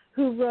Doyle,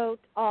 who wrote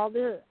all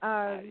the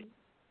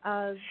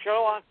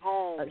Sherlock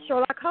Holmes.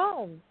 Sherlock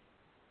Holmes,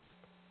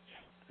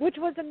 which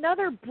was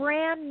another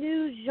brand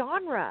new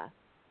genre,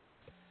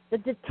 the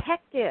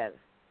detective.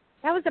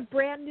 That was a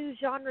brand new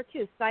genre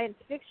too. Science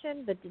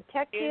fiction, the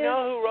detective. You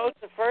know who wrote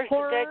the first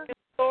horror. detective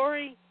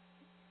story?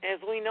 As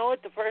we know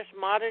it, the first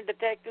modern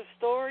detective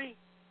story?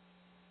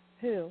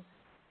 Who?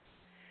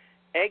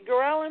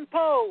 Edgar Allan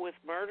Poe with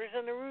Murders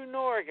in the Rue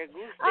Norgue,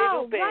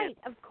 Auguste Dupin. Right,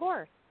 of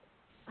course.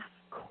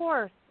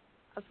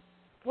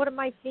 What am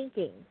I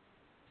thinking?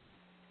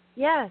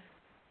 Yes,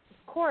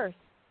 of course.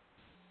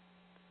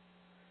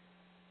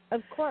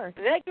 And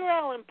Edgar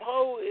Allan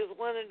Poe is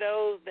one of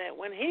those that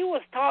when he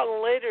was taught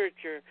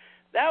literature,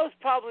 that was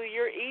probably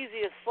your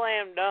easiest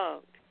slam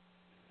dunk.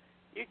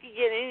 You could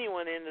get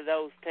anyone into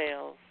those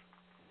tales.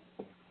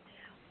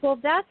 Well,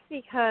 that's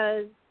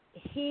because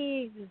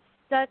he's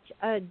such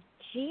a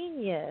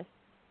genius.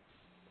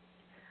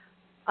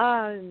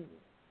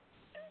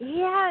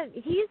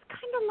 He's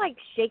kind of like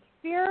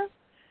Shakespeare,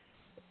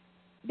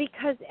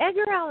 because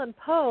Edgar Allan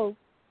Poe,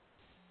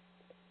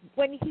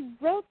 when he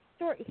wrote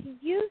stories, he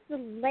used the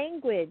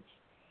language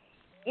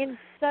in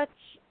such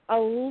a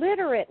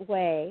literate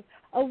way,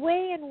 a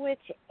way in which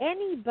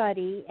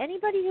anybody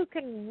who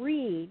can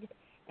read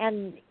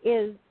and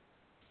is,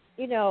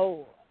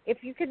 if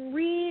you can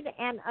read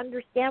and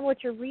understand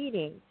what you're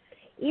reading,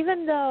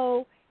 even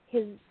though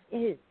he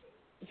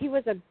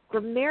was a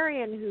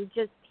grammarian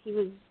he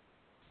was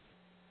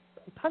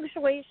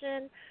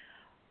punctuation,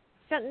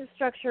 sentence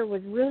structure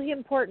was really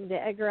important to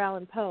Edgar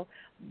Allan Poe,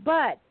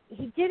 but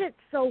he did it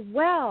so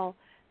well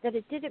that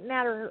it didn't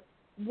matter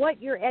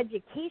what your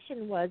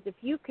education was. If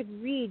you could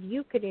read,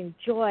 you could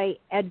enjoy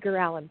Edgar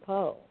Allan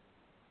Poe.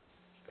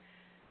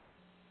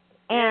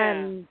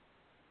 And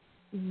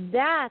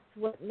that's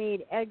what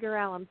made Edgar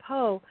Allan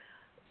Poe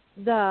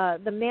the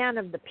man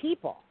of the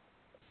people.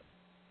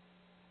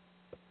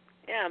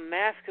 Yeah,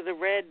 Mask of the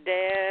Red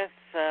Death,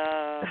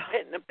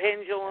 Pit and the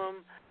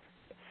Pendulum,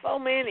 so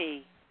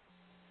many.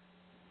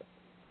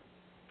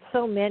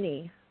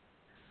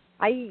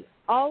 I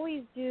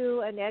always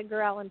do an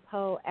Edgar Allan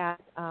Poe at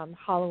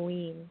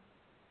Halloween,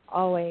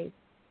 always.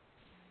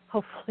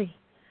 Hopefully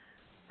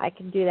I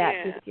can do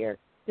that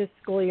this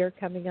school year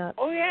coming up.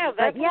 Oh, yeah.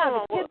 The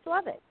kids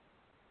love it.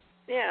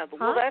 Yeah,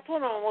 well, that's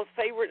one of my most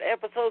favorite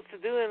episodes to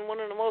do, and one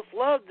of the most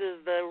loved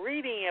is the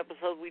reading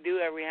episode we do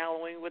every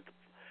Halloween with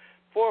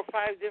 4 or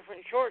 5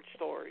 different short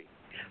stories.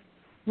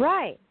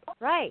 Right.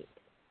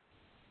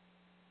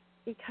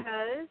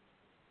 Because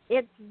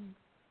it's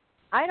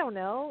I don't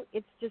know.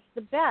 It's just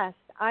the best.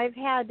 I've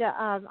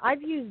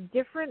used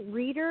different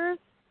readers.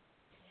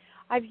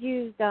 I've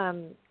used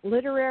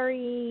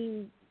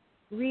literary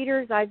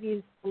readers. I've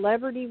used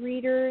celebrity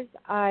readers.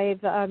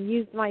 I've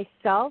used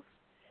myself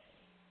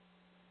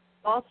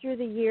all through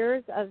the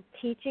years of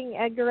teaching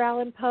Edgar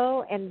Allan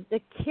Poe, and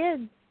the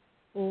kids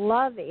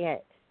love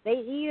it. They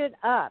eat it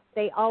up.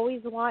 They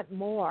always want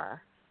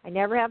more. I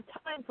never have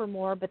time for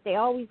more, but they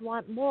always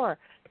want more.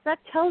 That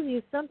tells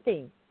you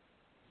something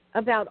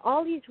about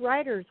all these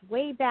writers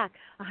way back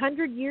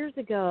 100 years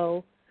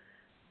ago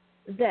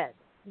that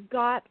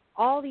got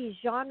all these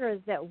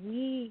genres that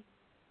we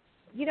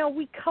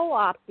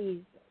co-opt these.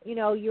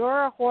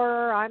 You're a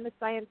horror, I'm a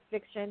science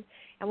fiction,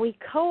 and we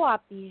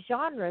co-opt these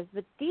genres,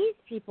 but these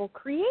people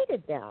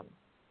created them.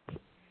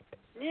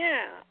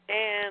 Yeah,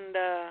 and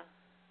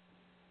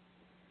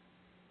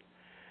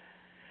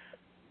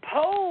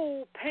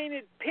Poe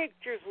painted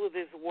pictures with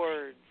his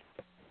words.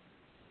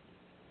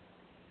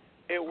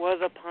 It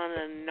was upon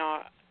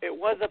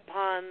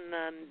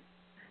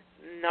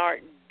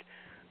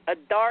a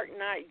dark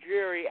night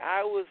dreary.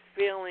 I was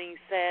feeling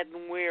sad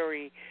and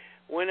weary,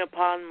 when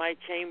upon my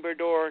chamber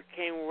door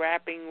came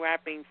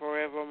rapping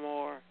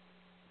forevermore.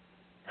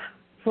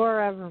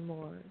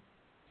 Forevermore.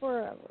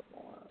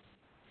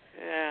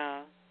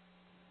 Yeah.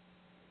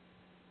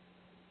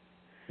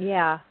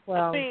 Yeah,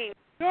 well. I mean,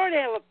 you already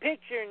have a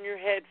picture in your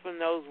head from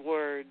those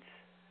words.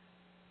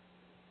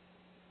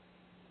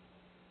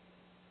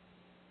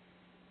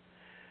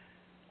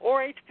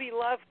 Or H.P.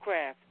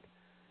 Lovecraft.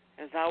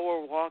 As I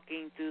were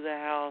walking through the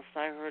house,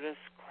 I heard a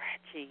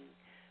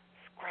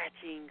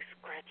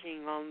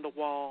scratching on the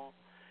wall.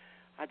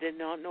 I did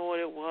not know what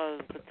it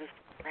was, but the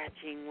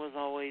scratching was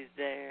always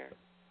there.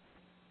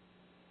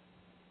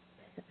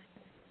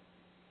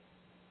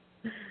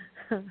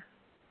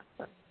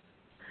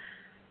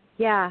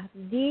 Yeah,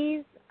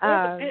 these...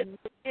 There's a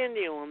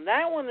continuum.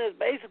 That one is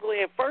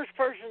basically a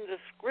first-person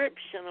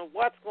description of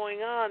what's going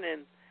on,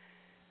 and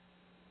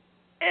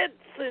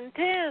it's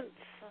intense.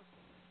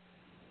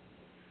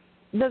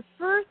 The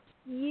first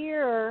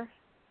year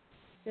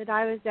that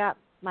I was at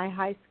my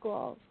high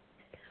school,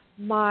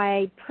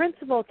 my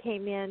principal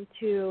came in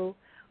to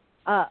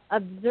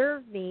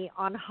observe me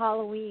on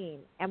Halloween,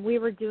 and we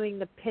were doing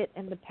The Pit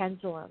and the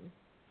Pendulum.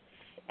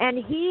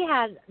 And he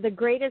had the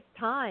greatest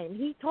time.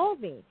 He told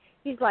me,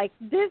 he's like,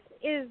 this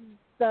is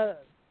the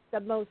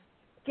most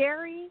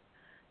scary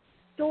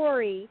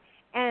story,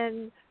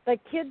 and the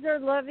kids are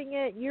loving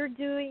it. You're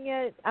doing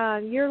it.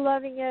 You're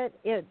loving it.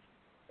 It's,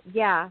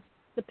 yeah,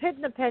 The Pit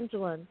and the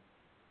Pendulum,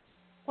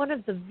 one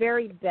of the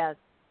very best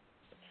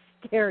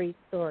scary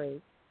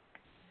stories.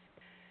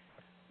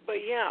 But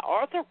yeah,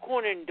 Arthur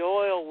Conan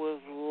Doyle was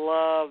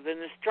loved in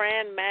the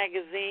Strand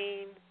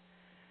magazine.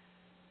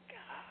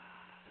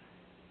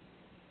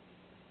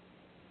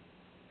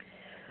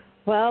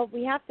 Well,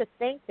 we have to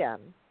thank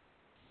them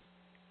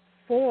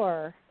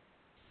for,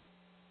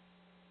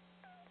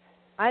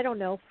 I don't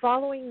know,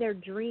 following their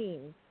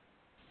dreams.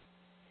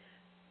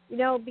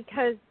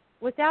 Because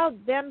without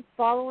them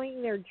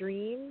following their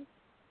dreams,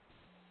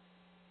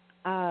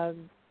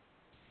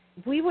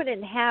 we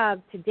wouldn't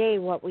have today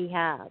what we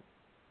have.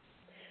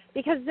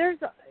 Because there's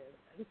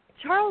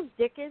Charles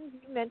Dickens,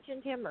 you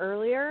mentioned him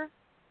earlier,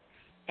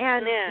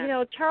 and,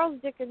 Charles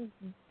Dickens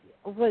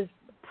was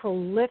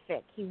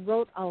prolific. He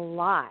wrote a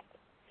lot.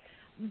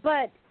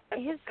 But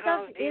his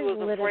stuff is literature. He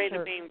was afraid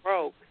of being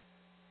broke.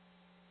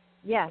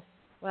 Yes.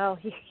 Well,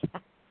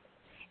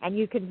 and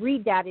you can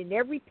read that in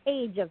every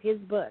page of his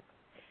books.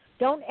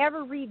 Don't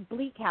ever read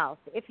Bleak House.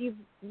 If you've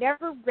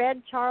never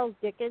read Charles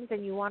Dickens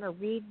and you want to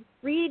read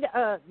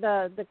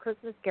the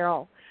Christmas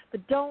Carol,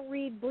 but don't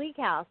read Bleak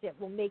House. It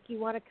will make you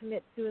want to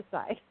commit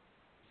suicide.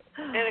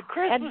 And A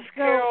Christmas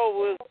Carol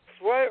was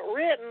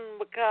written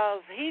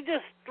because he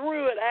just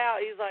threw it out.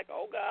 He's like,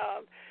 oh,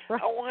 God,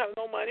 I won't have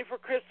no money for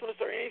Christmas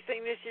or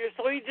anything this year.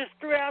 So he just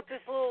threw out this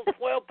little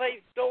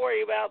 12-page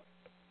story about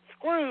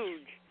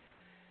Scrooge.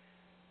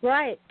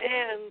 Right.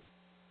 And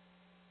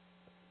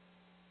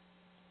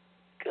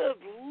good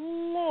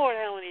Lord,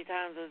 how many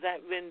times has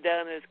that been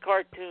done as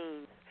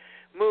cartoons,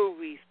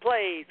 movies,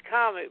 plays,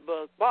 comic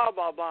books, blah,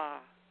 blah, blah.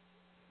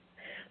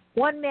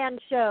 One-man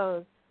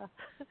shows.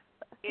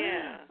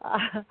 Yeah.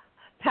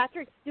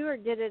 Patrick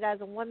Stewart did it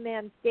as a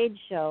one-man stage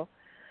show.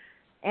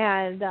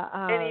 And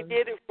he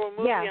did it for a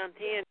movie on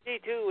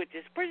TNT, too, which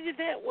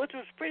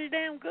was pretty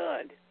damn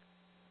good.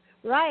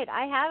 Right.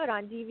 I have it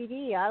on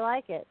DVD. I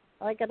like it.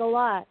 I like it a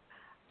lot.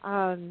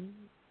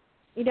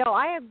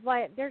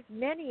 There's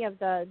many of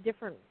the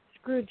different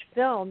Scrooge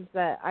films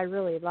that I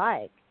really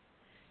like.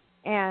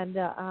 And,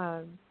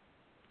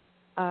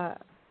 I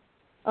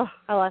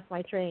lost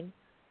my train.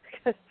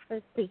 Because I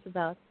was speaking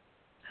about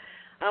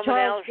I'm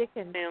Charles an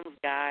Dickens. Alistair Sims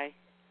guy.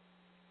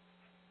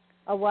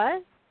 A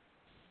what?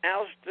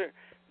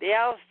 The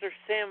Alistair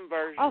Sim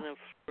version of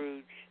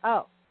Scrooge.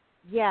 Oh,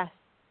 yes.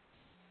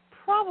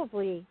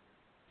 Probably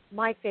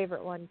my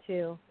favorite one,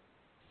 too.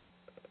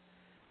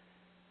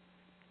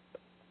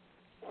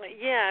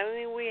 Yeah, I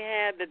mean, we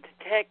had the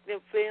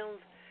detective films.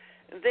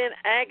 And then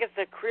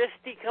Agatha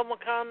Christie come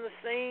upon the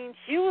scene.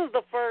 She was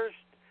the first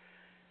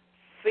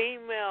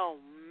female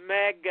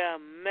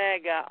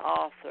mega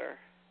author.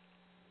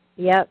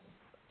 Yep,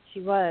 she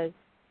was.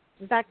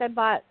 In fact, I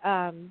bought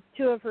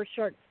 2 of her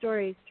short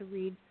stories to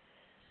read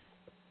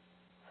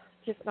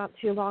just not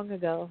too long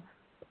ago.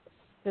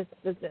 This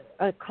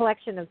a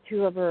collection of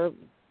 2 of her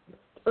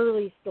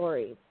early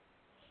stories.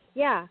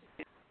 Yeah,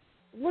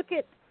 look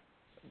at,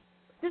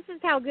 this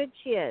is how good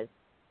she is.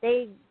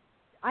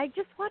 I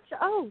just watched,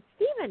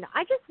 Stephen,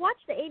 I just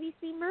watched the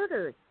ABC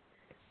Murders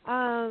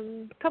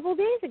a couple of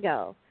days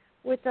ago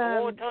with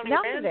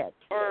Malkovich.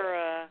 Or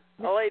a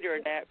later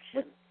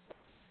adaptation?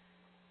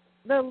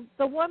 The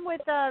one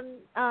with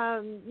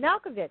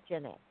Malkovich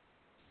in it.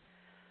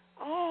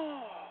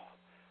 Oh,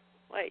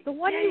 wait. The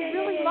one you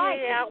really like.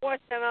 Yeah, I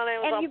watched that on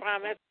Amazon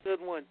Prime. That's a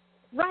good one.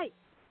 Right.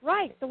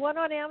 The one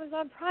on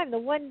Amazon Prime. The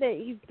one that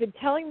you've been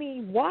telling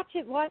me, watch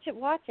it.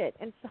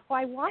 And so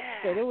I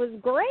watched it. It was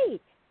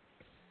great.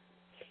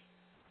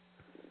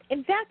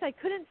 In fact, I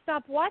couldn't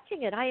stop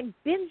watching it. I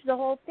binged the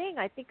whole thing.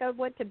 I think I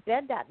went to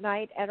bed that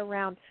night at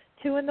around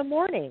 2 in the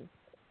morning.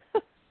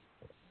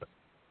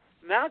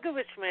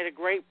 Malkovich made a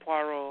great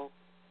Poirot.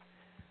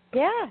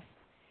 Yeah,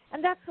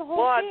 and that's the whole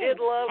thing. Well, I did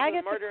love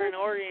Agatha the Murder in Christie.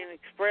 Orient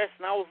Express,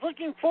 and I was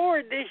looking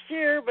forward this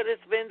year, but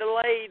it's been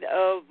delayed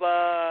of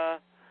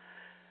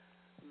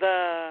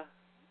the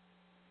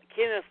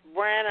Kenneth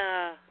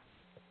Branagh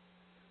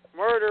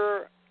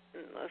murder,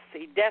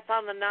 Death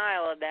on the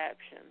Nile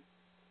adaptation.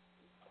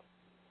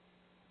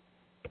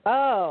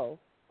 Oh,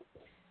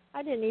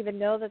 I didn't even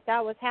know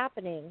that was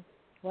happening.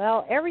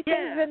 Well,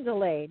 everything's been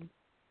delayed.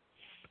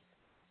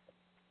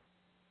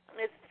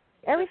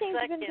 Everything's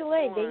been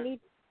delayed. One.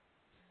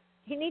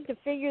 They need to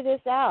figure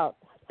this out.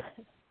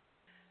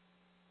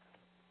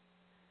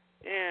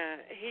 Yeah,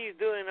 he's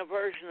doing a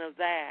version of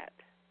that,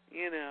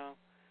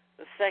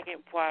 the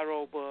second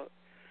Poirot book.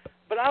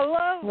 But I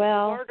love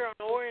Murder on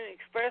the Orient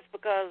Express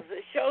because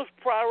it shows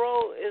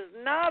Poirot is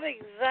not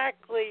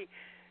exactly,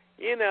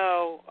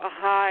 a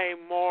high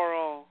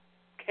moral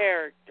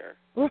character.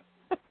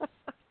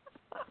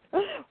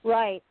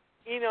 Right.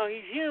 He's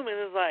human.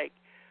 It's like,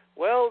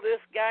 well, this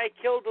guy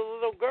killed a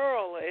little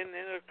girl and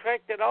it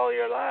affected all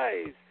your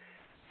lives.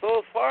 So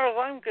as far as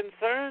I'm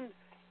concerned,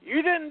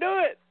 you didn't do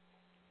it.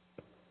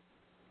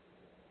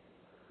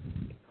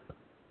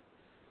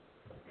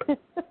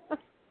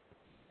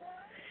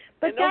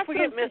 But and don't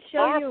forget Miss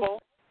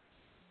Marple.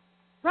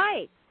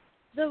 Right.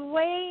 The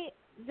way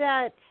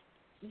that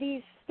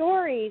these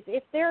stories,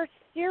 if they're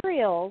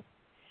serials,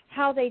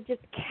 how they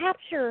just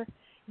capture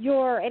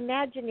your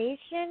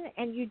imagination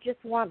and you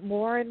just want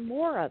more and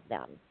more of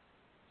them.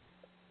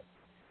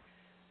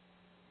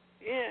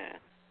 Yeah.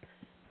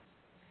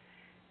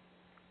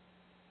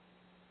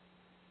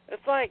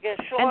 It's like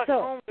Sherlock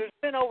Holmes. There's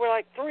been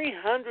over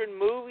 300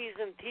 movies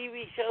and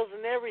TV shows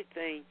and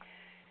everything.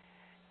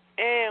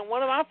 And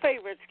one of my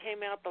favorites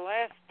came out the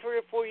last 3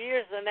 or 4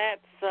 years, and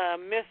that's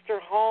Mr.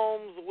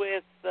 Holmes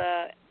with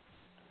the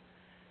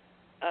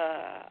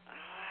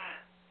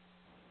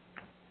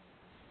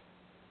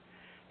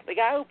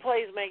guy who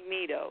plays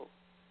Magneto,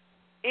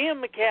 Ian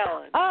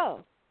McKellen.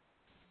 Oh.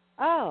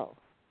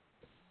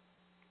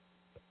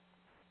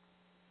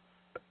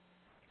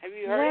 Have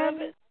you heard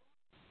of it?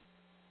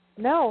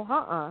 No,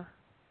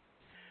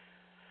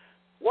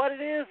 What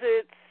it is,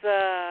 it's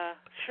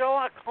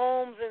Sherlock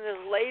Holmes in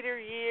his later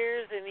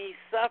years, and he's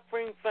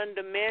suffering from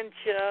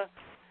dementia,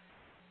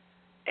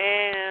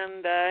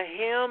 and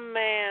him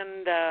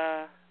and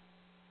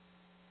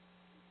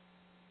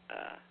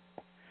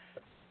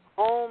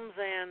Holmes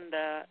and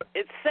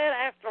it's set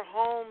after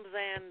Holmes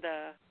and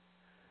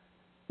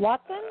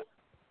Watson?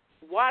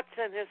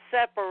 Watson has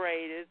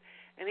separated,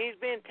 and he's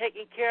being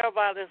taken care of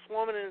by this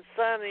woman and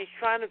son, and he's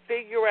trying to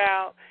figure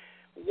out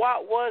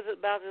what was it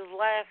about his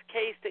last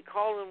case that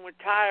called him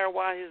retire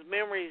while his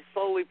memory is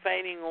slowly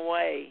fading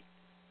away.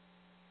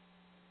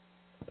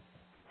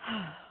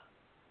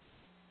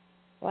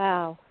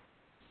 Wow.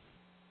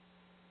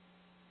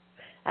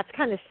 That's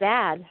kind of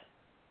sad.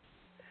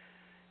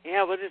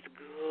 Yeah, but it's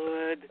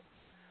good.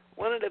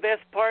 One of the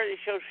best parts, it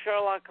shows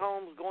Sherlock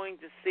Holmes going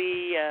to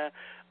see a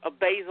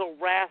Basil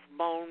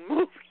Rathbone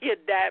movie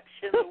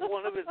adaptation of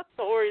one of his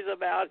stories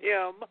about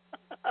him.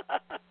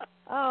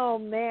 Oh,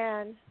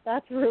 man.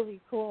 That's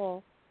really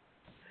cool.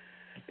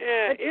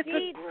 Yeah, but it's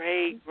a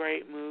great,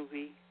 great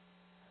movie.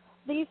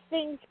 These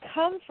things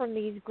come from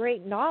these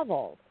great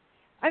novels.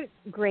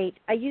 Great.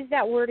 I use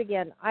that word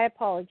again. I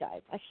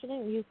apologize. I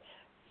shouldn't use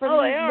these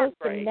most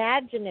great.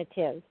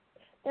 Imaginative.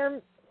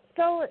 They're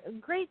so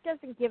great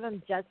doesn't give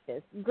them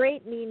justice.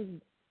 Great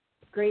means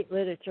great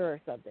literature or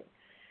something.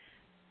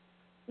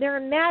 They're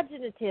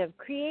imaginative,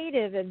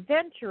 creative,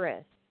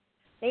 adventurous.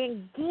 They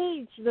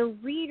engage the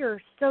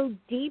reader so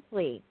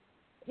deeply.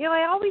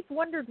 I always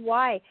wondered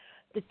why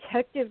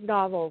detective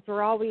novels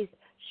were always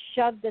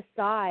shoved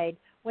aside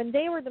when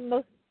they were the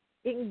most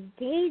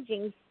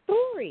engaging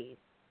stories.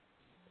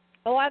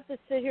 I'll have to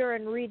sit here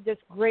and read this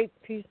great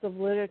piece of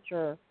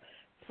literature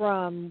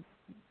from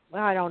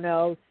I don't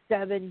know,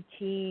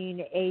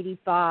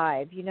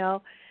 1785,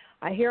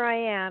 Here I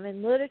am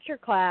in literature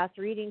class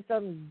reading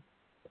some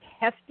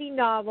hefty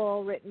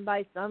novel written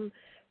by some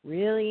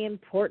really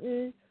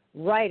important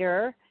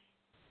writer.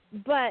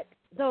 But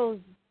those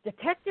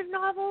detective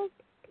novels,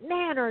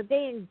 man, are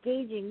they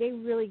engaging. They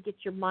really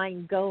get your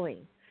mind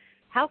going.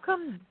 How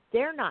come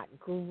they're not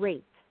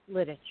great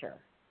literature?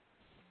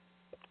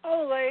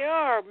 Oh, they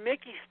are.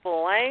 Mickey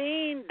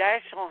Spillane,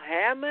 Dashiell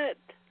Hammett,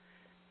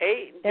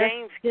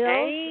 James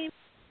Cain.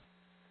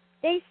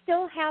 They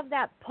still have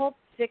that Pulp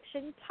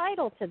Fiction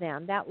title to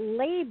them, that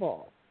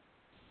label.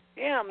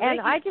 Yeah, and Mickey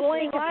I just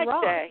Spillane think it's liked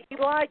wrong. that. He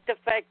liked the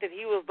fact that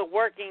he was the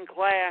working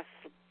class.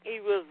 He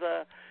was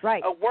a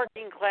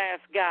working class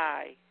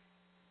guy.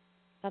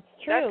 That's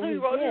true. That's who he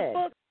wrote his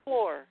book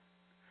for.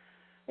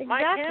 Exactly.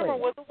 Mike Hammer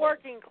was a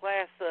working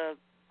class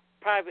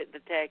private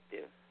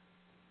detective.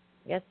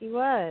 Yes, he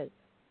was.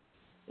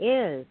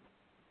 Is.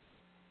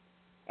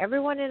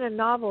 Everyone in a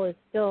novel is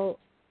still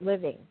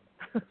living.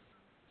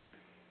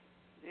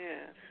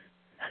 Yeah.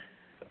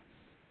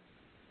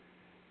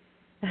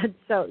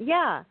 So,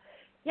 yeah.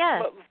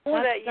 But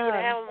before that, you would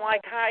have them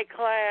like high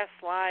class,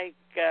 like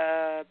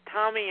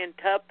Tommy and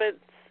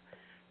Tuppence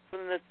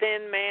from the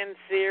Thin Man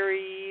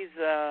series.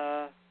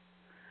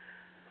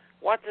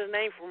 What's his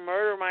name from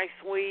Murder My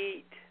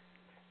Sweet?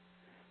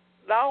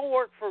 They all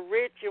worked for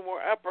rich and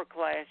were upper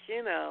class,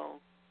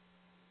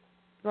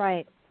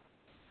 Right.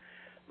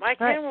 Mike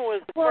Hammer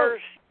was the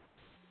first.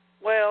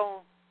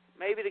 Well,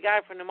 maybe the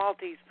guy from the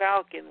Maltese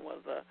Falcon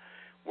was a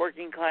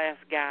working class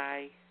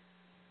guy.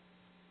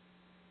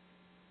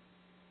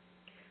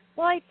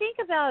 Well, I think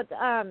about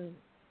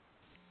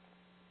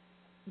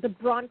the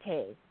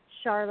Brontes,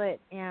 Charlotte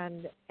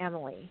and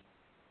Emily.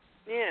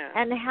 Yeah.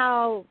 And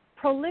how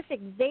prolific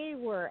they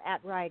were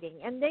at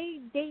writing. And they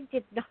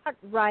did not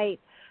write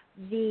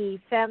the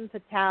femme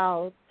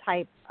fatale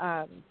type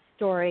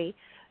story.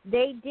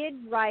 They did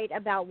write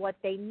about what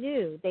they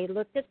knew. They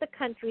looked at the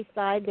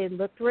countryside, they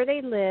looked where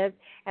they lived,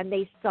 and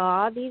they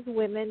saw these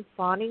women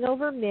fawning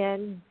over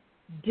men,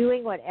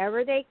 doing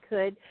whatever they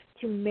could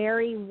to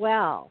marry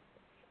well.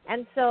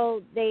 And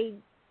so they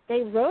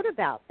wrote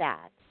about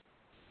that.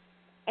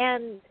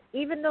 And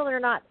even though they're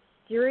not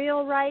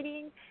serial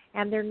writing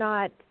and they're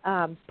not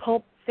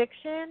pulp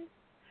fiction,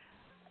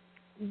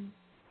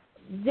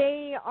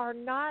 they are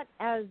not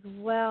as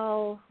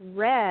well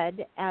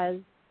read as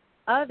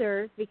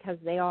others because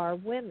they are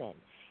women.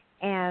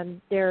 And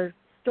their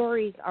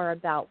stories are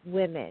about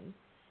women.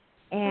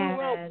 And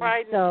who wrote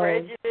Pride and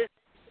Prejudice?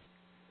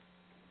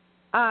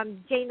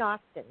 Jane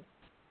Austen.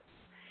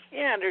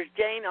 Yeah, there's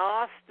Jane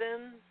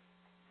Austen.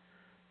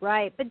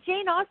 Right. But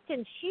Jane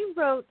Austen, she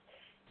wrote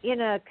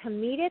in a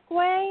comedic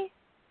way.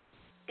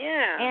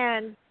 Yeah.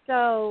 And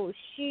so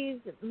she's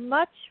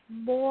much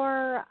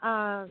more,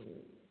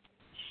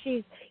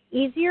 she's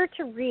easier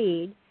to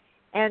read,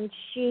 and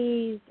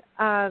she's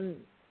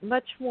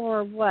much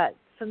more,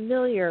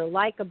 familiar,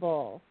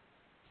 likable.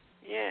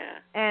 Yeah.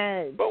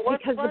 And but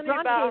what's because funny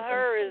about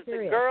her is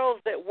the girls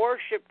that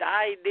worshipped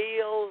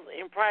ideals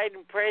in Pride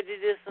and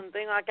Prejudice and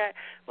things like that,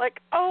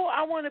 like, oh,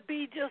 I want to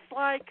be just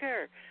like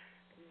her,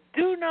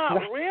 do not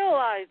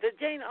realize that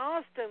Jane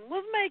Austen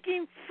was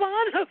making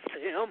fun of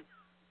them.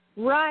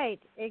 Right,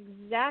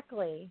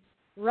 exactly.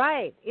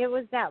 Right. It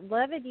was that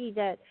levity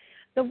that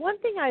the one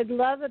thing I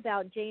love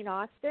about Jane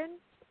Austen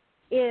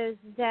is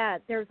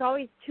that there's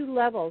always two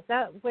levels.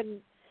 That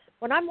when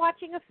I'm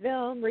watching a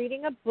film,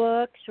 reading a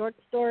book, short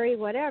story,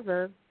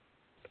 whatever,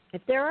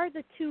 if there are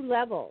the two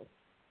levels,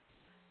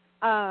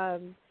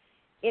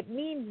 it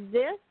means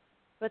this,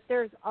 but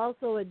there's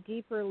also a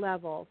deeper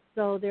level.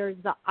 So there's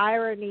the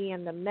irony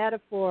and the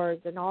metaphors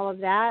and all of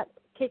that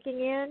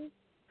kicking in.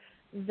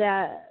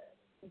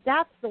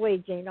 That's the way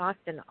Jane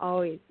Austen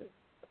always,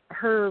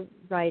 her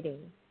writing.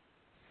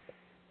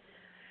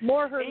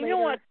 More her. You know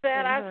what's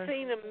sad? I've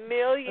seen a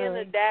million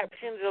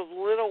adaptions of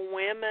Little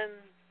Women.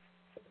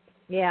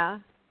 Yeah.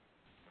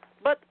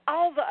 But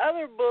all the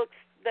other books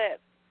that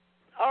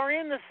are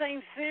in the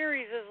same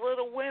series as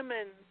Little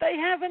Women, they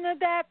haven't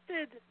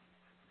adapted.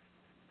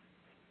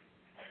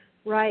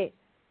 Right.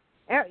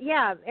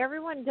 Yeah,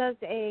 everyone does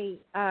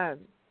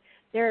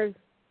there's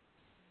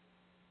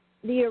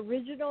the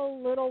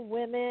original Little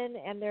Women,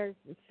 and there's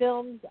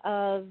films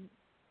of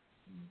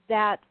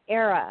that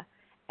era.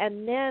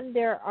 And then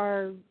there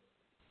are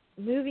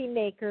movie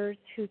makers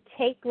who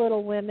take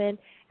Little Women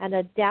and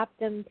adapt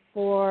them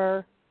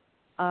for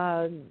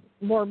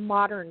more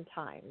modern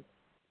times.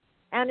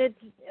 And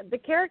the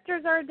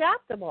characters are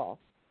adaptable.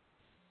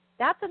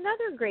 That's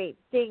another great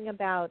thing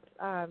about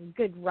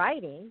good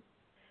writing.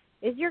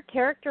 Is your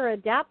character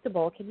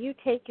adaptable? Can you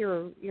take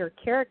your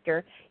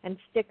character and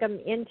stick them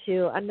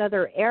into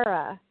another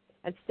era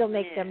and still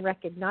make them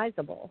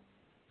recognizable?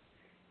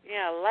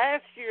 Yeah,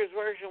 last year's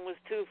version was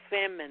too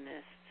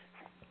feminist.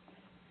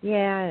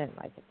 Yeah, I didn't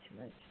like it too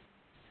much.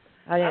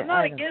 I'm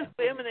not against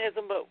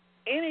feminism, but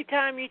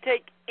anytime you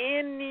take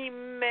any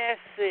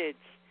message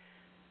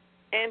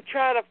and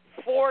try to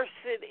force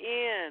it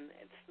in,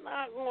 it's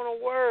not going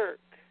to work.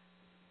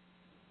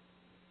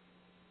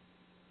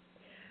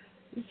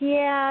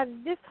 Yeah,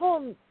 this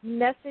whole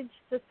message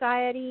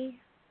society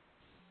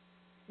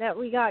that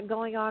we got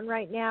going on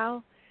right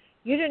now.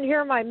 You didn't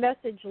hear my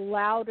message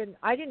loud, and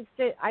I didn't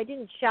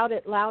shout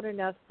it loud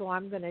enough, so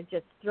I'm going to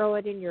just throw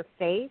it in your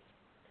face.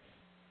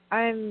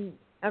 I'm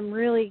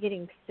really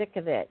getting sick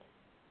of it.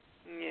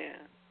 Yeah.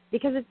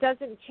 Because it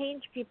doesn't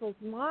change people's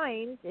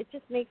minds. It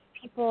just makes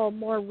people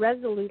more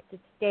resolute to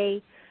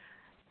stay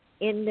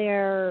in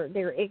their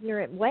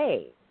ignorant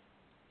ways.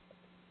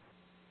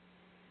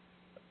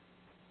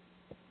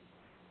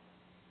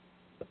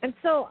 And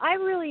so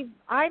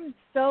I'm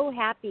so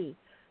happy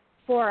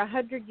for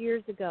 100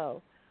 years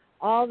ago,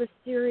 all the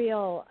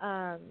serial,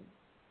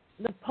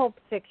 the pulp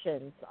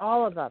fictions,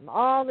 all of them,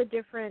 all the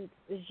different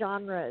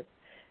genres,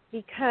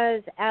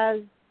 because as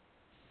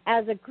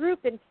a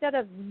group, instead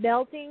of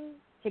melting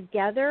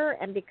together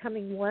and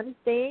becoming one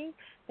thing,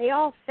 they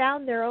all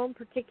found their own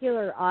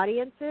particular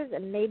audiences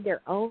and made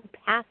their own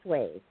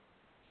pathways,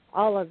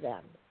 all of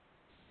them.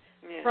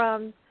 Yeah.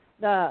 From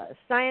the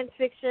science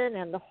fiction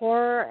and the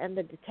horror and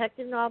the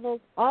detective novels,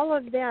 all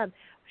of them.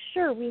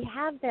 Sure, we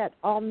have that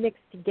all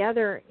mixed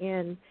together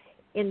in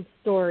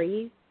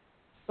stories,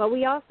 but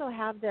we also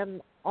have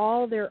them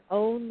all their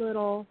own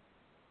little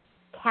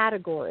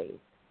categories.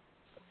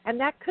 And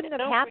that couldn't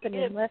have happened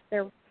unless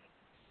there...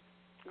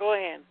 Go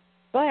ahead.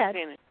 Go ahead.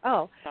 Finish.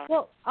 Oh, Sorry.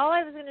 well, all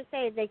I was going to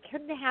say, they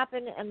couldn't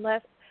happen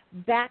unless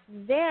back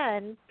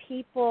then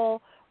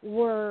people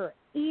were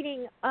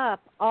eating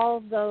up all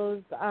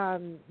those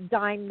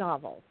dime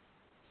novels.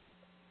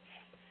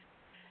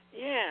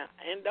 Yeah,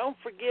 and don't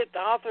forget the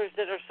authors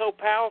that are so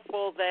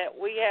powerful that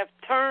we have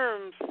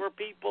terms for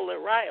people that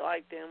write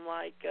like them,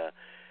 like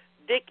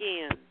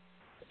Dickinson,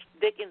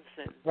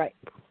 Right.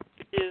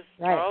 which is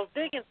Charles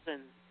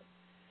Dickinson,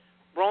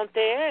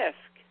 Bronte-esque,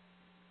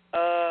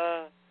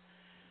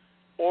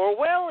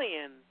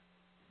 Orwellian,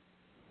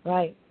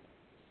 Right.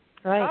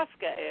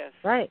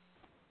 Kafka-esque. Right.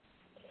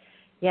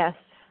 Yes.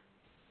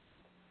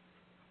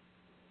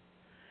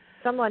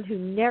 Someone who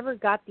never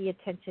got the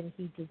attention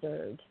he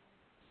deserved.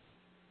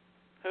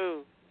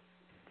 Who?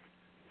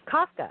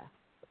 Kafka.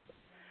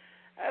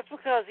 That's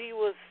because he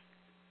was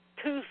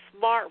too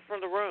smart for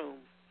the room.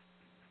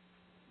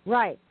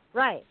 Right.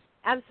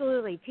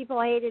 Absolutely.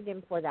 People hated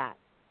him for that.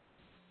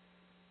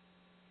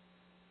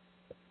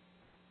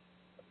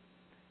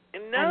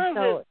 And none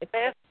of his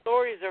best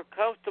stories are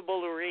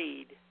comfortable to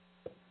read.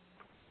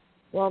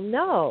 Well,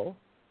 no.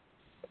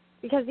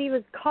 Because he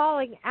was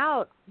calling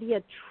out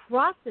the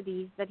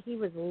atrocities that he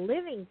was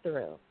living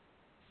through.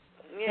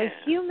 Yeah. The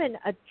human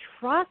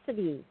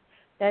atrocities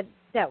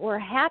that were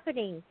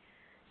happening.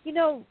 You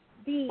know,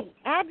 the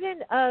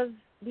advent of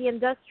the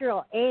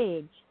industrial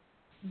age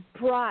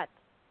brought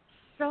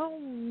so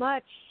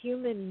much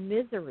human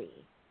misery.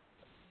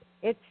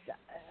 It's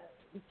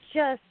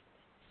just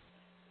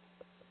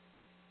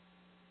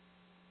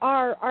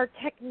our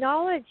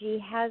technology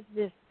has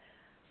this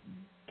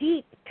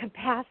deep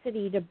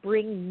capacity to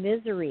bring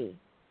misery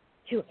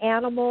to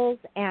animals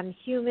and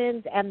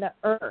humans and the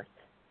earth.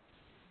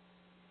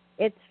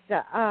 It's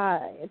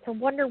a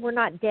wonder we're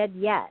not dead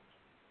yet.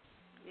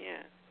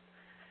 Yeah.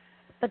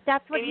 But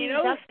that's what he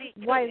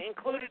why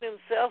included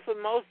himself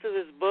in most of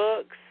his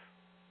books.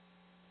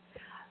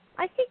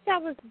 I think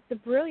that was the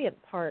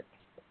brilliant part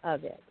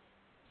of it.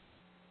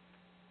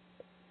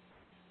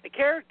 The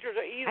characters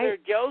are either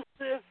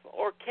Joseph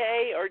or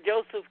K or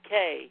Joseph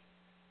K.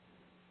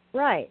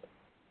 Right.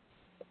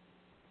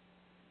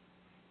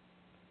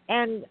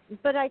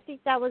 But I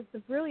think that was the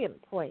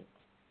brilliant point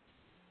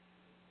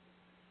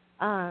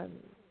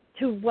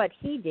to what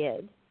he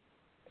did.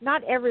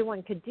 Not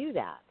everyone could do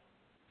that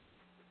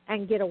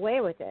and get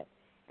away with it.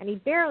 And he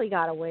barely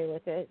got away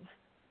with it.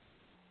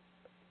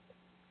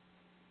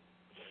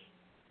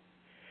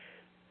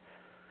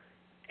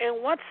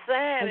 And what's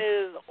sad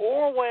is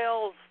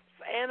Orwell's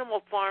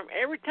Animal Farm,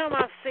 every time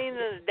I've seen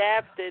it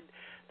adapted,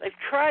 they've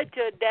tried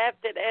to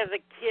adapt it as a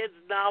kid's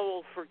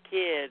novel for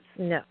kids.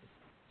 No.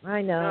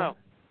 I know.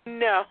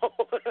 No.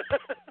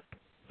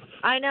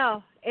 I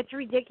know. It's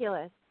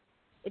ridiculous.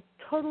 It's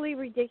totally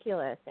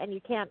ridiculous, and you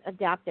can't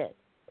adapt it.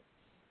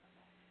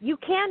 You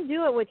can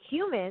do it with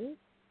humans.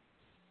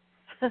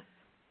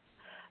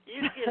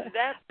 You can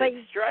adapt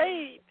it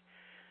straight,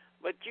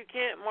 but you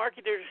can't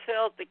market it or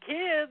sell it to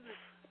kids,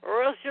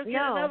 or else you'll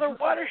get another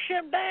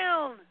Watership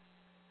Down,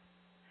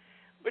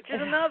 which is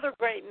another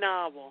great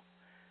novel.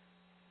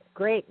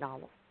 Great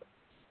novel.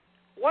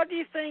 What do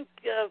you think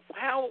of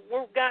how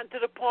we've gotten to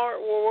the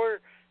part where we're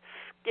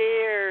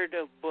scared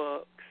of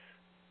books?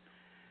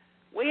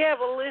 We have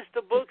a list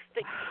of books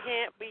that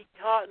can't be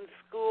taught in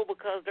school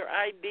because their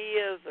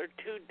ideas are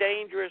too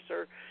dangerous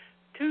or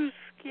too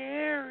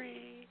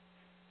scary.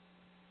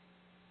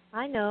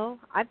 I know.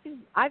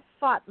 I've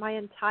fought my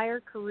entire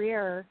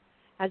career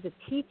as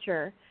a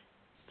teacher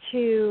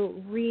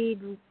to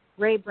read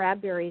Ray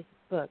Bradbury's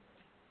books.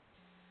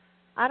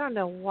 I don't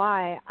know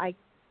why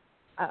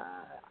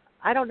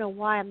I don't know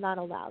why I'm not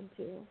allowed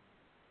to.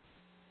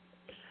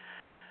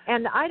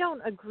 And I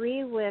don't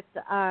agree with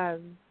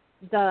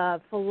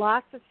the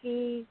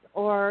philosophies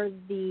or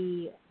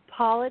the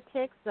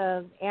politics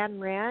of Ayn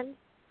Rand,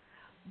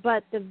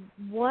 but the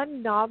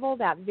one novel,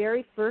 that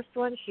very first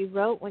one she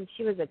wrote when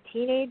she was a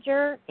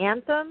teenager,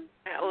 Anthem.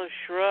 Atlas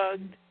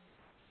Shrugged.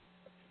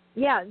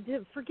 Yeah,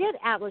 forget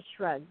Atlas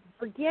Shrugged.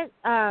 Forget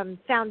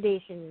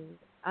Foundation,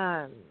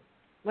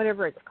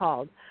 whatever it's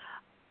called.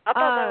 I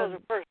thought that was her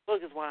first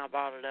book is why I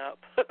brought it up.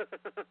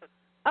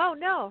 Oh,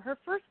 no. Her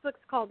first book's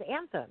called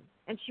Anthem,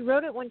 and she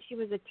wrote it when she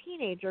was a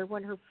teenager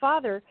when her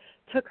father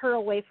took her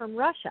away from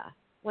Russia.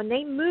 When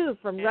they moved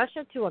from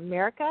Russia to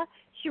America,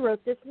 she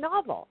wrote this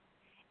novel.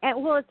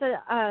 And, well, it's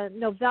a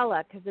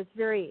novella because it's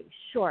very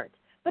short.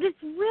 But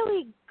it's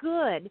really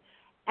good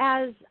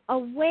as a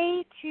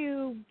way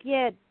to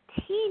get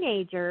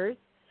teenagers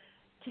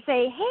to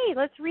say, hey,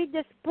 let's read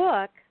this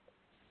book,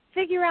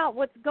 figure out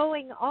what's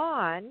going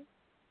on,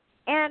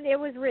 and it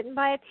was written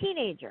by a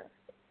teenager.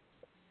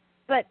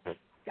 But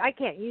I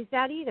can't use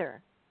that either.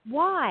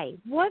 Why?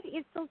 What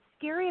is so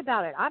scary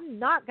about it? I'm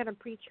not going to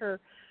preach her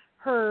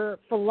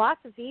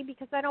philosophy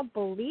because I don't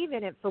believe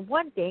in it, for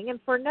one thing. And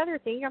for another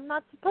thing, I'm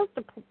not supposed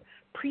to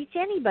preach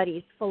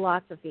anybody's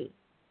philosophy.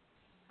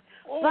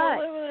 Well, but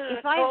we're living in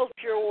a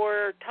culture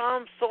where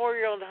Tom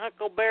Sawyer and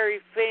Huckleberry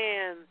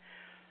Finn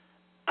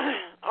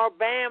are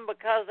banned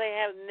because they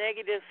have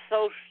negative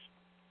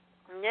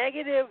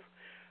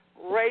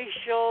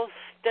racial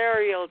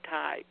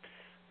stereotypes.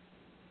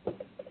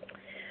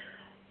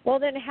 Well,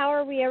 then how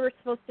are we ever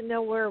supposed to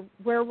know where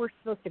we're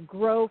supposed to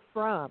grow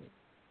from?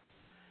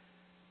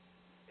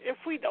 If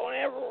we don't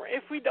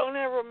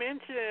ever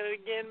mention it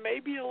again,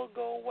 maybe it'll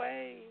go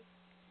away.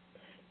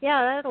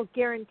 Yeah, that'll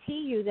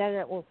guarantee you that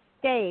it will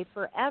stay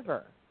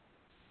forever.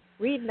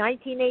 Read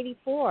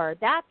 1984.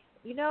 That's,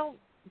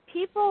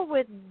 people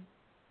with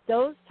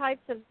those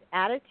types of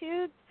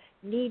attitudes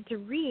need to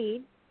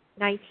read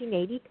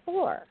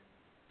 1984.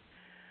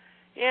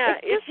 Yeah,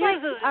 it's used like,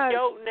 as a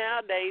joke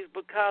nowadays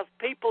because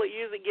people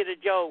use it get a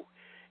joke.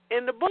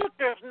 In the book,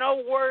 there's no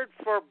word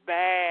for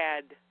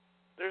bad.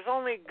 There's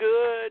only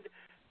good,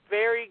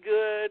 very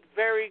good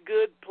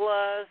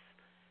plus,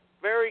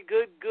 very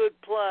good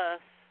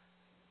plus.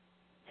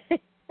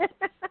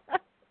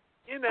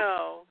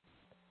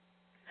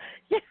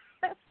 Yes.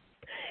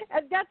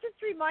 And that just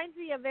reminds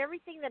me of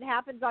everything that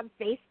happens on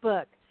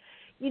Facebook.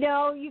 You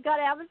got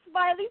to have a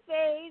smiley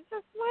face, yeah.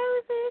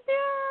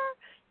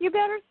 You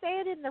better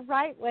say it in the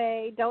right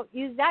way. Don't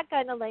use that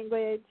kind of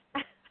language.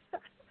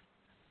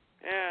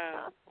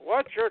 Yeah.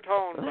 What's your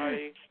tone,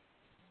 buddy?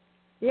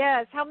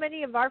 Yes. How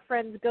many of our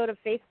friends go to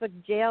Facebook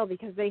jail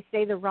because they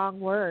say the wrong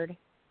word?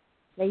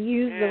 They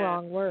use the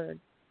wrong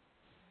word.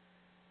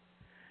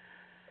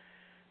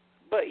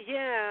 But,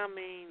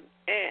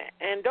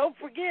 and don't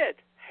forget,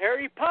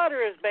 Harry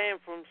Potter is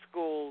banned from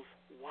schools.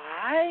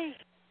 Why?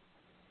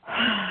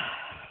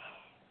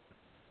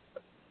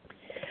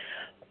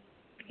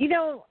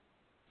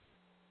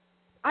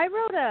 I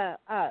wrote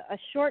a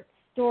short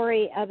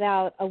story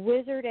about a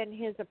wizard and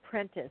his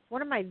apprentice,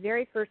 one of my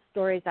very first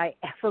stories I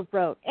ever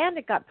wrote, and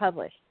it got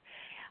published.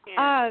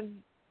 Yeah.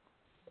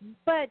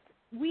 But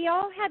we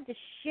all had to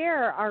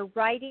share our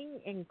writing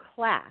in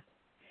class.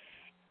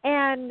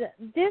 And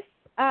this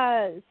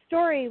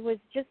story was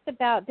just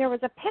about, there was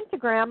a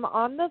pentagram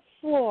on the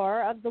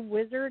floor of the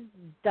wizard's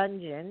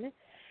dungeon,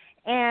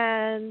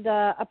 and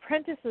the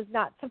apprentice was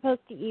not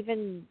supposed to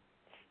even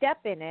step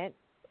in it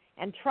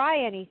and try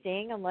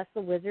anything unless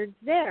the wizard's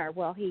there.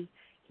 Well, he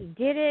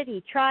did it,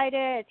 he tried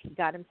it, he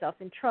got himself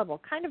in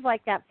trouble. Kind of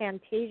like that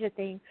Fantasia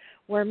thing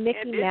where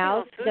Mickey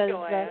Mouse does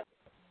the...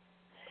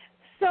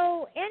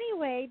 So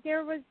anyway,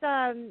 there was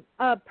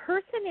a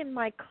person in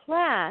my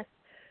class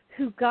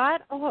who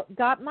got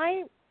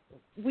my...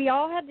 We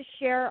all had to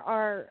share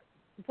our...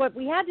 What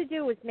we had to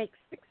do was make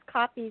 6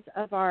 copies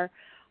of our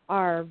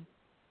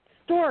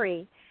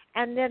story,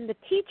 and then the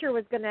teacher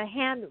was going to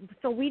hand...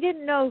 So we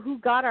didn't know who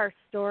got our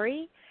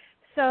story.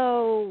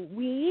 So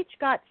we each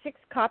got 6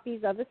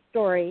 copies of a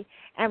story,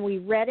 and we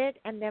read it,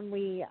 and then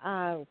we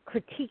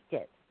critiqued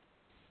it.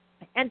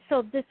 And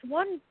so this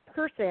one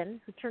person,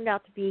 who turned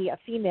out to be a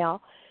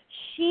female,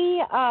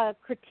 she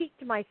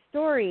critiqued my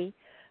story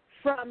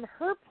from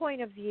her point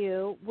of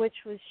view, which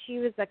was she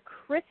was a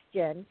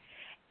Christian,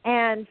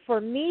 and for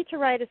me to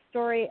write a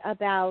story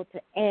about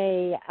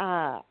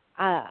a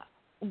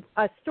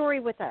story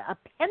with a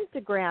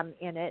pentagram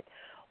in it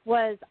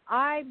was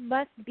I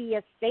must be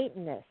a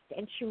Satanist.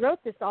 And she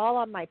wrote this all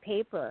on my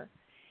paper.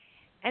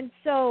 And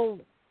so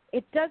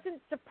it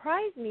doesn't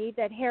surprise me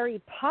that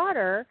Harry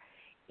Potter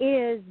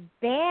is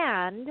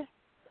banned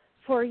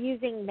for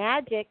using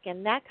magic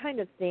and that kind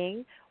of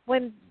thing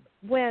when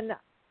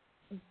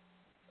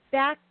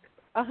back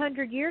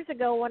 100 years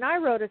ago when I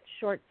wrote a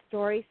short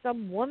story,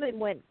 some woman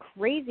went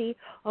crazy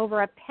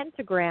over a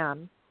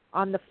pentagram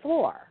on the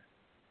floor.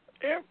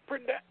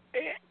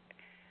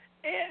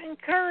 It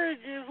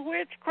encourages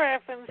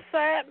witchcraft and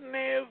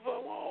satanism.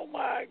 Oh,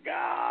 my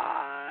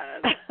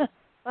God.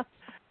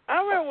 I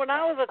remember when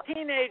I was a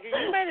teenager,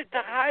 you made it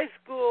to high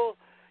school,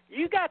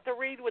 you got to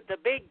read with the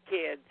big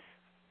kids.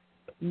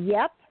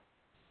 Yep.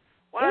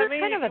 Well, it was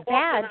kind of a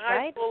badge, in the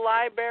high school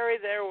library,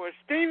 there were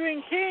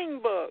Stephen King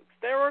books.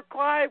 There were were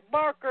Clive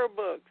Barker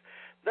books.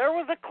 There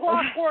was a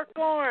Clockwork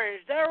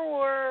Orange. There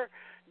were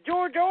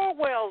George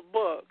Orwell's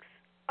books.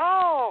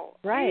 All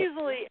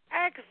easily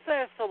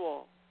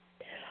accessible.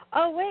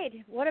 Oh,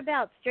 wait. What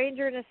about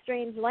Stranger in a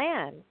Strange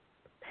Land?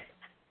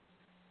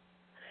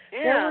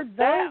 Yeah, there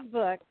were those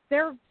books.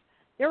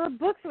 There were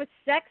books with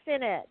sex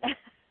in it.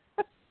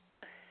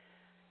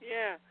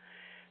 Yeah.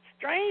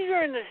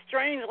 Stranger in a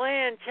Strange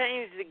Land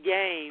changed the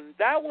game.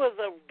 That was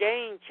a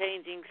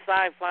game-changing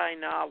sci-fi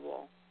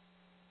novel.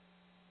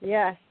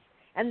 Yes.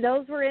 And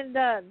those were in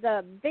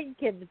the big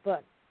kids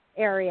book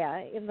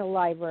area in the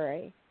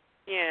library.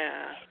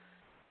 Yeah.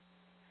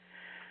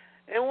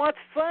 And what's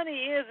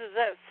funny is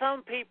that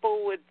some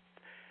people would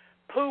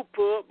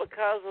poo-poo it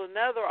because of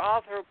another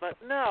author, but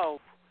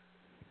no.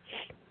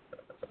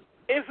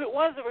 If it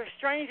wasn't for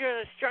Stranger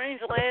in a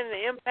Strange Land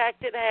and the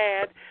impact it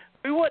had,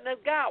 we wouldn't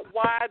have got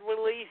wide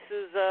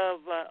releases of,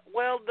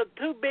 the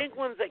two big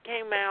ones that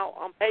came out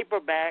on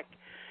paperback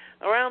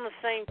around the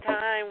same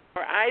time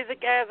were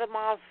Isaac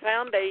Asimov's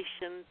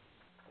Foundation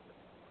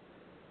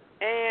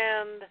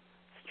and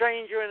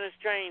Stranger in a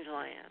Strange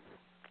Land.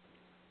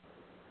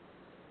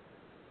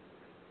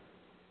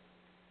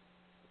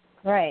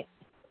 Right.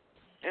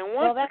 And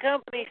once the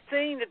company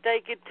seen that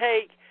they could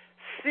take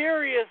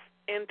serious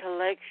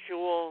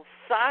intellectual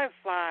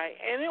sci-fi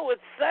and it would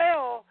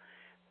sell,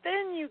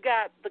 then you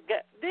got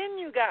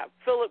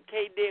Philip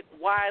K. Dick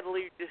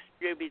widely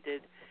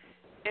distributed,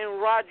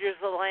 and Rogers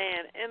the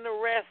Land, and the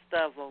rest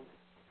of them.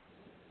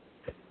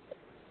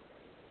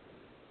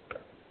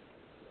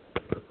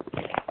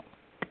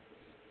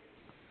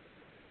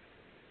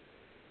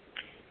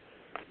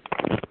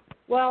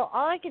 Well,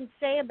 all I can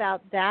say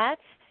about that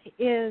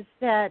is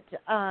that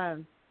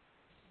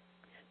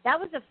that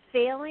was a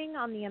failing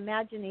on the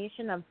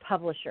imagination of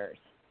publishers.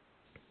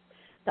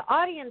 The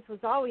audience was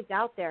always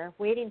out there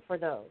waiting for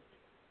those.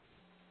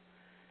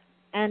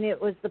 And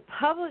it was the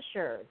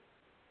publishers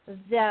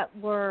that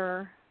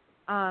were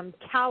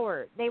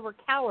cowards. They were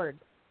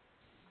cowards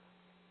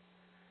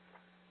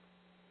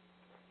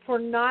for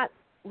not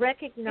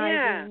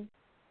recognizing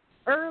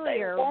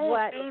earlier they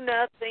won't do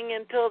nothing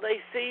until they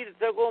see that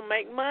they're going to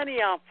make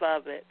money off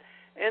of it.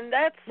 And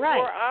that's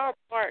where our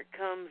part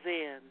comes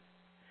in.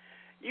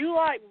 You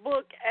like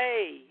book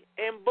A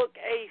and book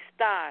A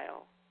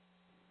style.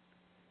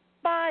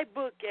 Buy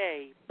book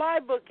A. Buy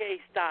book A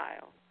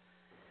style.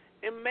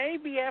 And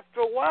maybe after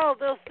a while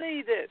they'll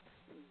see that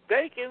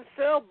they can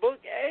sell book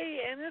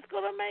A and it's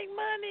going to make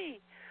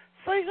money.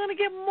 So you're going to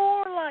get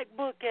more like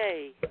book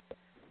A.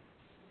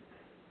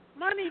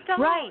 Money talks.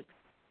 Right.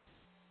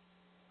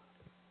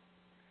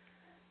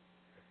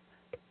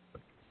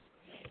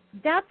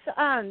 That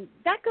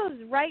goes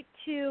right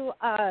to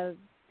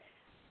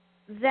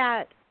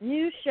that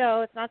new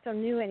show. It's not so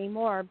new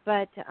anymore,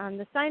 but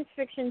the science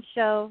fiction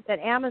show that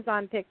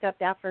Amazon picked up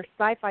after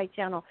Sci-Fi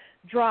Channel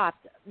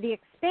dropped, The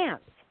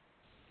Expanse.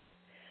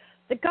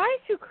 The guys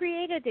who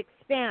created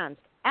Expanse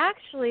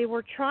actually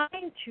were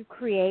trying to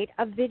create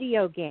a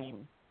video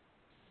game.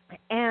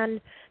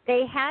 And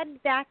they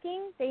had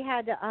backing. They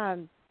had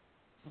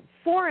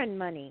foreign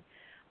money,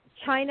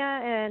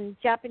 China and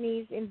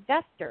Japanese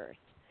investors.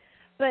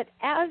 But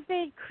as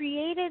they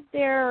created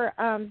their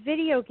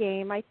video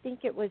game, I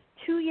think it was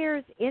 2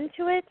 years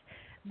into it,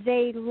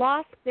 they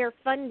lost their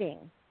funding.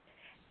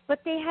 But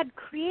they had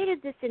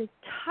created this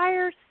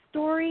entire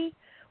story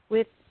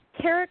with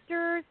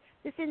characters,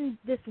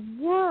 this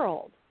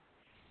world.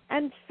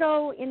 And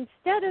so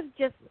instead of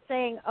just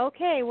saying,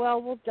 okay,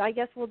 well, I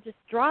guess we'll just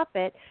drop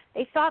it,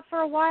 they thought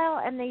for a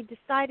while and they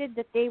decided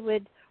that they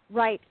would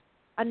write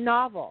a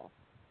novel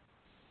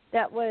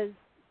that was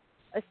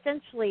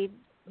essentially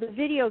the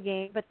video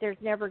game, but there's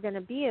never going to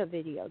be a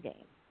video game.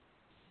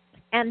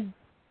 And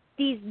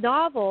these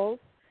novels,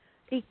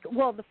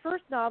 the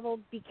first novel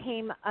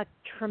became a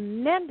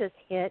tremendous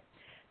hit.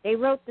 They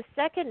wrote the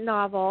second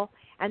novel,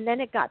 and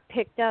then it got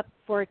picked up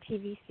for a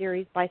TV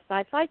series by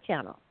Sci-Fi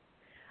Channel.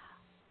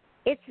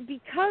 It's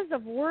because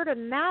of word of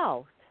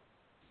mouth.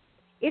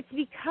 It's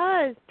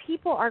because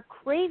people are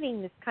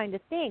craving this kind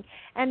of thing.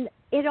 And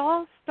it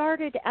all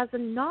started as a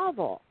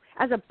novel,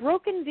 as a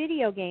broken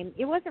video game.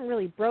 It wasn't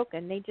really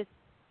broken. They just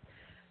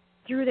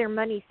threw their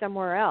money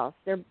somewhere else.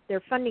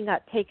 Their funding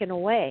got taken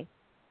away.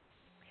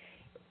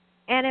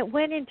 And it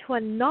went into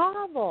a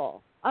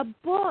novel, a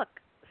book,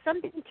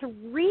 something to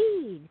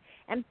read.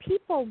 And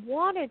people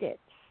wanted it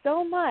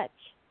so much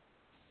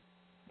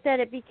that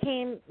it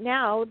became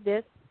now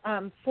this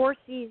 4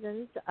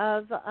 seasons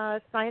of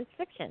science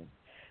fiction.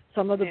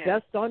 Some of the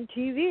best on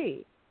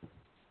TV.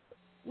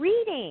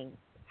 Reading.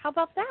 How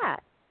about that?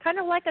 Kind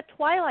of like a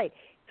Twilight.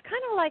 It's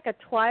kind of like a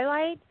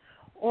Twilight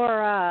or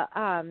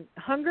a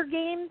Hunger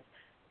Games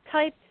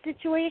type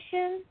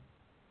situation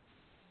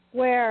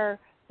where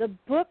the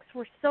books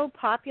were so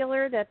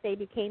popular that they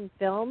became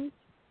films.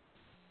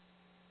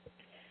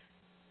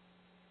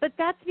 But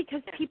that's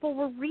because people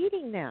were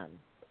reading them.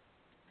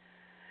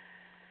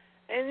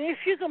 And if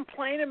you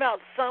complain about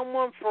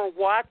someone for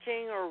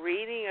watching or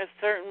reading a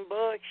certain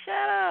book,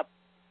 shut up.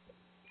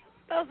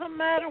 Doesn't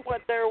matter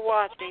what they're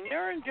watching.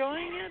 They're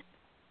enjoying it.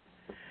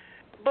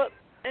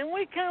 And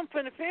we come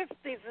from the 50s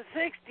and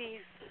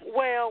 60s.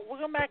 Well, we're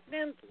going back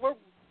then where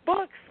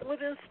books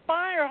would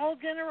inspire whole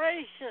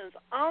generations.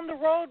 On the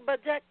Road by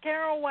Jack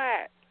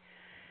Kerouac.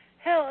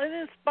 Hell, it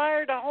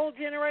inspired a whole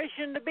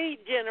generation to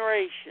beat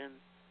generation.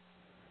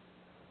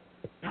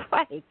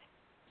 Right.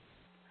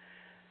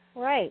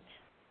 Right.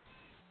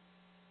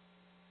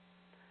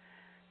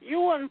 You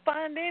wouldn't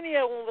find any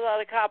of them without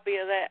a copy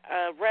of that,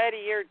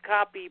 ratty-eared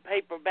copy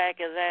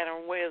paperback of that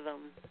or with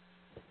them.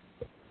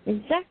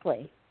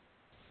 Exactly.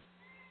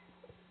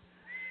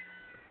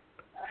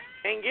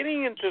 And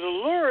getting into the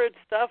lurid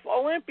stuff,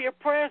 Olympia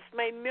Press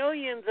made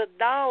millions of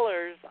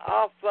dollars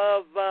off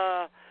of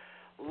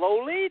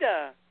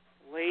Lolita,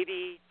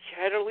 Lady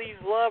Chatterley's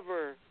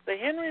Lover, the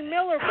Henry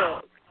Miller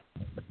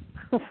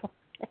book.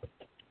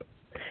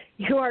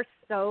 You are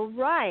so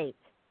right.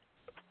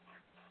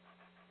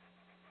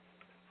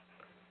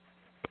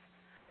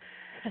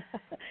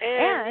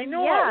 And you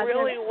know what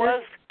really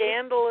was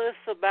scandalous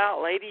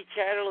about Lady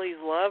Chatterley's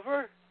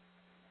Lover?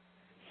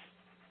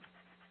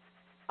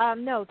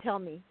 No, tell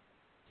me.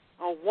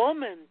 A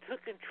woman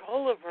took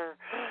control of her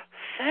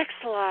sex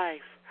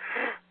life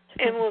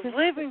and was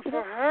living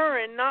for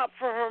her and not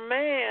for her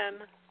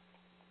man.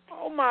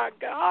 Oh, my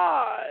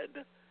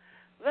God.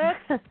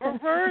 That's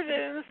perverted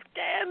and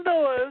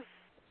scandalous.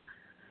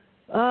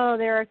 Oh,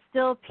 there are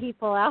still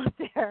people out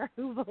there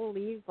who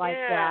believe like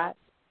that.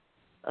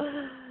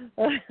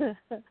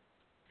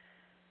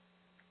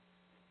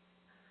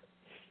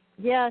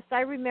 Yes, I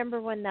remember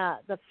when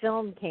the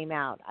film came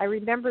out. I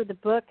remember the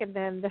book and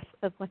then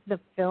when the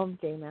film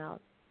came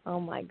out. Oh,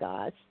 my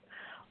gosh.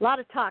 A lot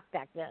of talk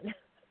back then.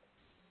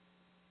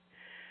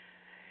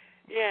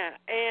 Yeah,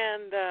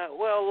 and,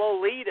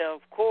 Lolita,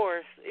 of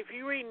course. If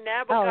you read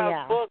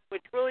Nabokov's book,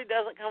 which really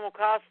doesn't come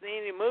across in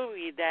any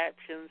movie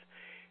adaptations,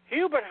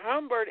 Hubert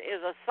Humbert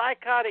is a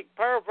psychotic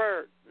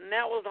pervert, and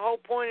that was the whole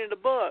point of the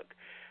book.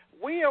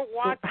 We are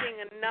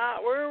watching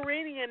we're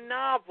reading a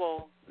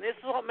novel, and this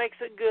is what makes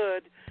it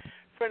good,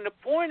 from the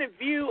point of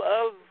view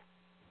of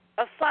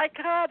a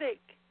psychotic.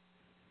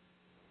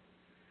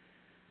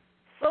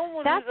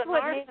 Someone who's a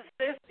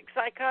narcissistic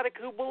psychotic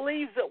who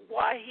believes that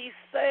what he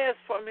says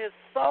from his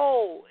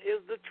soul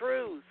is the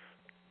truth.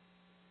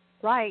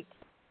 Right.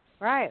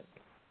 Right.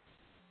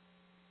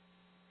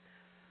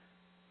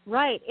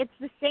 Right. It's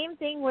the same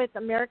thing with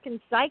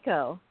American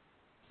Psycho.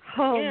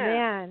 Oh,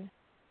 man.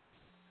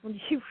 When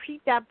you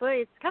read that book,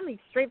 it's coming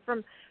straight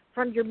from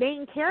your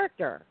main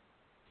character.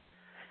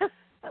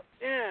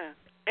 Yeah.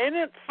 And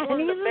it's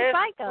one of the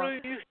best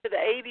previews to the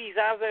 80s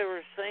I've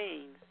ever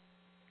seen.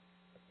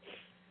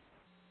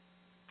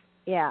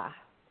 Yeah.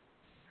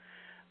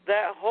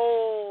 That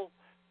whole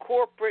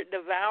corporate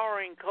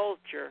devouring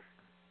culture.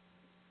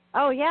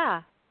 Oh,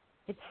 yeah.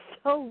 It's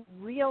so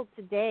real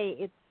today.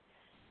 It's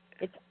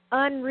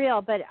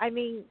unreal. But, I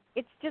mean,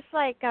 it's just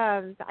like,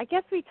 I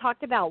guess we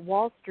talked about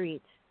Wall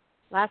Street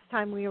last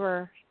time we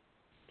were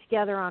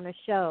together on a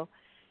show,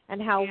 and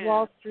how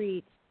Wall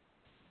Street,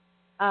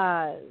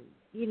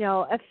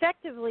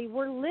 effectively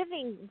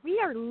we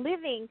are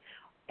living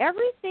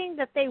everything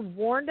that they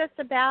warned us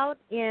about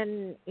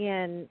in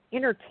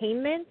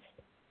entertainment,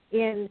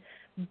 in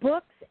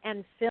books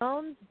and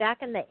films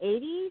back in the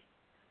 80s.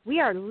 We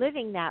are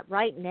living that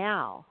right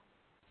now.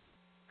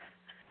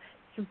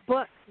 It's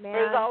books, man.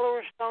 As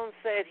Oliver Stone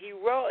said, he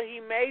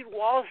made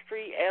Wall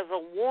Street as a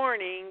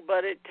warning,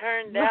 but it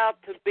turned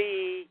out to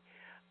be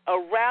a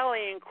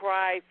rallying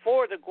cry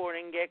for the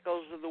Gordon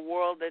Geckos of the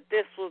world that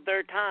this was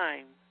their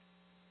time.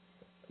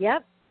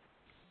 Yep.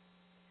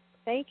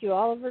 Thank you,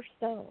 Oliver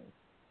Stone.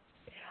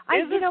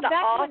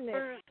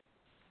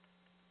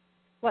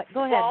 What?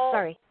 Go ahead.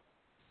 Sorry.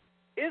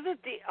 Is it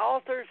the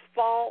author's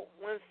fault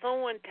when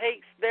someone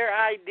takes their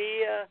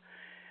idea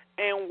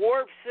and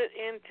warps it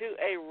into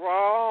a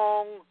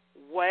wrong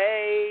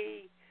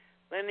way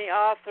than the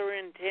author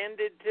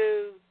intended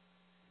to?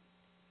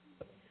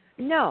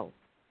 No,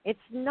 it's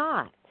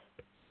not.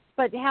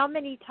 But how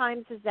many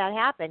times has that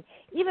happened?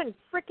 Even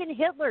frickin'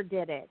 Hitler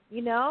did it,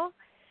 you know?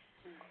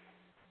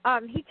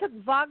 He took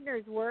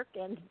Wagner's work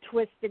and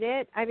twisted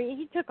it. I mean,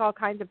 he took all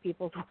kinds of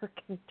people's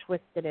work and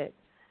twisted it.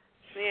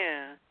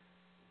 Yeah.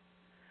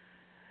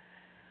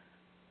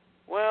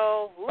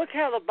 Well, look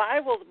how the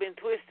Bible's been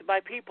twisted by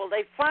people.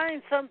 They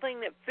find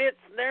something that fits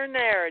their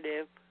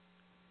narrative,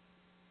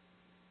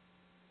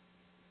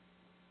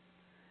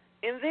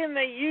 and then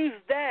they use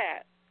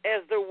that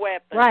as their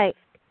weapon. Right.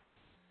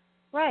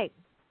 Right.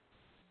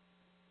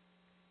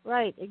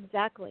 Right,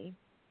 exactly.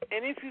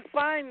 And if you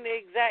find the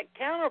exact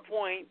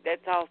counterpoint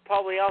that's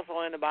probably also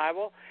in the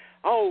Bible,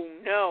 oh,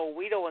 no,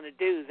 we don't want to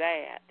do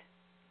that.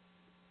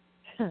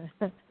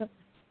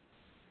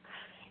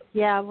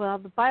 Yeah, well,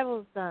 the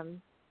Bible's,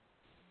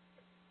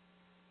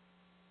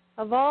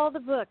 of all the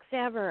books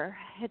ever,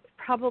 it's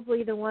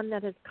probably the one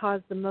that has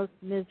caused the most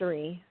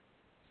misery.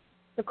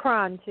 The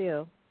Quran,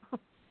 too.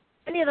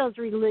 Any of those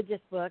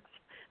religious books.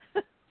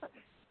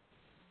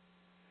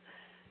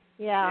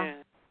 Yeah.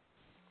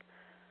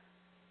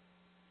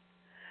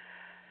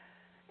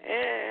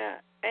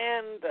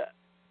 And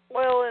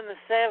in the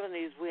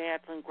 70s, we had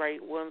some some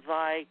great ones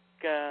like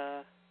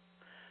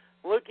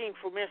Looking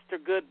for Mr.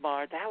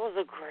 Goodbar. That was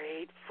a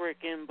great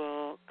freaking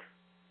book.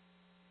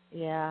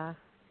 Yeah.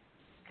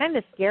 Kind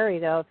of scary,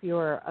 though, if you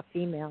were a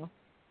female.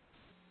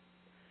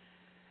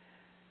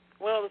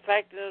 Well, the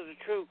fact that it was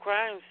a true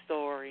crime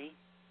story.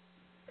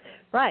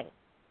 Right.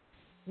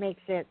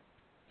 Makes it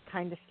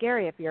kind of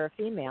scary if you're a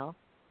female.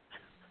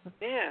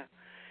 Yeah.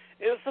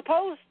 It was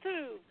supposed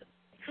to.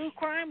 True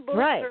crime books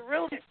Right. are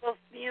really supposed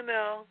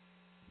to,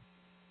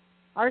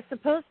 Are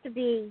supposed to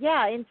be,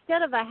 yeah,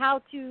 instead of a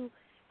how-to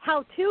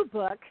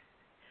book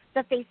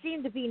that they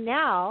seem to be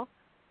now.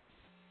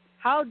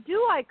 How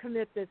do I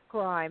commit this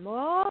crime?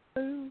 Oh,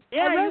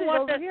 yeah, you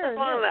watch that here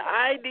stuff on the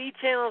ID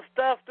channel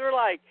stuff. They're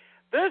like,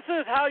 this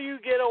is how you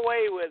get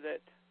away with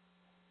it.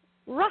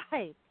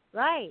 Right,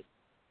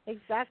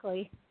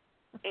 exactly.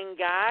 And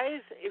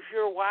guys, if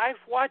your wife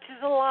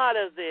watches a lot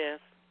of this,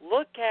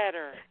 look at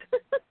her.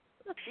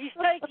 She's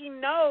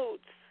taking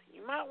notes.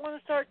 You might want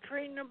to start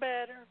treating her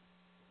better.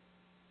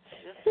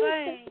 Just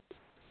saying.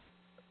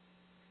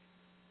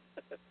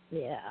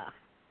 Yeah.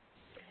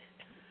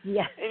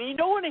 And you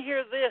don't want to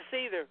hear this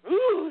either.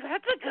 Ooh,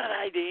 that's a good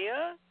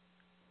idea.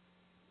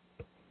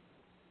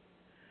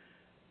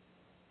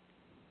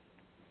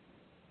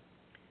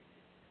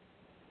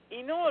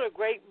 You know what a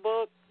great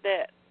book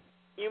that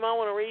you might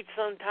want to read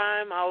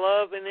sometime I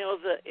love, and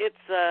it's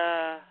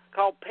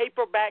called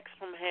Paperbacks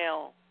from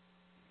Hell.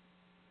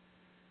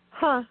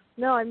 Huh.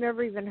 No, I've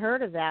never even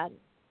heard of that.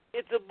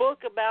 It's a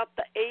book about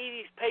the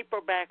 80s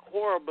paperback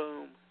horror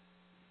boom.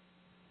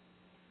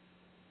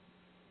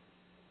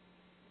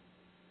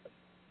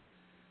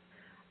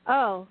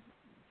 Oh,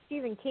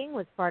 Stephen King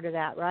was part of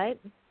that, right?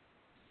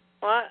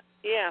 Well,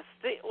 yeah.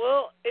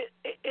 Well,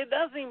 it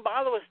doesn't even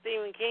bother with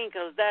Stephen King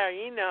because there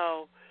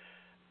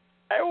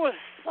was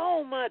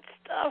so much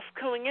stuff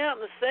coming out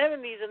in the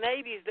 70s and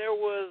 80s. There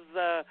was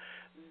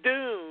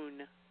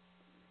Dune,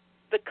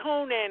 the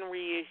Conan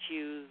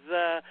reissues,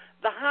 the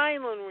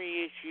Heinlein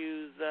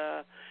reissues,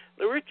 the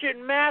Richard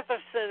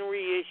Matheson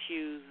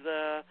reissues,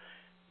 the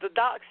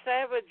Doc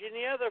Savage and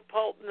the other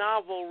pulp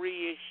novel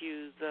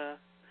reissues,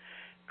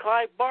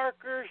 Clive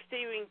Barker,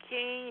 Stephen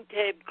King,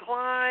 Ted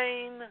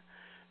Klein,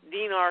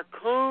 Dean R.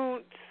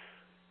 Koontz.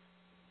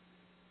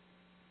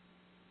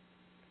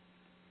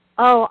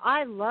 Oh,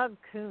 I love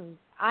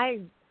Koontz. I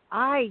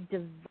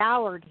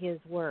devoured his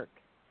work.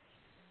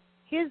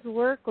 His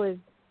work was,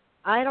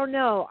 I don't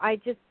know,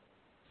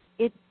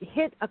 it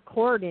hit a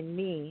chord in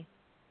me.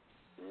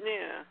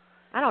 Yeah.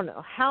 I don't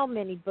know how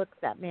many books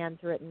that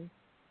man's written.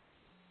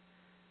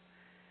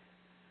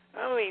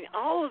 I mean,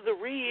 all of the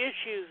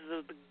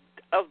reissues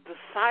of the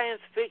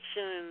science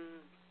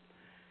fiction,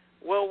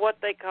 well, what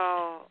they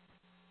call,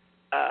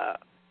 they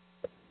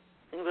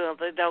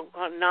don't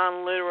call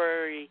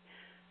non-literary.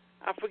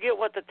 I forget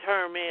what the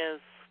term is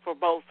for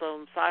both of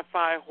them,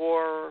 sci-fi,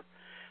 horror,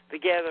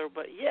 together.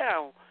 But,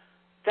 yeah,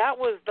 that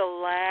was the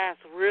last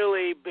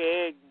really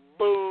big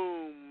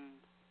boom.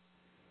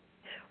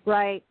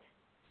 Right.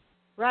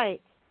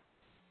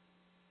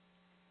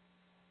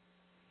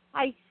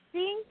 I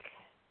think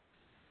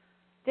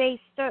they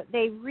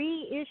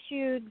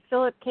reissued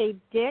Philip K.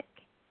 Dick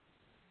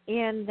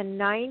in the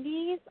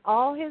 90s,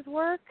 all his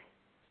work.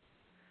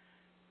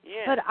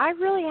 Yeah. But I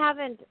really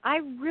haven't, I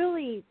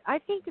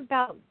think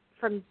about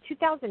from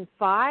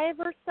 2005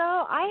 or so,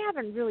 I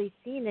haven't really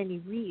seen any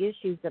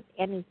reissues of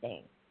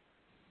anything.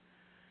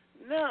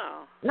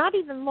 No. Not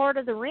even Lord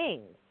of the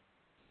Rings.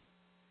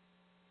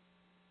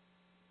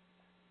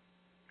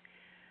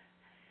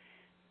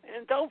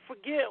 And don't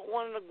forget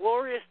one of the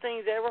glorious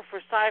things ever for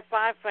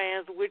sci-fi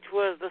fans, which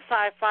was the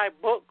Sci-Fi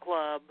Book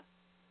Club.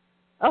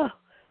 Oh,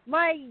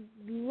 my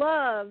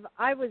love.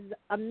 I was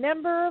a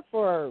member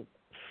for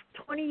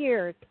 20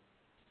 years.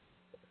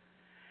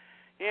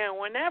 Yeah,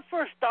 when that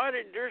first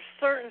started, there's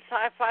certain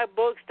sci-fi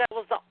books that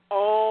was the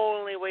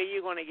only way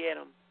you're going to get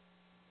them.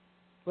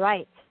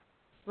 Right.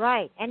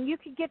 And you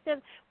could get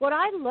them. What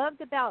I loved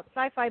about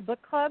Sci-Fi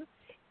Book Club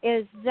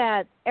is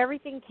that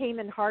everything came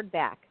in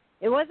hardback.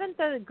 It wasn't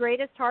the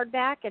greatest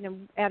hardback,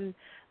 and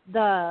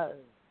the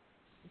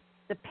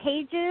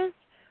pages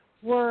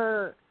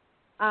were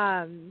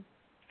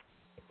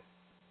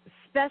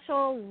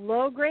special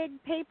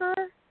low-grade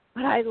paper,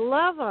 but I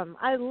love them.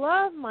 I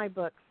love my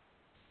books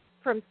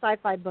from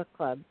Sci-Fi Book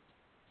Club.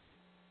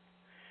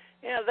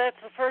 Yeah, that's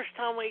the first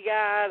time we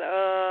got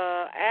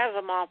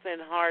Asimov in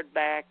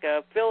hardback,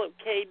 Philip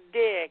K.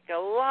 Dick, a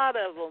lot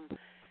of them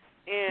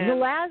in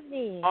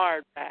Zelazny.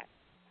 hardback.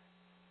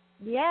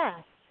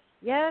 Yes.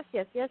 Yes.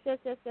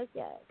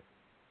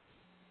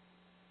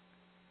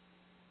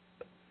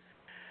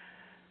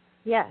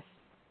 Yes,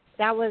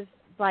 that was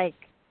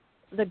like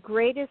the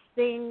greatest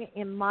thing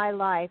in my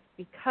life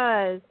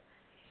because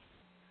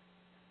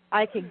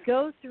I could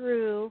go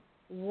through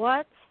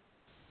what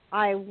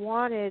I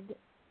wanted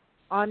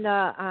on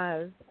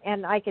the,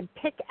 and I could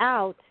pick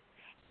out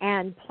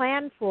and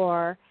plan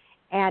for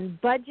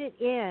and budget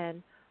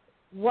in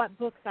what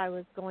books I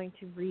was going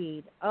to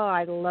read. Oh,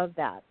 I love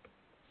that.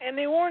 And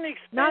they weren't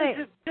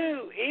expensive,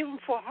 too. Even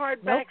for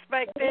hardbacks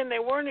back then, they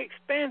weren't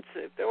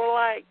expensive. They were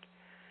like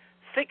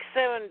 $6,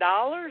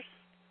 $7.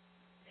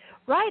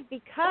 Right,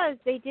 because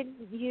they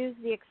didn't use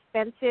the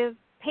expensive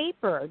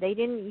paper. They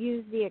didn't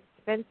use the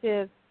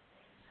expensive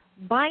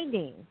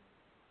binding.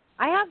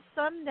 I have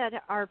some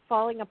that are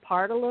falling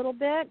apart a little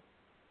bit.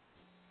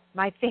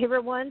 My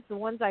favorite ones, the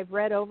ones I've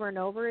read over and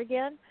over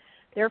again,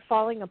 they're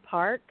falling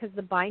apart because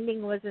the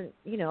binding wasn't,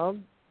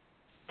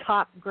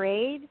 top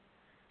grade.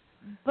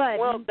 But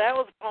well, that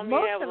was the problem.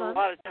 Most You have of a them,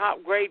 lot of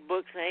top grade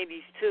books in the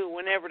 80s, too,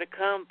 whenever the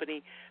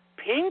company.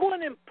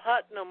 Penguin and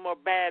Putnam were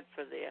bad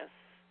for this.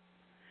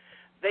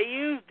 They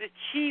used the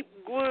cheap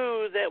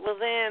glue that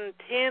within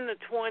 10 to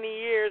 20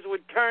 years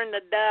would turn to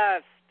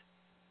dust.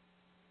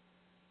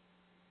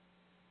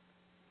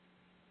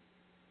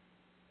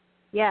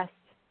 yes.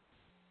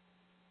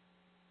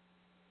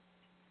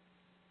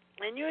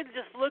 And you would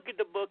just look at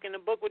the book, and the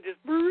book would just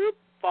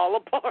fall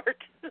apart.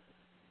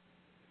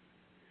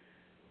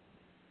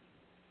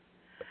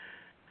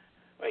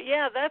 But,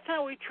 yeah, that's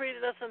how we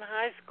treated us in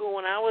high school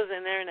when I was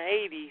in there in the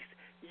 80s.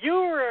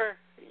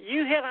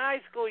 You hit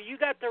high school, you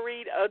got to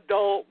read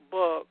adult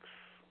books.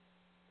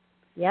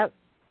 Yep.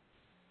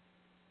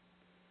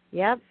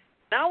 And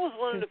I was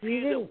one of the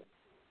few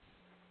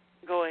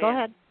that... Go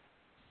ahead.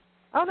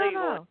 Oh,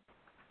 no.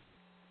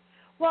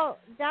 Well,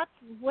 that's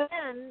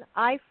when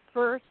I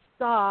first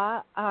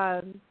saw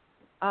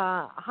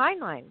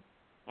Heinlein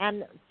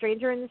and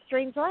Stranger in the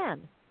Strange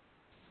Land.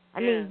 I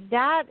mean,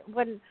 that,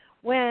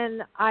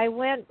 when I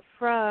went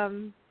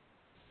from...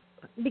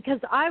 Because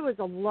I was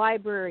a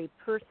library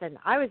person.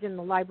 I was in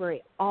the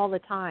library all the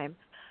time.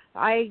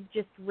 I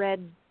just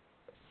read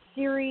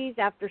series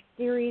after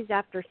series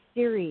after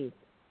series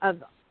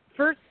of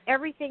first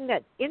everything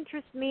that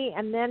interests me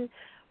and then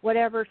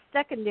whatever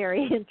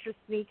secondary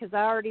interests me because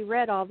I already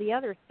read all the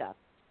other stuff.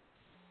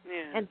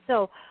 Yeah. And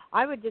so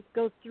I would just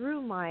go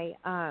through my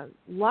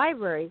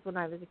libraries when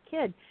I was a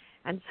kid.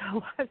 And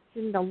so I was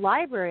in the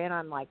library and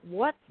I'm like,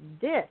 what's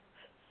this?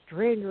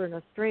 Stranger in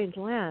a Strange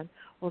Land.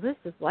 Well, this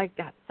is like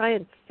that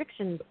science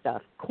fiction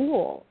stuff.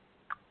 Cool.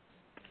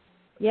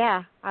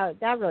 Yeah,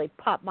 that really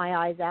popped my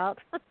eyes out.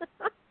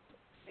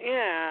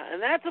 Yeah,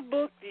 and that's a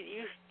book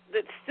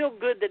that's still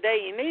good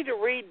today. You need to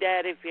read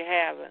that if you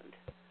haven't.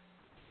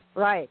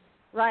 Right.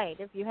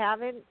 If you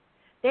haven't,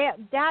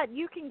 that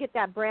you can get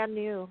that brand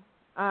new.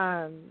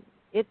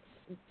 It's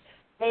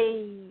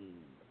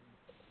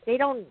they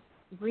don't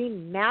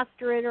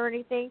remaster it or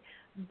anything,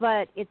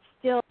 but it's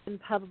still in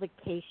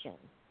publication.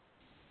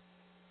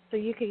 So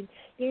you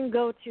can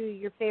go to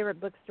your favorite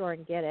bookstore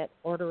and get it,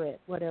 order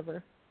it,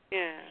 whatever.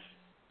 Yeah.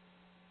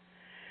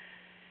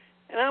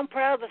 And I'm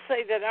proud to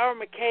say that our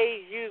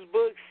McKay's used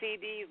books,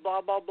 CDs,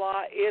 blah, blah,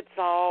 blah, it's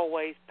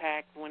always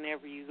packed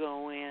whenever you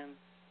go in.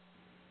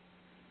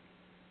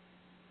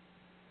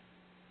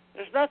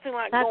 There's nothing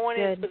like going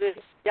into this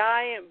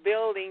giant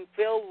building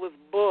filled with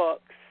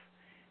books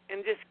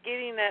and just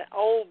getting that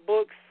old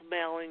book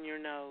smell in your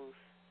nose.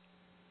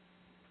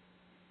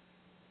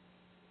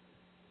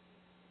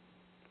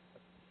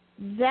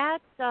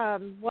 That's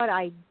what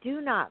I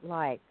do not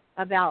like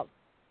about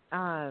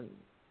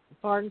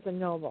Barnes &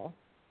 Noble.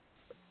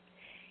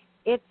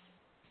 It's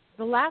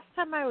the last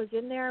time I was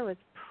in there was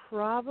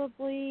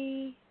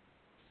probably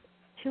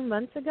 2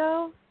 months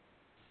ago.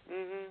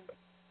 Mm-hmm.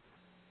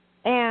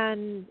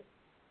 And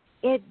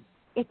it's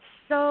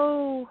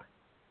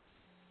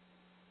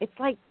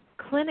like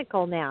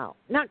clinical now.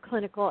 Not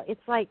clinical.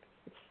 It's like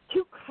it's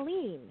too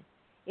clean.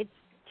 It's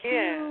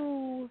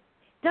too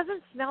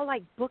doesn't smell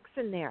like books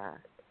in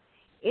there.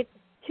 It's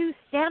too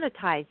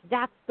sanitized.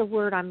 That's the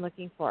word I'm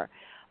looking for.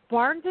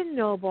 Barnes &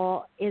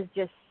 Noble is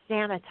just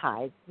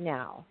sanitized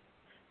now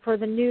for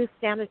the new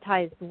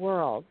sanitized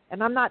world.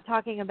 And I'm not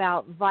talking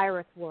about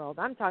virus world.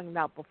 I'm talking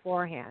about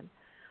beforehand.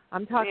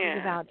 I'm talking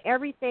about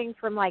everything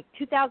from like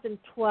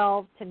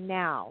 2012 to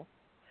now,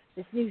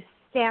 this new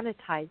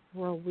sanitized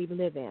world we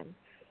live in,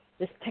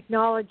 this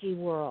technology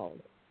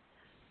world.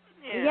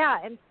 Yeah,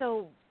 and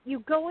so you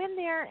go in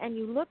there and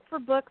you look for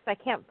books. I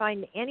can't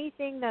find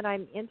anything that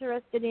I'm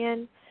interested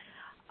in.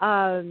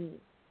 And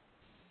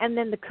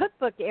then the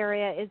cookbook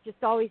area is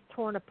just always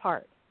torn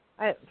apart.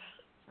 I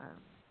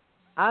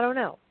don't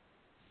know.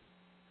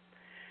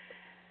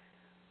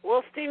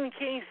 Well, Stephen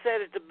King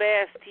said it the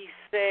best. He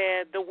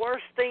said the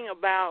worst thing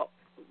about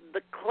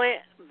the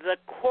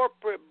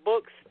corporate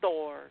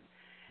bookstore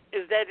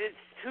is that it's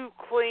too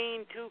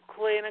clean, too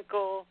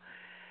clinical,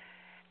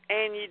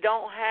 and you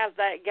don't have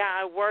that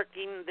guy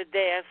working the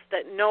desk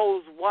that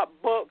knows what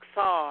books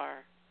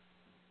are.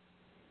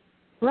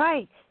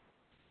 Right.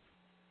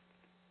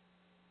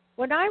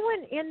 When I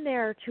went in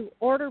there to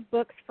order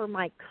books for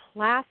my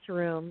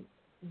classroom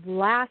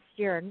last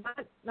year,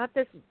 not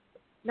this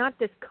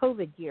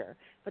COVID year,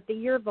 but the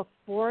year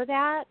before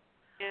that,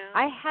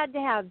 I had to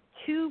have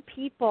two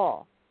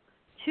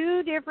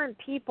different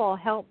people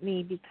help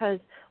me because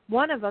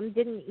one of them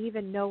didn't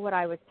even know what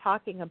I was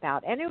talking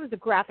about, and it was a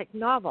graphic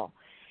novel.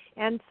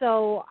 And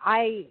so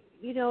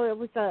it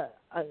was a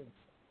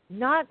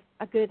not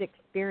a good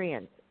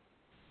experience.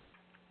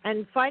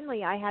 And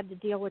finally, I had to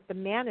deal with the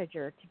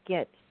manager to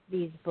get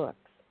these books.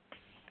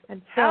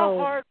 And so, how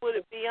hard would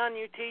it be on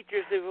you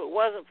teachers if it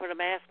wasn't for the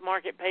mass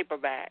market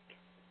paperback?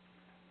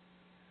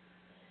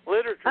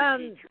 Literature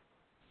teacher.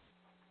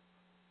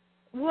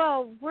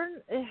 Well,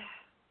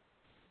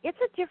 it's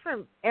a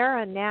different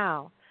era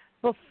now.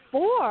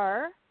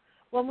 Before,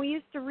 when we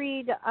used to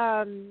read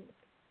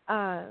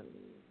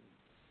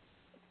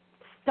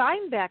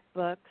Steinbeck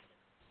books,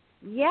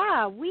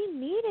 yeah, we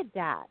needed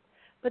that.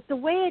 But the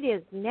way it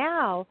is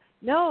now,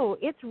 no,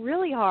 it's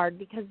really hard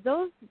because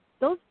those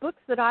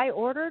books that I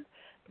ordered,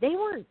 they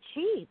weren't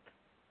cheap.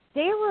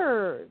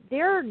 They're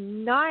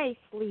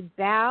nicely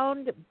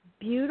bound,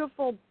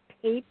 beautiful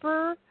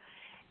paper,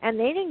 and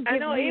they didn't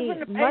give me even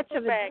the much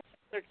of it.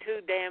 Paperbacks are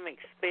too damn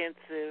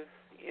expensive,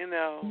 you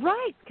know.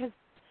 Right, because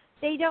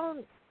they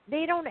don't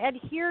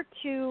adhere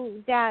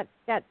to that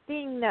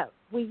thing that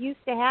we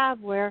used to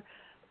have where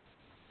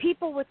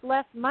people with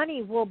less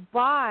money will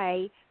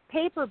buy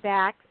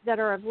paperbacks that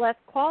are of less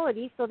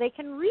quality so they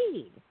can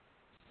read.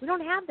 We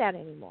don't have that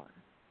anymore.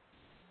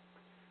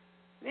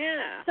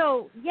 Yeah.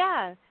 So,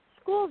 yeah,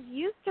 teachers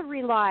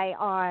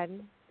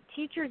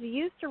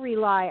used to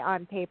rely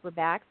on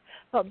paperbacks,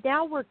 but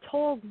now we're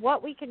told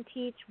what we can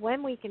teach,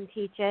 when we can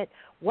teach it,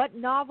 what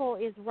novel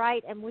is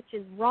right and which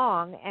is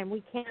wrong, and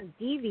we can't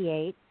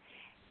deviate.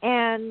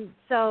 And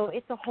so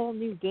it's a whole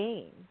new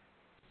game.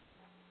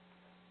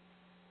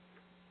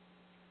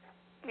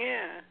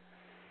 Yeah.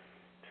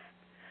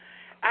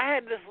 I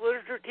had this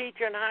literature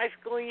teacher in high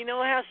school. You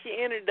know how she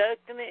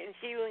introduced it and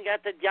she even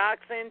got the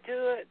jocks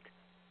into it?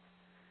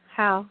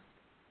 How?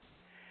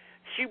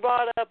 She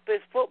brought up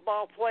this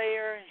football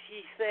player, and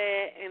he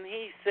said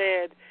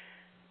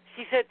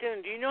to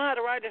him, "Do you know how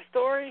to write a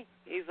story?"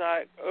 He's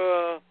like,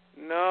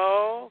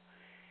 no.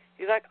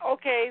 He's like,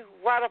 "Okay,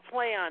 write a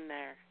play on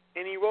there."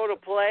 And he wrote a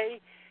play,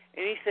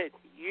 and he said,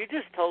 "You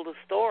just told a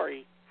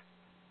story."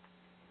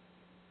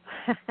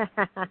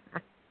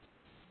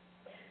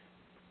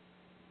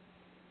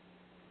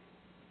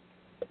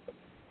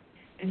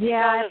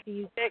 Yeah, I have to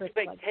use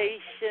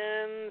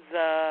Expectations,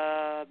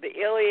 the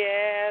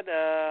Iliad,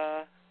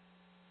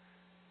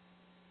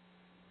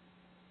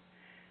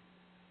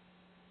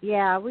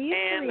 yeah, we used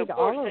to read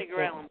all of them. And, of course,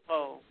 Edgar Allan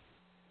Poe.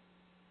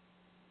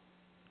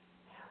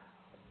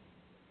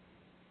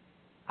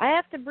 I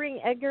have to bring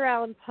Edgar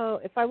Allan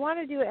Poe. If I want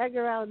to do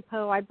Edgar Allan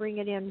Poe, I bring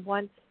it in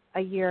once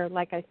a year,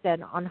 like I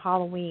said, on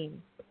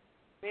Halloween.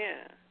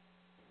 Yeah.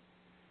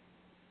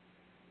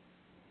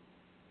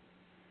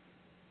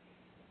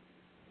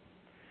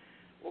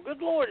 Well,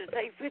 good Lord, it's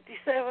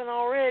 8:57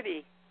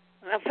 already.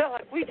 And I felt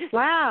like we just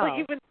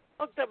even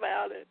talked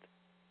about it.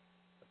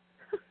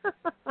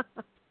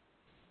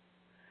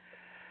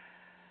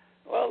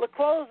 Well, to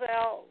close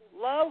out,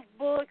 love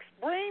books.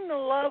 Bring the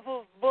love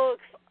of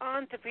books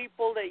onto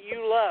people that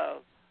you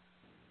love.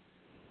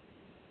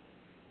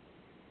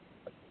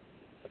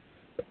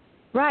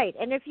 Right,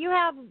 and if you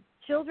have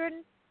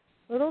children,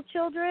 little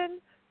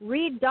children,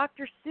 read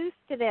Dr. Seuss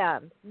to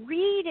them.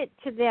 Read it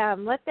to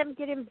them. Let them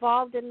get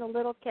involved in the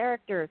little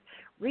characters.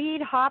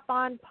 Read Hop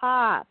on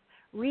Pop.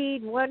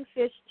 Read One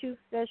Fish, Two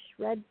Fish,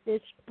 Red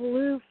Fish,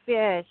 Blue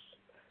Fish.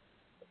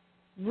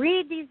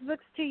 Read these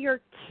books to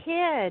your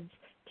kids,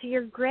 to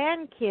your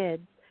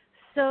grandkids,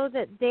 so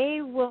that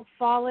they will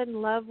fall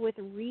in love with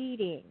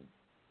reading.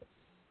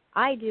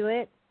 I do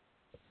it.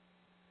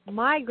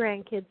 My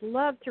grandkids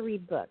love to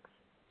read books.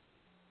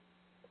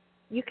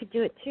 You could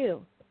do it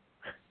too.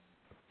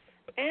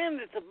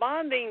 And it's a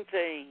bonding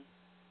thing.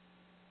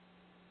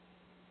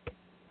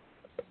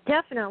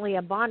 Definitely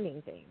a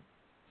bonding thing.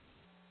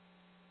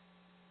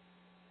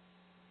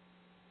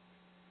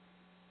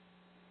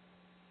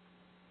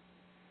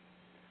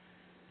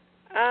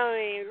 I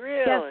mean,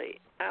 really.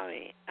 I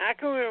mean, I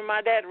can remember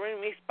my dad reading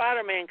me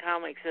Spider-Man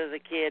comics as a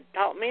kid.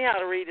 Taught me how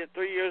to read at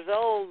 3 years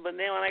old, but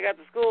then when I got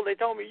to school, they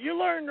told me, "You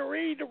learned to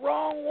read the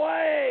wrong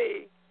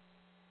way."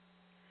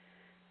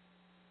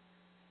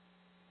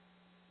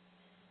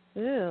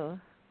 Ooh,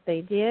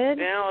 they did?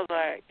 And I was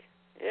like,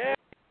 yeah.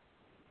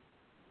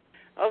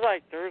 I was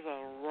like, there's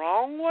a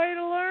wrong way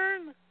to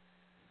learn?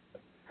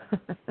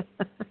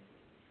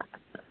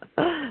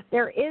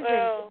 There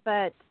isn't,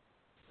 but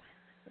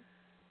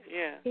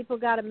yeah, people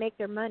got to make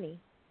their money.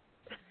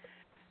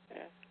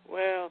 Yeah.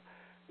 Well,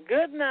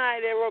 good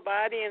night,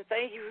 everybody, and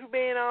thank you for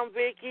being on,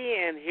 Vicki.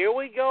 And here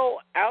we go,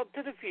 out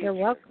to the future. You're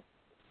welcome.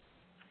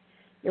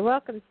 You're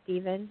welcome,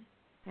 Stephen.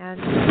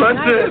 And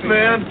that's it,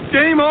 man.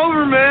 Game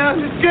over, man.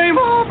 It's game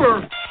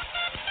over.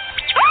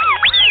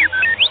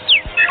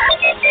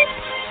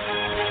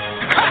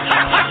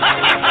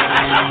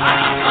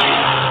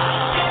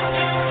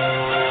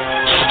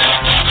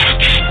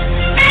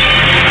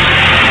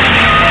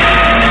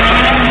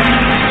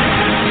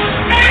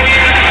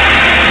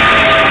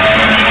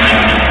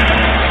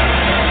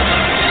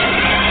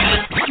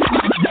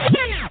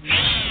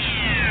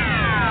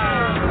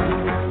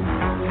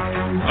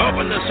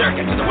 Open the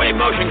circuit to the wave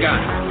motion gun.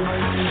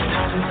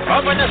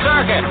 Open the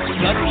circuit.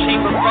 Blood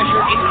chamber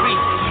pressure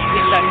increases.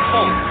 is at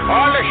full.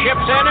 All the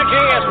ship's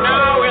energy is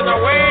now in the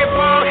wave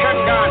motion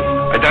gun.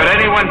 I doubt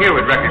anyone here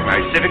would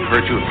recognize civic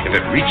virtue if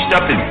it reached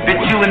up and bit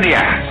you in the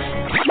ass.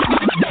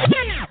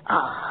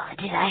 Oh,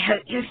 did I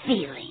hurt your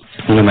feelings?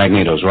 Well,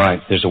 Magneto's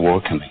right. There's a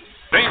war coming.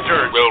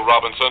 Danger, Will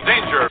Robinson,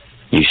 danger.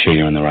 You sure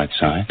you're on the right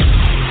side?